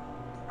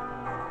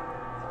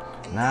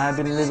 And I've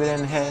been living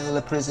in hell,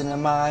 a prison of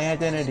my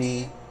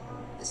identity.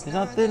 There's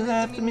nothing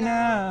left of me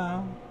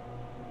now.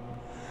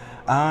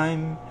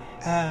 I'm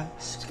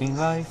asking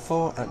life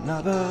for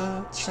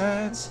another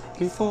chance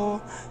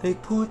before they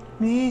put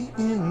me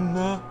in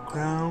the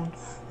ground.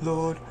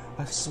 Lord,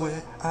 I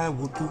swear I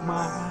will do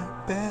my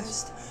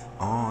best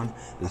on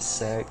the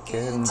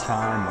second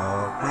time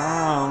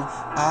around.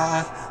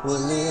 I will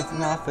live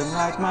nothing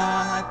like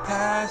my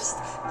past.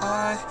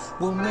 I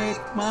will make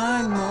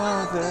my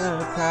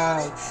mother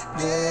proud.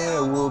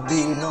 There will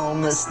be no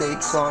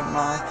mistakes on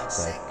my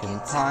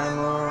second time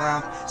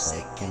around.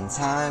 Second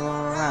time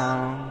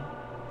around.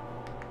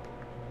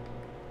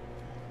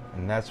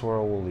 And that's where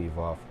we'll leave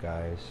off,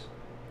 guys.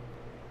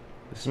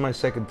 This is my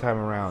second time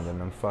around, and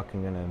I'm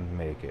fucking gonna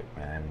make it,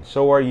 man.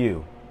 So are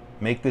you.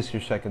 Make this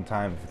your second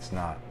time if it's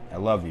not. I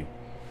love you.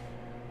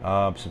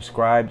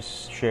 Subscribe,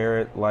 share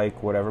it,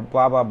 like, whatever.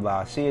 Blah, blah,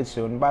 blah. See you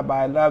soon.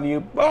 Bye-bye. Love you.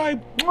 Bye.